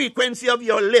to the frequency of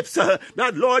Your lips.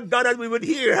 That Lord God, that we would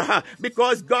hear,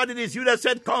 because God, it is You that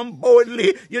said, come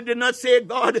boldly. You did not say,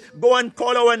 God, go and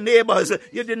call our neighbors.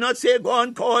 You did not say, go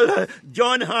and call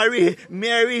John, Harry,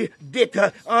 Mary, Dick,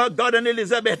 God, and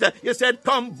Elizabeth. You said,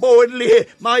 come boldly.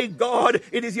 My God,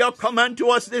 it is Your command to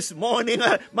us this morning.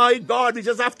 My God, we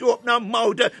just have to open our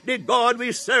mouth. The God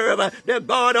we serve, the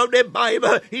God of the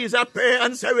Bible, He's a prayer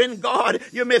answering God.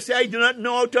 You may say, I do not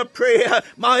know how to pray.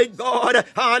 My God,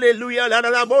 hallelujah.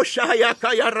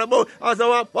 As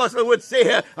our apostle would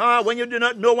say, when you do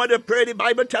not know what to pray, the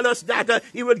Bible tells us that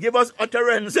He would give us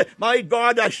utterance. My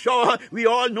God, I'm sure we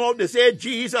all know how to say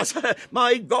Jesus.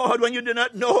 My God, when you do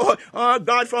not know,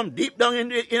 God, from deep down in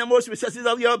the innermost recesses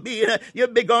of your being, you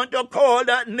begun to call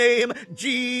that name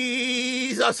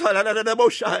Jesus. Jesus.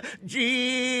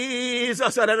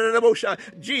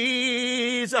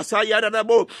 Jesus.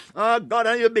 God,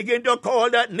 and you begin to call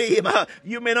that name.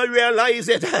 You may not realize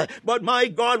it, but my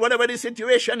God, whatever the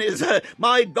situation is,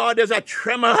 my God, there's a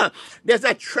tremor. There's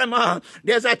a tremor.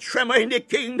 There's a tremor in the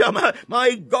kingdom.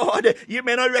 My God, you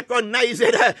may not recognize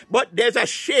it, but there's a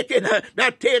shaking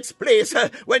that takes place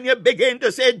when you begin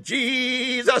to say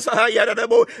Jesus.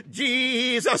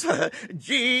 Jesus.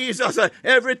 Jesus.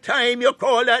 Every time you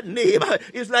call that name,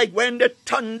 it's like when the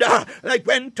thunder, like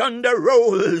when thunder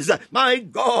rolls. My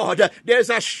God, there's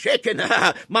a shaking.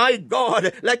 My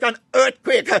God, like an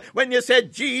earthquake. When you say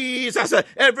Jesus,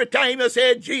 every time you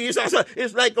say Jesus,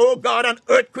 it's like, oh God, an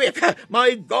earthquake.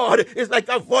 My God, it's like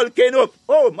a volcano.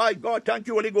 Oh my God, thank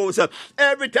you, Holy Ghost.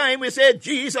 Every time we say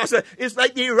Jesus, it's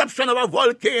like the eruption of a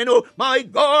volcano. My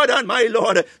God and my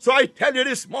Lord. So I tell you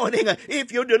this morning,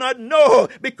 if you do not know,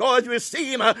 because you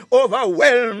seem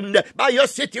overwhelmed by your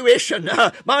situation,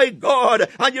 my God,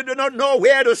 and you do not know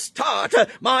where to start,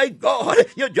 my God,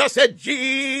 you just said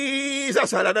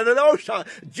Jesus,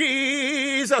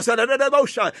 Jesus,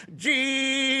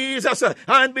 Jesus,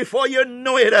 and before you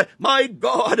know it, my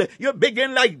God, you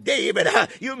begin like David.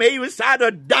 You may even start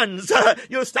to dance,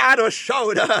 you start to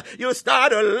shout, you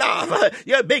start to laugh,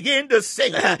 you begin to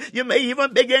sing, you may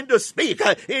even begin to speak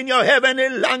in your heavenly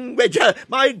language.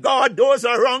 My God, those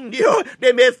around you,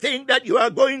 they may think that you are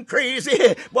going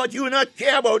crazy, but you not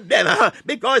care about them,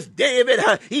 because David,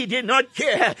 he did not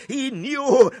care. He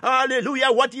knew,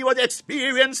 hallelujah, what he was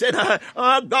experiencing.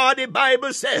 Oh God, the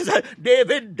Bible says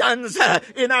David danced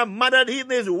in a manner that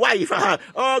even his wife,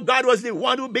 oh God, was the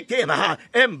one who became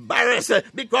embarrassed,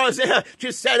 because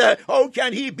she said, how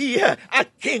can he be a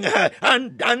king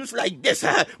and dance like this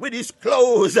with his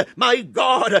clothes, my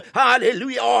God,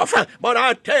 hallelujah, off? But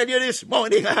I tell you this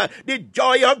morning, the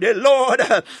joy of the Lord,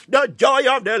 the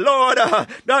joy of the Lord,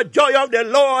 the joy of the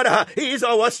Lord is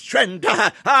our strength.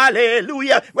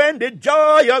 Hallelujah. When the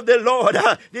joy of the Lord,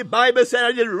 the Bible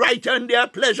says, it righten their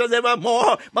pleasures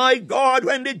evermore. My God,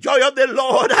 when the joy of the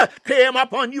Lord came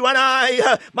upon you and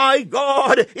I, my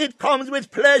God, it comes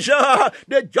with pleasure.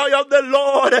 The joy of the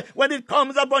Lord, when it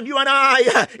comes upon you and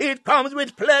I, it comes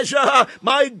with pleasure.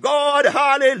 My God,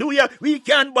 hallelujah. We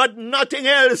can but nothing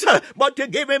else but to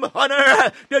give Him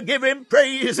honor, to give Him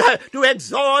praise, to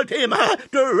exalt Him,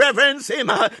 to reverence Him,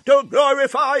 to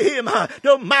glorify Him,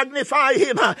 to magnify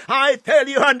Him. I tell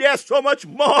you, and there's so much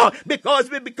more, because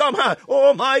we become,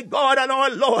 oh my God and our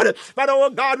Lord, but oh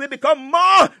God, we become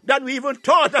more than we even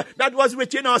thought that was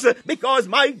within us, because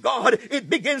my God, it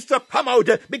begins to come out,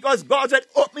 because God said,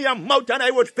 open your mouth and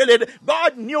I would fill it.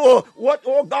 God knew what,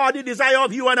 oh God, the desire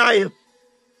of you and I,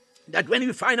 that when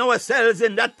we find ourselves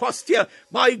in that posture,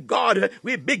 my God,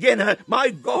 we begin, my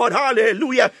God,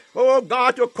 hallelujah, oh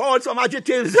God, to call some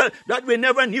adjectives that we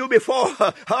never knew before,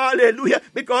 hallelujah,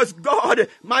 because God,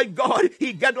 my God,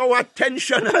 He get our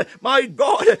attention, my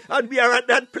God, and we are at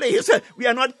that place, we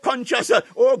are not conscious,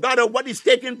 oh God, of what is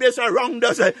taking place around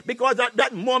us, because at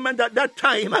that moment, at that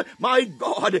time, my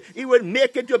God, He will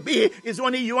make it to be, it's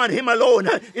only you and Him alone.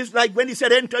 It's like when He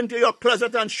said, enter into your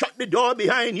closet and shut the door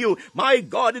behind you. My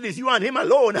God, it is you and him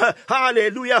alone,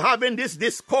 hallelujah, having this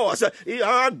discourse.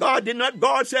 God did not,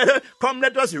 God said, come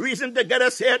let us reason together,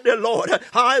 said the Lord.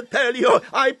 I'll tell you,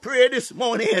 I pray this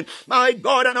morning, my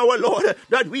God and our Lord,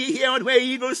 that we hear where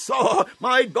eagles soar,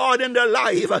 my God, in the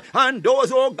life, and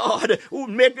those, oh God, who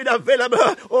make it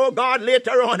available, oh God,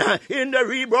 later on in the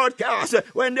rebroadcast,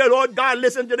 when the Lord God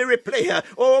listen to the replay,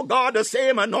 oh God, the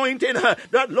same anointing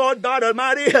that Lord God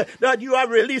Almighty, that you have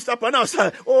released upon us,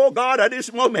 oh God, at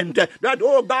this moment, that,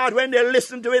 oh God, when they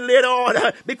listen to it later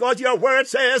on, because your word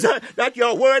says that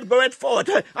your word goeth forth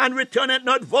and returneth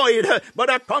not void,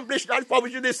 but accomplish that for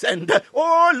which you descend.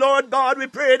 Oh Lord God, we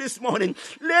pray this morning,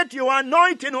 let your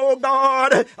anointing, oh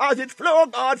God, as it flow,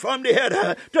 God, from the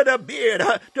head to the beard,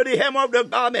 to the hem of the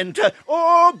garment,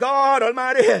 oh God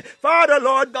Almighty, Father,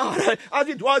 Lord God, as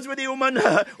it was with the woman,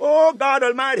 oh God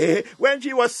Almighty, when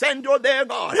she was sent out there,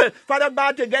 God, Father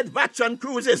God, to get vats and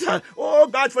cruises, oh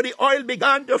God, for the oil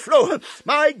began to flow.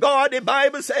 My God, the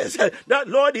Bible says that,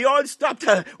 Lord, the oil stopped,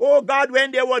 oh God,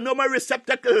 when there were no more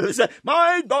receptacles.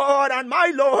 My God and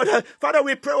my Lord, Father,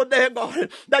 we pray there, God,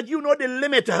 that you know the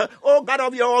limit, oh God,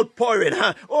 of your outpouring.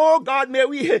 Oh God, may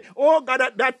we, oh God,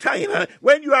 at that time,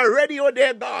 when you are ready, oh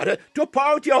dear God, to pour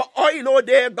out your oil, oh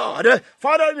dear God,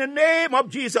 Father, in the name of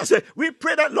Jesus, we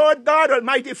pray that, Lord God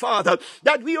Almighty, Father,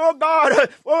 that we, oh God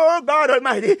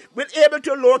Almighty, will able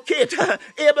to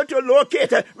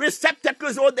locate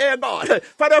receptacles, oh dear God,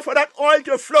 Father, for that oil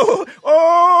to flow,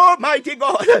 oh mighty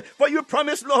God, for you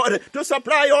promised, Lord, to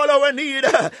supply all our need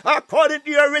according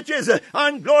to your riches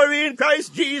and glory in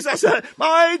Christ Jesus.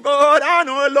 My God and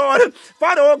our Lord,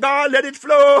 Father, oh God, let it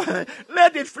flow, Lord,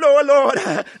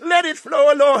 let it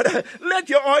flow, Lord, let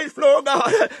your oil flow,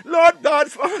 God, Lord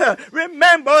God, Father,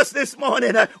 remember us this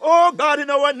morning, oh God, in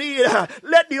our need,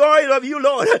 let the oil of you,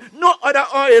 Lord, no other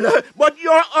oil, but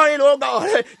your oil, oh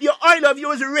God, the oil of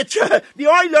you is rich, the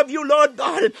oil of you, Lord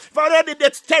God, Father, the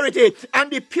dexterity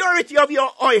and the purity of your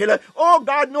oil, oh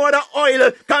God, no other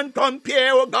oil can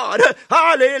compare, oh God,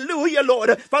 hallelujah,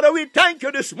 Lord, Father, we thank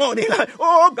you this morning,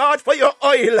 oh God, for your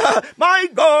oil, my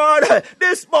God,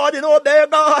 this morning, oh dear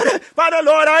God, Father,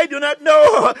 Lord, I do not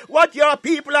know what your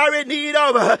people are in need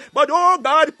of, but oh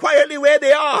God, quietly where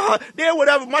they are, they would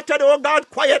have muttered, oh God,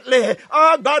 quietly,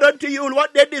 oh God, unto you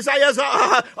what their desires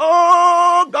are,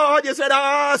 oh God, you said,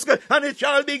 ask, and it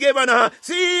shall be given,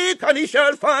 seek, and it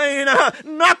shall find,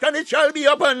 knock, and it shall be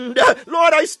opened.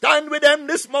 Lord, I stand with them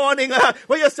this morning,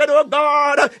 where you said, oh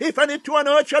God, if any two on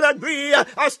earth shall agree,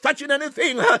 as touching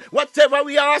anything, whatever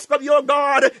we ask of your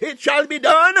God, it shall be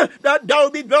done, that thou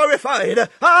be glorified.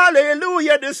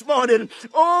 Hallelujah this morning.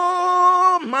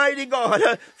 Oh, mighty God,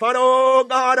 for oh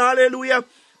God, hallelujah.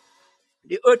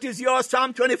 The earth is yours,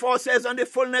 Psalm 24 says, and the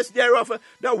fullness thereof,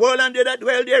 the world and they that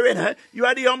dwell therein. You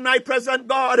are the omnipresent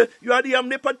God. You are the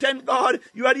omnipotent God.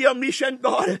 You are the omniscient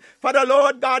God. Father,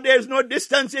 Lord God, there is no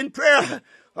distance in prayer.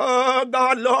 Oh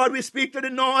God, Lord, we speak to the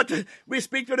north, we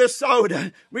speak to the south,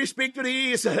 we speak to the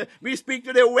east, we speak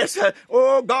to the west.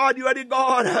 Oh God, you are the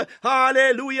God.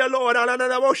 Hallelujah, Lord.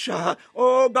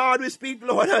 Oh God, we speak,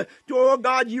 Lord, to, oh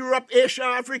God, Europe, Asia,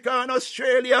 Africa, and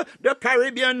Australia, the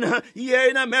Caribbean, here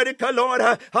in America, Lord.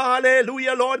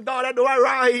 Hallelujah, Lord God, do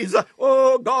arise.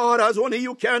 Oh God, as only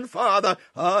you can, Father.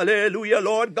 Hallelujah,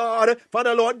 Lord God.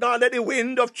 Father, Lord God, let the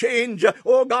wind of change,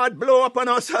 oh God, blow upon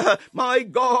us. My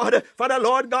God, Father,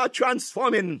 Lord God,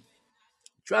 transforming,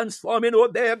 oh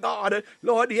there, God,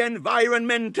 Lord, the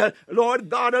environment, Lord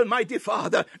God Almighty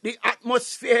Father, the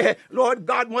atmosphere, Lord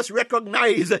God, must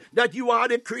recognize that you are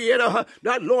the creator,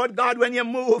 that Lord God, when you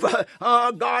move,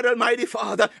 oh God Almighty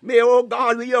Father, may, oh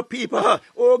God, we your people,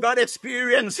 oh God,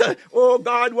 experience, oh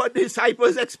God, what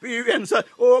disciples experience,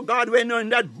 oh God, when you're in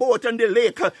that boat on the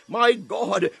lake, my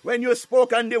God, when you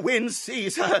spoke and the wind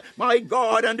ceased, my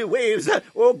God, and the waves,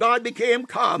 oh God, became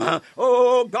calm,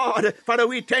 oh God, Father,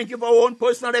 we thank you for our own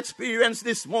personal experience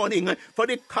this morning, for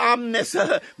the calmness,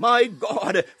 my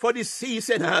God, for the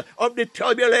season of the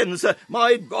turbulence,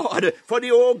 my God, for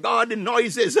the, oh God, the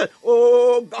noises,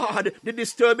 oh God, the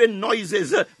disturbing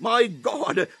noises, my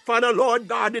God, Father, Lord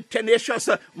God, the tenacious,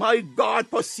 my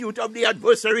God, pursuit of the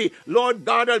adversary, Lord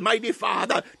God Almighty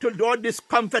Father, to Lord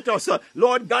discomfort us,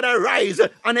 Lord God, arise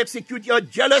and execute your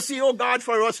jealousy, oh God,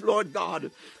 for us, Lord God,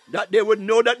 that they would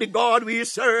know that the God we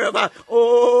serve,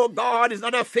 oh God, is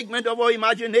not a figment of our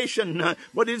imagination,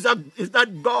 but is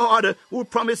that God who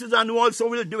promises and who also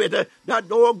will do it. That,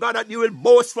 oh God, that you will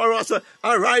boast for us.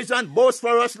 Arise and boast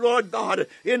for us, Lord God,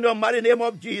 in the mighty name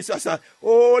of Jesus.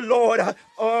 Oh Lord,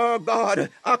 oh God,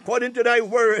 according to thy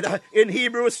word in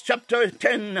Hebrews chapter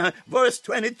 10, verse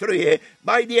 23,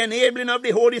 by the enabling of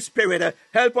the Holy Spirit,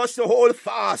 help us to hold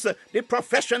fast the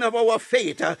profession of our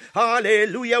faith.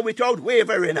 Hallelujah, without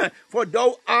wavering. for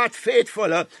thou art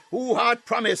faithful, who art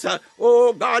promised,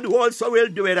 oh God, who also will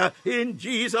do it, in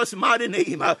Jesus' mighty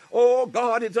name. Oh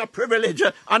God, it's a privilege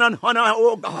and an honor,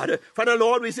 oh God. For the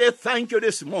Lord, we say thank you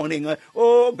this morning,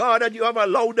 oh God, that you have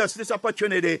allowed us this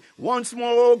opportunity once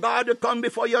more, oh God, to come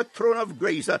before your throne of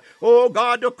grace, oh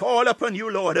God, to call upon you,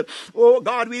 Lord. Oh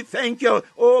God, we thank you,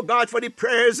 oh God, for the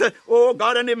prayers, oh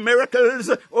God, and the miracles,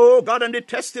 oh God, and the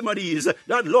testimonies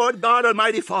that, Lord God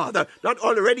Almighty Father, that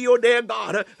already, oh dear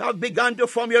God, have begun to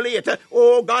formulate,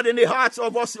 oh God, in the hearts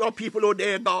of us, your people, oh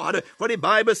dear God. For the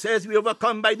Bible says we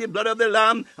overcome by the blood of the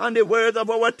Lamb and the words of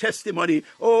our testimony.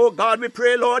 Oh God, we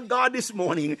pray, Lord God, this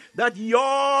morning that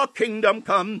your kingdom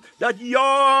come, that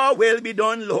your will be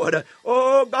done, Lord.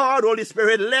 Oh God, Holy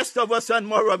Spirit, less of us and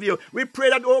more of you. We pray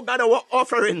that, oh God, our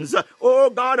offerings, oh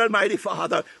God Almighty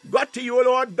Father, got to you,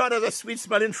 Lord God, as a sweet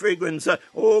smelling fragrance.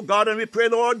 Oh God, and we pray,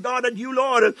 Lord God, that you,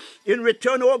 Lord, in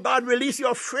return, oh God, release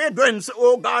your fragrance,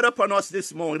 oh God, upon us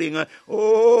this morning.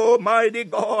 Oh mighty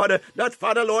God, that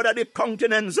Father, Lord, at the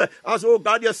countenance, as, oh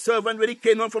God, your servant, when he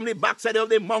came on from the backside of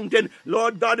the mountain,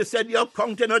 Lord God, you said your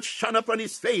countenance shone upon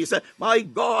his face. My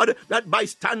God, that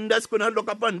bystanders could not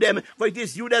look upon them, for it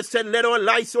is you that said, let our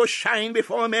light so shine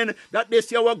before men, that they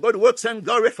see our good works and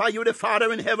glorify you, the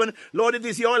Father in heaven. Lord, it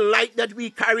is your light that we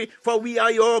carry, for we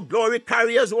are your glory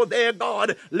carriers, oh dear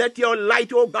God. Let your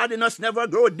light, oh God, in us never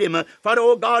grow dim. Father,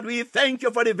 oh God, we thank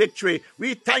you for the victory.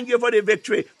 We thank you for the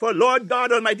victory. For Lord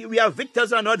God Almighty, we are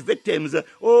victors and not victims.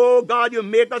 Oh God, you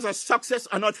make us a success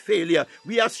and not failure.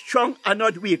 We are strong and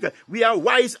not weak. We are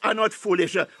wise and not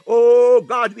foolish. Oh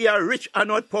God, we are rich and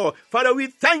not poor. Father, we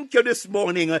thank you this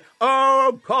morning.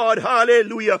 Oh God,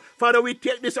 hallelujah. Father, we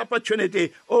take this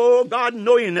opportunity, oh God,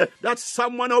 knowing that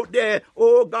someone out there,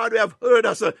 oh God, we have heard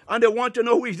us, and they want to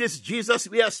know who is this Jesus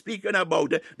we are speaking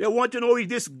about. They want to know who is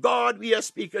this God we are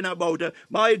speaking about.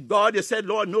 My God, you said,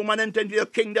 Lord, no man entered your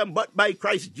kingdom but by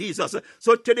Christ Jesus.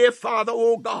 So today, Father,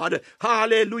 oh God,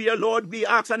 hallelujah, Lord, we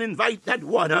ask and invite that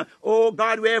one, oh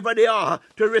God, wherever they are,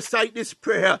 to recite this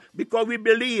prayer, because we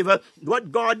believe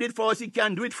what God did for us, he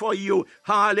can do it for you.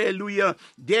 Hallelujah.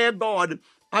 Dear God,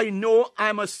 I know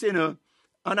I'm a sinner,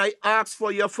 and I ask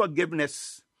for your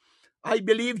forgiveness. I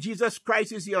believe Jesus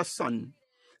Christ is your Son.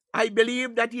 I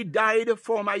believe that he died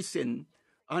for my sin,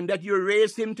 and that you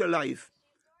raised him to life.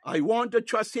 I want to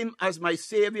trust him as my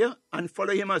Savior and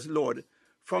follow him as Lord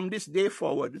from this day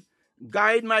forward.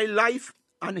 Guide my life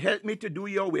and help me to do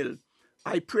your will.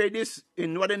 I pray this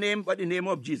in no other name but the name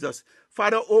of Jesus.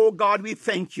 Father, oh God, we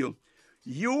thank you.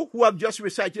 You who have just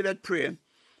recited that prayer,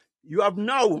 you have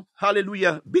now,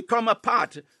 hallelujah, become a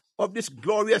part of this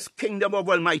glorious kingdom of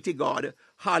Almighty God.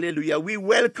 Hallelujah. We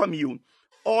welcome you.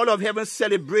 All of heaven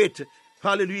celebrate,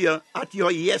 hallelujah, at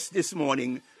your yes this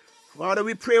morning. Father,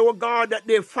 we pray, oh God, that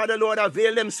they, Father, Lord,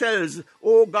 avail themselves,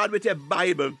 oh God, with a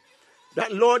Bible.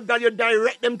 That, Lord God, you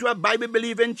direct them to a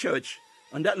Bible-believing church.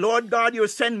 And that, Lord God, you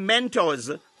send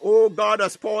mentors, oh God,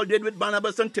 as Paul did with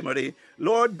Barnabas and Timothy.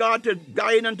 Lord God, to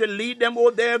guide and to lead them,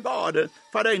 oh dear God.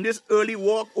 Father, in this early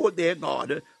walk, oh dear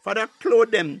God. Father,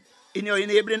 clothe them in your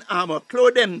enabling armor.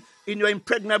 Clothe them in your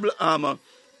impregnable armor.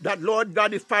 That, Lord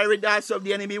God, the fiery darts of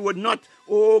the enemy would not,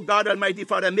 oh God Almighty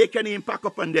Father, make any impact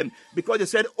upon them. Because you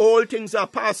said all things are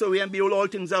passed away, and behold, all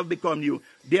things have become new.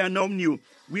 They are now new.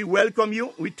 We welcome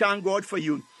you. We thank God for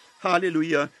you.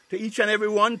 Hallelujah. To each and every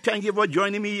one, thank you for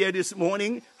joining me here this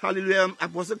morning. Hallelujah.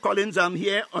 Apostle Collins, I'm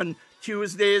here on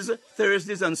Tuesdays,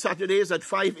 Thursdays, and Saturdays at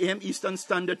 5 a.m. Eastern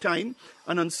Standard Time,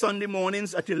 and on Sunday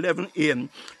mornings at 11 a.m.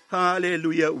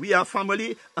 Hallelujah. We are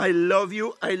family. I love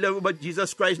you. I love you, but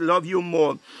Jesus Christ loves you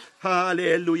more.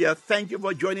 Hallelujah. Thank you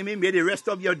for joining me. May the rest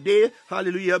of your day,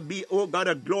 hallelujah, be, oh God,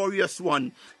 a glorious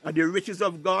one. And the riches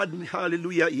of God,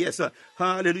 hallelujah, yes,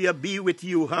 hallelujah, be with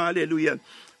you. Hallelujah.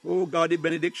 Oh God, the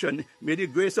benediction. May the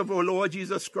grace of our Lord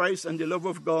Jesus Christ and the love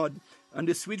of God and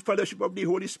the sweet fellowship of the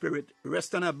Holy Spirit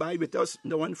rest and abide with us,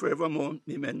 now and forevermore.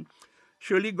 Amen.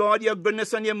 Surely, God, your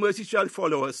goodness and your mercy shall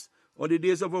follow us all the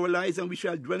days of our lives, and we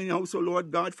shall dwell in the house, O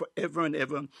Lord God, forever and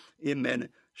ever. Amen.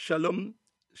 Shalom,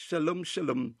 shalom,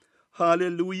 shalom.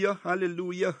 Hallelujah,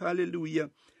 hallelujah, hallelujah.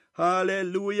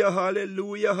 Hallelujah,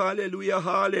 hallelujah, hallelujah,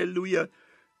 hallelujah.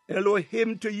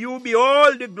 Elohim, to you be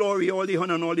all the glory, all the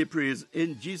honor, and all the praise.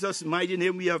 In Jesus' mighty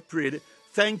name we have prayed.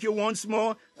 Thank you once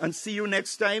more, and see you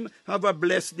next time. Have a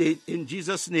blessed day. In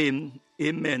Jesus' name,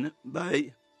 amen.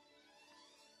 Bye.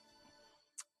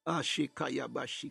 Ashikaya Bashi.